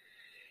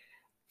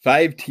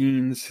 5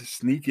 teens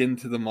sneak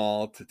into the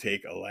mall to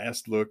take a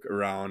last look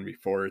around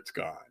before it's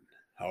gone.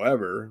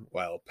 However,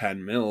 while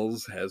Penn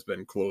Mills has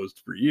been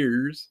closed for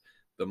years,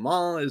 the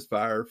mall is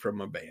far from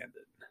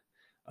abandoned.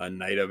 A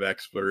night of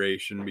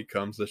exploration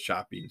becomes a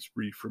shopping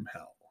spree from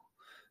hell.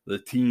 The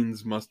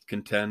teens must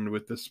contend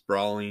with the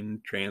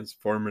sprawling,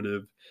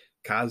 transformative,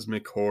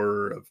 cosmic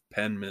horror of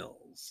Penn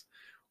Mills,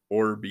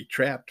 or be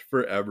trapped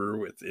forever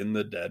within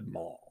the dead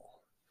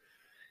mall.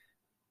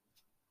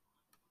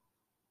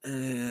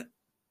 So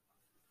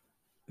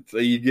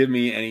you give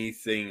me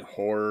anything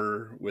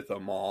horror with a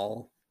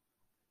mall,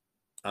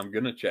 I'm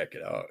gonna check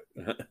it out.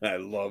 I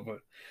love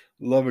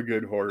a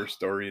good horror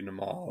story in the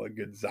mall, a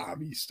good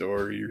zombie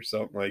story or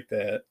something like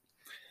that.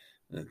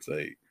 It's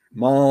like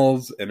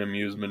malls and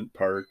amusement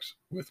parks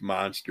with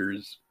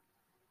monsters.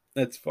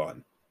 That's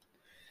fun.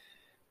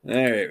 All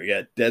right, we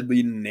got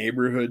Deadly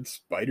Neighborhood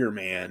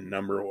Spider-Man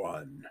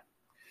 #1.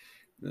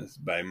 This is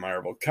by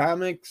Marvel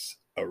Comics.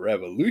 A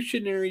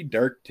revolutionary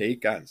dark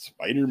take on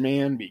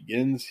Spider-Man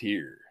begins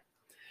here.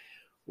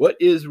 What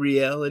is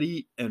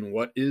reality and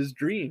what is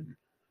dream?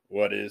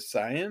 What is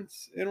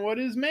science and what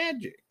is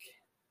magic?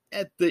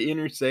 At the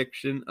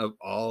intersection of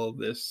all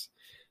this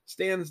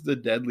stands the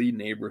deadly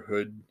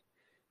neighborhood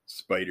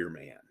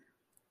Spider-Man.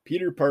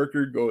 Peter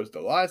Parker goes to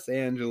Los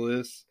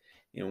Angeles,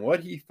 and what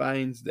he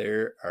finds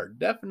there are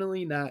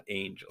definitely not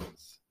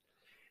angels.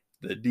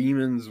 The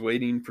demons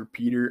waiting for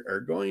Peter are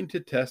going to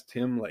test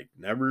him like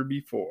never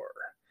before.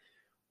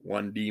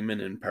 One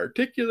demon in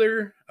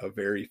particular, a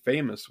very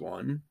famous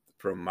one,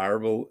 from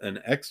Marvel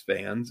and X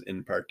fans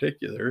in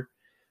particular,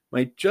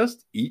 might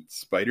just eat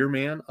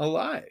Spider-Man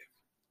alive.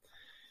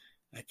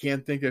 I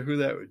can't think of who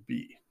that would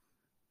be.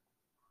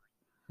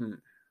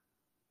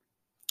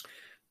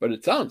 But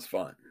it sounds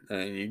fun.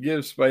 And you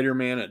give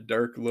Spider-Man a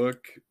dark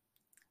look,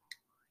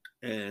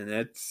 and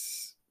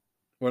that's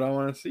what I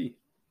want to see.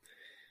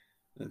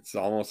 It's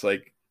almost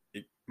like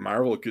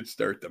Marvel could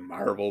start the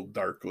Marvel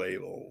Dark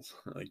Labels,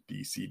 like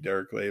DC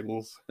Dark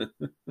Labels.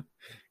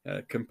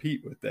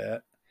 Compete with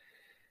that.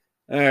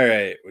 All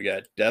right, we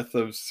got Death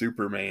of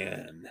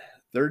Superman,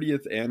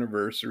 30th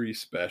Anniversary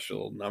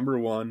Special,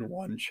 #1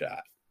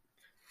 one-shot.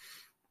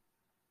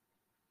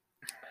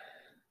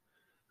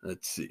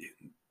 Let's see.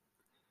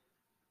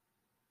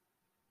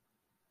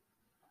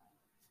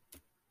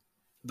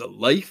 The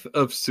Life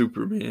of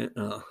Superman,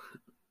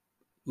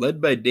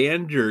 led by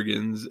Dan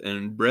Jurgens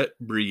and Brett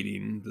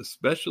Breeding, the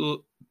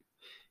special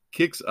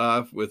kicks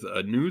off with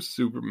a new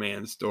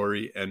Superman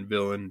story and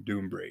villain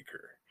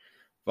Doombreaker,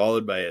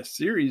 followed by a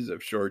series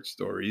of short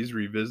stories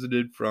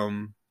revisiting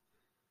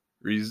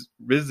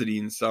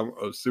some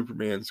of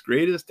Superman's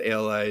greatest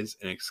allies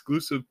and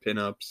exclusive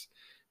pinups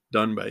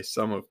done by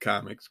some of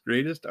comics'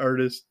 greatest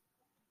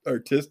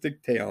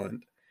artistic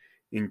talent,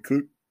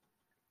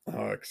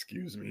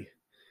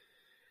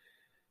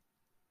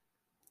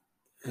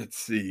 Let's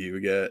see,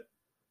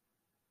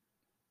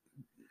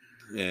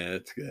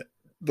 it's got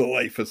The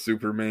Life of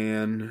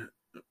Superman,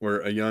 where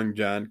a young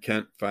John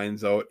Kent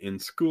finds out in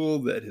school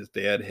that his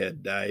dad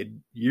had died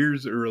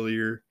years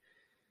earlier.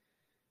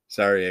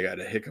 Sorry, I got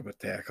a hiccup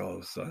attack all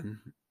of a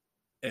sudden.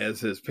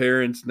 As his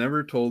parents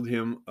never told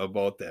him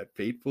about that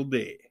fateful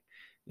day.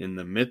 In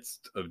the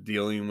midst of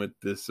dealing with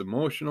this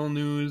emotional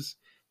news,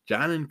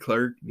 John and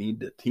Clark need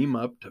to team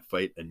up to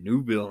fight a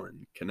new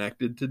villain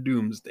connected to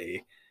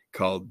Doomsday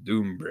called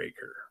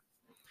Doombreaker.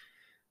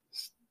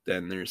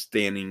 Then there's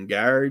Standing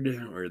Guard,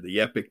 or the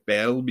epic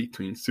battle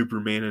between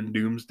Superman and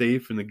Doomsday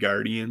from the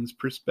Guardians'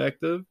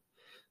 perspective.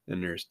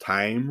 Then there's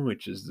Time,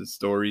 which is the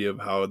story of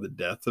how the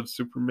death of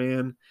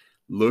Superman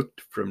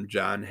looked from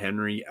John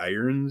Henry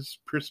Irons'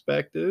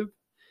 perspective.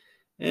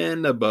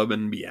 And Above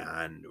and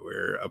Beyond,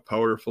 where a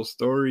powerful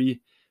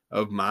story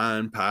of Ma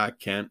and Pa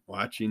Kent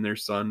watching their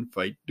son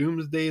fight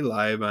Doomsday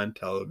live on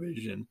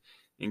television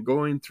and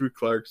going through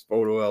Clark's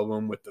photo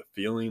album with the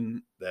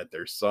feeling that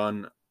their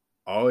son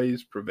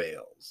always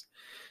prevails.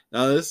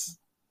 Now, this is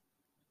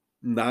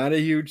not a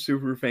huge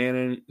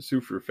Superman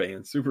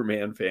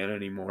fan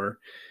anymore,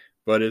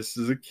 but this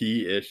is a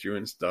key issue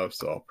and stuff,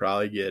 so I'll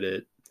probably get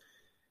it.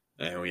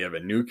 And we have a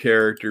new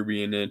character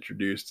being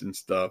introduced and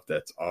stuff.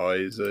 That's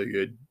always a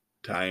good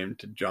time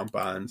to jump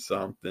on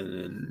something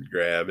and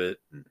grab it.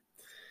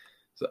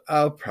 So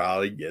I'll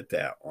probably get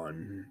that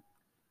one.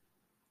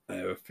 I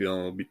have a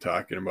feeling we'll be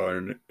talking about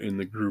it in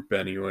the group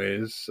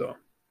anyways, so.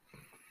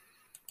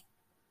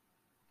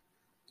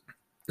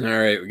 All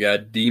right, we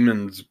got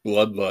Demon's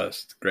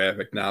Bloodlust,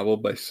 graphic novel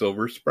by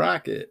Silver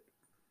Sprocket.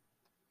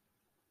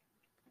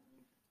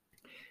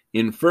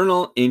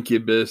 Infernal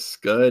incubus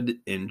Scud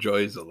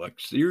enjoys a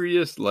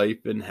luxurious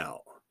life in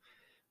hell.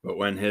 But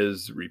when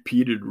his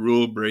repeated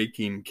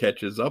rule-breaking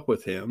catches up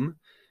with him,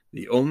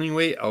 the only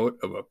way out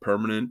of a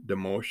permanent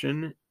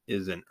demotion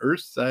is an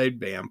Earthside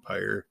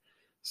vampire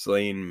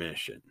slaying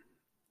mission.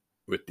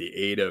 With the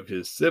aid of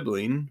his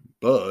sibling,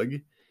 Bug,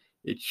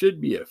 it should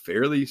be a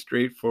fairly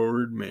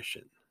straightforward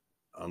mission.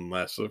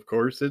 Unless, of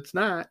course, it's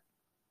not.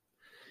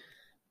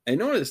 I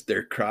noticed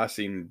they're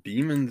crossing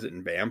demons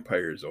and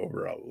vampires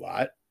over a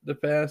lot the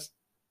past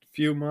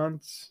few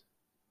months.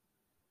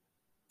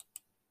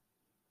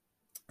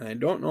 I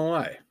don't know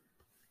why.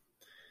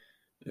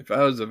 If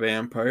I was a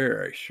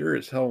vampire, I sure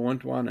as hell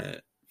wouldn't want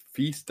to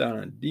feast on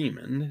a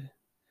demon.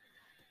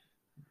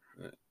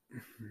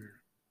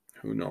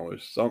 Who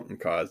knows? Something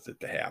caused it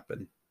to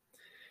happen.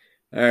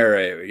 All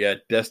right, we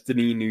got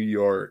Destiny New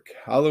York,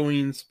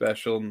 Halloween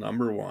Special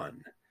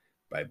 #1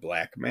 by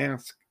Black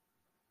Mask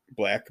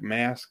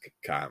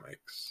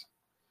Comics.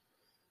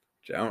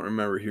 Which I don't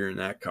remember hearing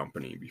that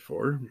company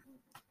before.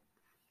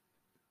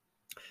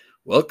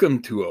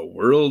 Welcome to a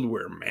world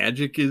where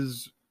magic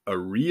is a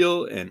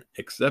real and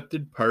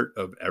accepted part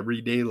of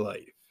everyday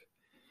life.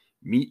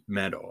 Meet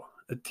Meadow,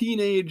 a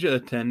teenage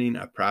attending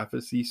a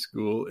prophecy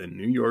school in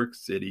New York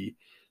City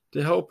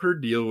to help her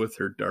deal with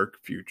her dark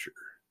future.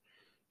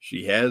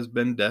 She has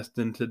been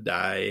destined to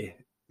die.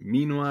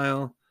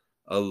 Meanwhile,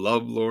 a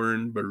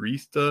lovelorn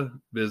barista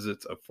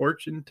visits a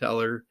fortune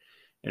teller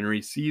and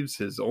receives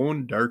his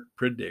own dark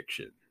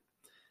prediction.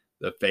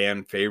 The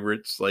fan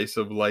favorite slice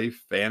of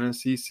life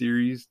fantasy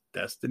series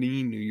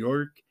Destiny New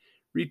York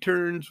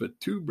returns with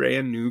 2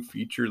 brand new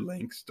feature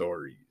length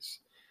stories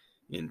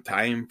in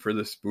time for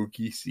the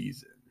spooky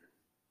season.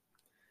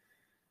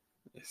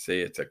 They say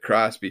it's a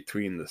cross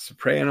between The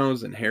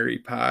Sopranos and Harry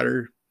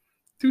Potter.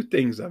 2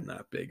 things I'm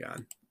not big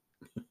on.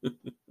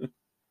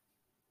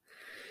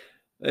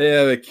 They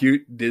have a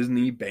cute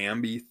Disney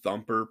Bambi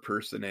Thumper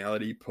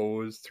personality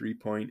pose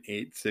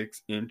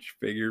 3.86-inch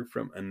figure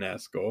from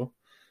Enesco.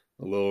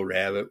 A little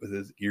rabbit with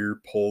his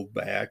ear pulled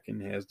back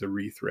and has the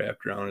wreath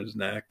wrapped around his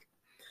neck.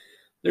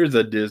 There's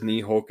a Disney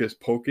Hocus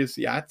Pocus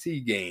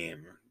Yahtzee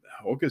game.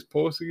 Hocus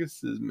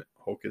Pocus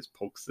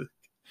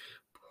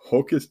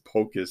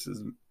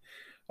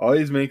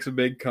always makes a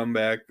big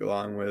comeback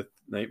along with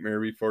Nightmare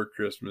Before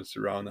Christmas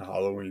around the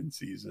Halloween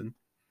season.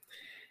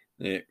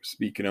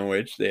 Speaking of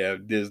which, they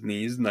have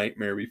Disney's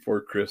Nightmare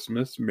Before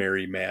Christmas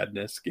Merry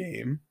Madness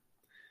game,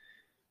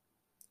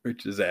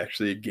 which is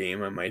actually a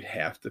game I might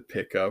have to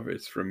pick up.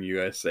 It's from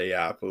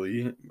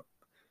USAopoly.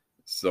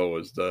 So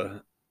is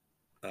the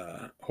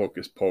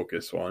Hocus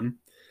Pocus one.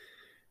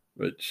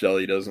 But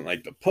Shelly doesn't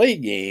like to play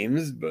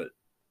games, but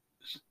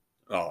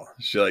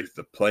she likes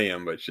to play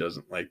them, but she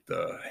doesn't like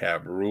to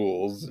have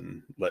rules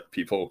and let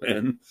people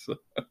win. So,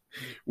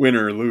 win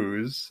or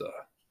lose. So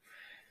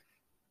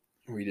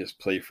we just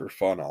play for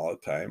fun all the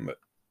time, but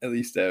at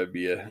least that would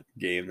be a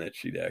game that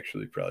she'd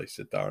actually probably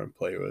sit down and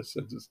play with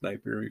since it's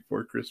Nightmare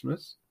Before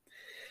Christmas.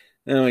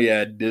 And we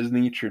got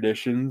Disney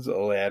Traditions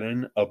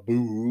Aladdin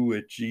Abu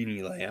with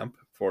Genie Lamp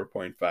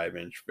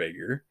 4.5-inch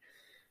figure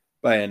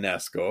by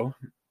Enesco.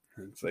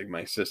 It's like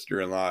my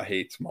sister-in-law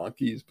hates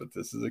monkeys, but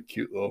this is a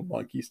cute little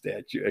monkey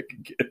statue I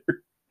could get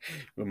her.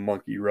 A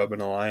monkey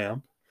rubbing a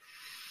lamp.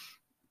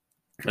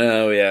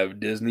 We have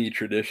Disney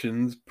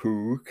Traditions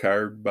Pooh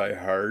carved by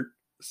Heart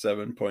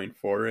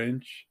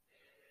 7.4-inch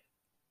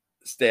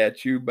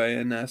statue by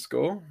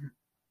Enesco,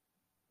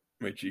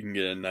 which you can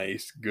get a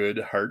nice, good,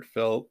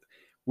 heartfelt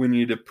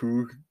Winnie the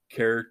Pooh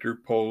character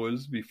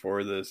pose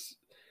before this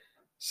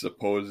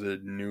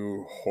supposed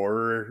new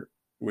horror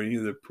Winnie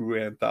the Pooh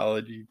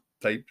anthology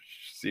type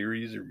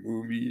series or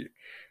movie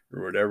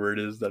or whatever it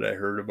is that I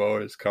heard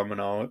about is coming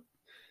out.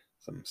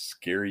 Some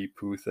Scary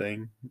Pooh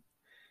thing.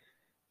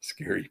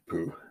 Scary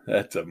Pooh.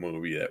 That's a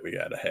movie that we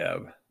gotta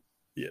have.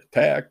 The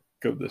Attack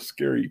of the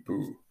Scary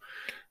Pooh.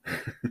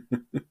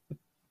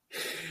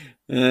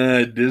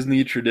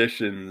 Disney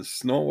Traditions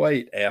Snow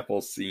White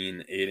Apple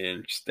Scene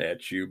 8-inch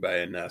statue by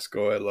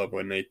Enesco. I love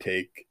when they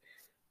take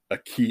a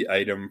key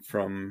item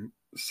from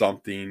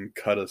something,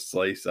 cut a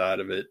slice out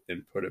of it,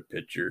 and put a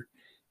picture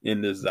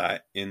in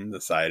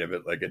the side of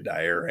it like a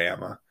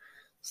diorama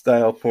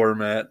style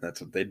format.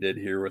 That's what they did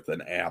here with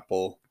an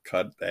apple.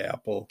 Cut the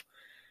apple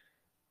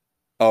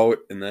out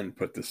and then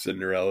put the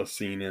Cinderella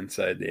scene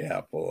inside the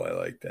apple. I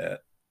like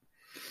that.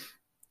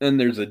 And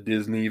there's a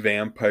Disney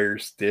Vampire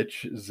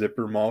Stitch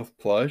zipper mouth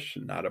plush.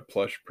 Not a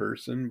plush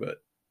person,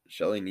 but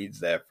Shelly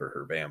needs that for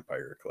her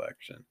vampire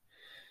collection.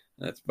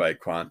 That's by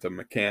Quantum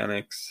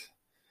Mechanics.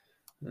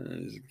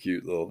 He's a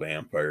cute little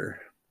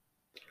vampire.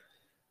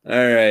 All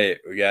right,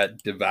 we got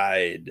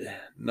Divide.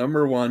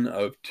 Number 1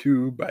 of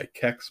 2 by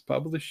Kex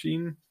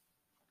Publishing.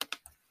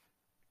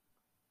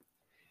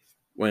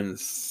 When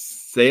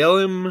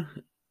Salem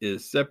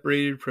is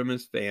separated from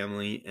his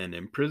family and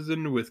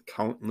imprisoned with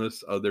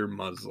countless other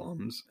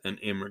Muslims and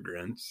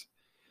immigrants,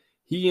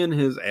 he and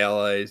his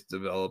allies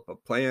develop a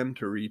plan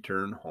to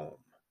return home.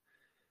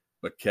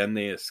 But can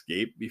they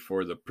escape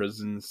before the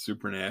prison's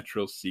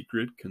supernatural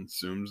secret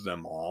consumes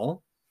them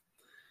all?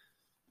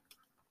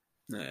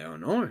 I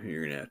don't know.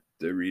 You're going to have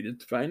to read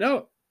it to find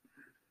out.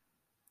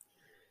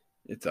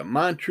 It's a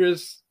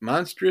monstrous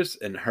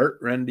and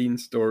heart-rending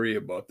story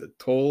about the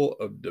toll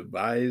of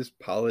devised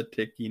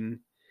politicking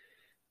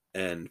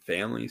and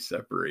family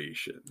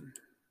separation.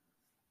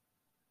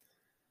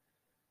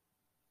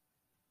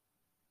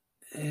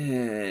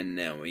 And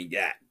then we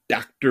got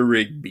Dr.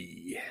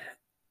 Rigby,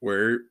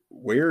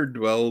 Where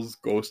Dwells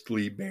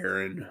Ghostly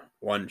Baron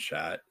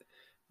one-shot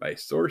by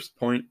Source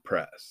Point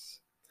Press.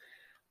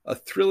 A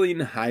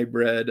thrilling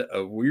hybrid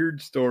of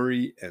weird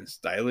story and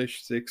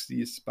stylish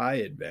 60s spy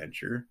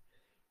adventure,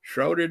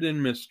 shrouded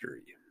in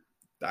mystery.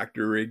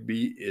 Dr.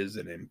 Rigby is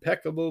an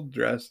impeccably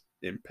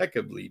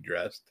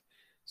dressed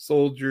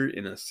soldier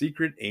in a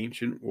secret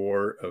ancient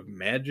war of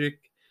magic,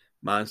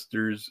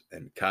 monsters,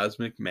 and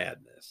cosmic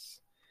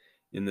madness.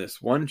 In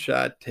this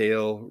one-shot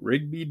tale,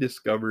 Rigby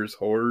discovers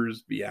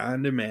horrors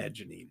beyond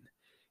imagining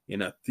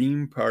in a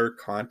theme park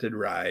haunted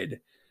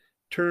ride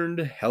turned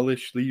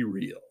hellishly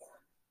real.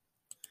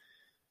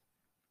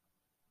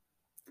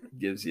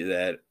 Gives you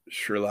that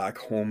Sherlock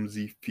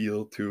Holmesy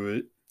feel to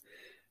it.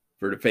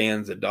 For the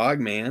fans of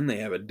Dogman, they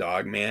have a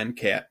Dogman,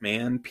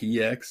 Catman,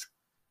 PX,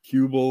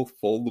 Cubal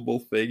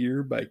foldable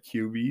figure by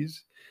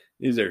Cubies.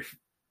 These are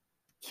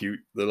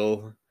cute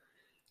little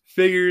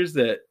figures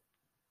that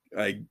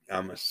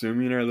I'm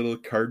assuming are little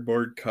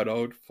cardboard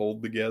cutout,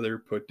 fold together,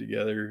 put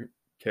together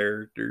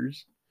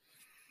characters.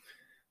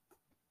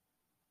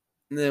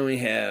 And then we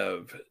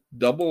have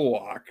Double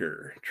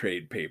Walker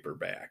trade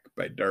paperback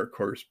by Dark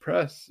Horse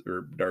Press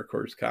or Dark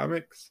Horse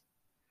Comics.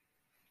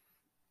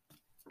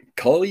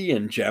 Cully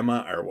and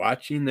Gemma are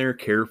watching their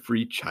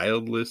carefree,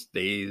 childless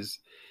days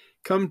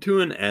come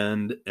to an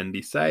end and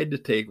decide to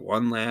take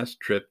one last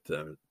trip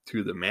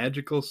to the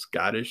magical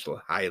Scottish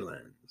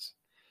Highlands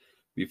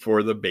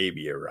before the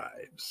baby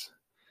arrives.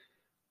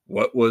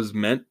 What was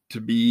meant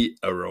to be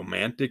a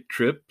romantic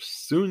trip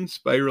soon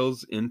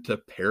spirals into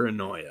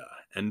paranoia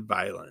and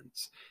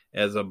violence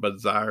as a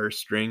bizarre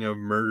string of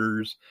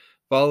murders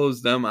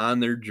follows them on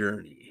their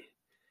journey.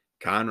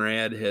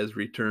 Conrad has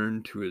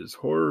returned to his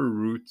horror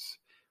roots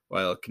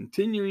while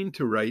continuing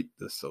to write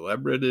the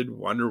celebrated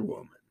Wonder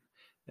Woman,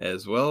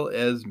 as well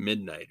as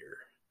Midnighter,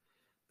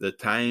 the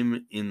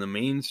time in the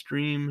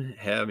mainstream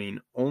having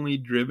only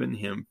driven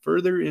him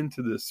further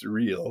into the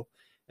surreal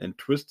and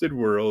twisted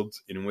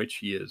worlds in which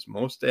he is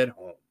most at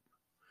home.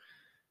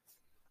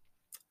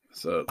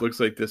 So it looks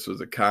like this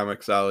was a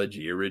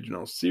Comixology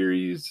original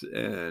series,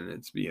 and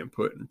it's being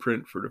put in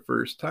print for the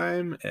first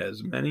time,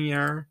 as many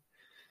are.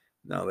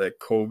 Now that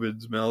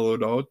COVID's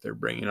mellowed out, they're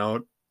bringing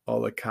out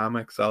all the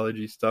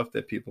Comixology stuff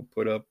that people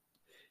put up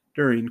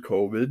during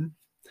COVID.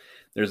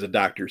 There's a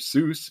Dr.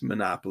 Seuss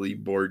Monopoly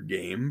board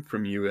game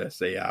from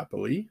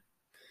USAopoly,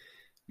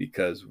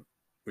 because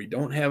we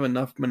don't have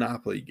enough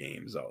Monopoly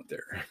games out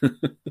there.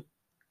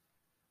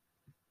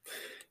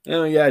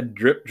 And we got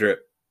Drip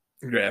Drip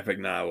graphic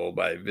novel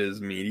by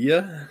Viz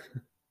Media.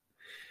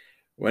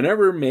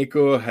 Whenever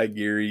Mako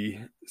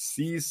Hagiri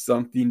sees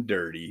something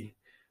dirty,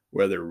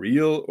 whether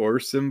real or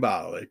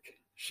symbolic,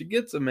 she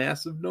gets a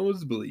massive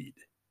nosebleed.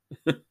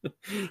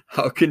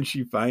 How can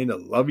she find a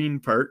loving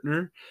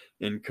partner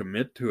and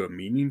commit to a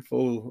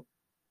meaningful,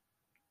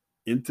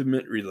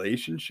 intimate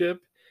relationship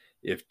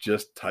if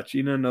just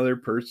touching another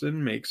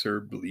person makes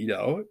her bleed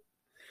out?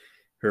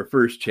 Her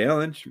first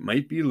challenge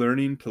might be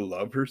learning to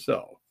love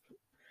herself.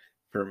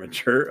 For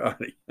mature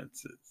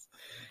audiences,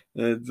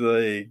 it's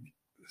like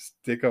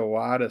stick a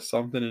wad of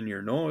something in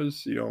your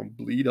nose so you don't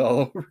bleed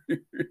all over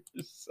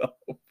yourself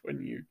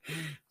when you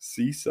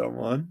see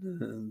someone.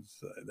 And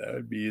so that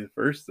would be the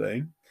first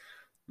thing.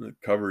 The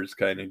cover is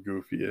kind of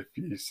goofy. If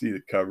you see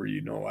the cover,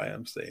 you know why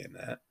I'm saying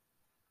that.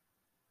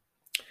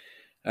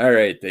 All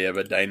right, they have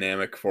a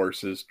Dynamic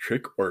Forces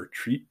Trick or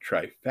Treat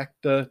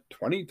Trifecta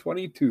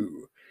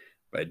 2022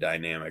 by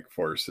Dynamic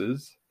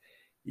Forces.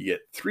 You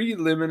get 3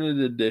 limited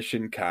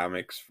edition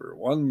comics for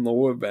one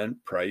low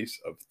event price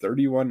of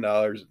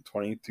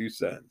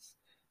 $31.22.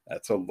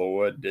 That's a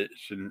low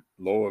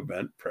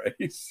event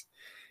price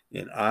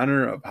in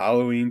honor of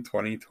Halloween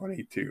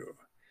 2022.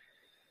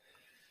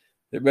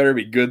 They better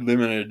be good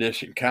limited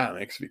edition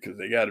comics, because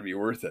they got to be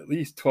worth at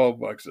least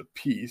 $12 a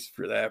piece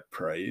for that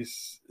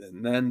price,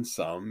 and then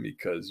some,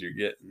 because you're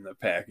getting the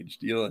package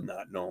deal and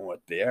not knowing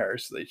what they are.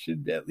 So they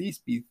should at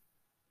least be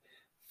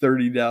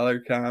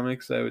 $30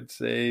 comics, I would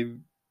say.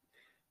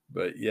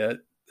 But yet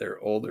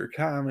they're older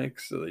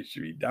comics, so they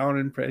should be down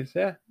in price.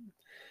 Yeah,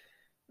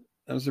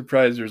 I'm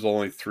surprised there's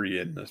only 3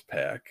 in this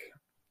pack.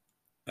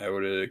 I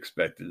would have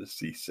expected to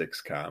see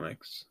 6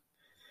 comics,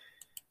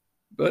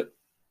 but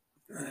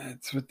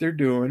that's what they're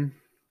doing.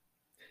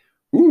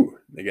 Ooh,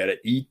 they got an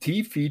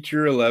ET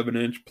feature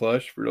 11-inch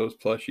plush for those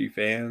plushie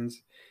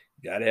fans.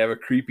 You gotta have a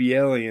creepy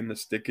alien to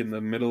stick in the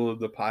middle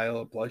of the pile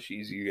of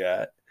plushies you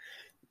got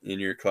in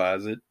your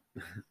closet.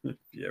 If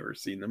you ever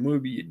seen the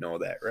movie, you'd know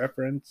that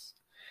reference.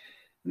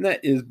 And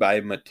that is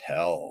by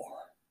Mattel.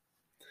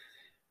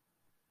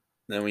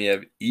 Then we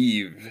have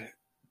Eve,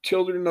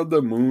 Children of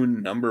the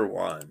Moon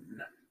 #1.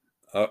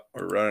 Oh,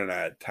 we're running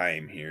out of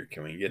time here.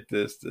 Can we get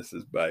this? This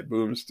is by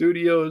Boom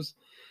Studios.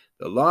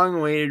 The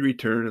long-awaited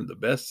return of the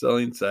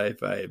best-selling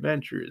sci-fi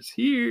adventure is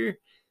here.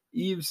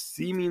 Eve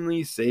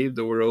seemingly saved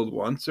the world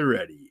once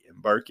already,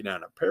 embarking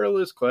on a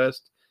perilous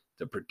quest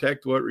to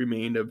protect what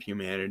remained of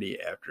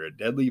humanity after a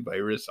deadly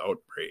virus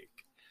outbreak.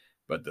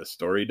 But the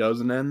story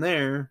doesn't end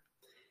there.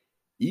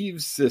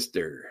 Eve's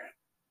sister,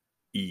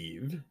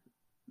 Eve,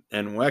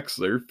 and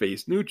Wexler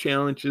face new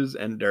challenges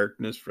and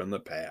darkness from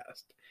the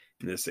past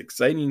in this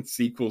exciting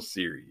sequel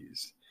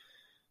series.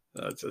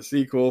 It's a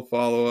sequel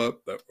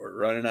follow-up, but we're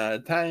running out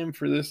of time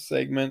for this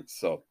segment,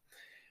 so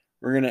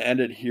we're going to end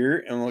it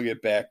here, and we'll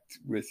get back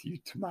with you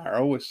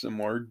tomorrow with some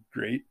more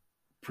great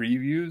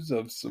previews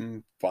of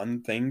some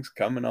fun things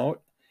coming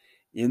out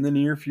in the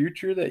near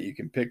future that you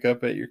can pick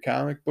up at your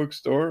comic book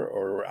store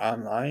or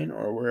online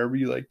or wherever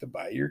you like to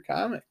buy your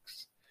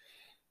comics.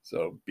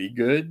 So be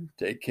good,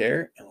 take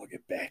care, and we'll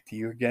get back to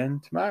you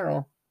again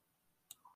tomorrow.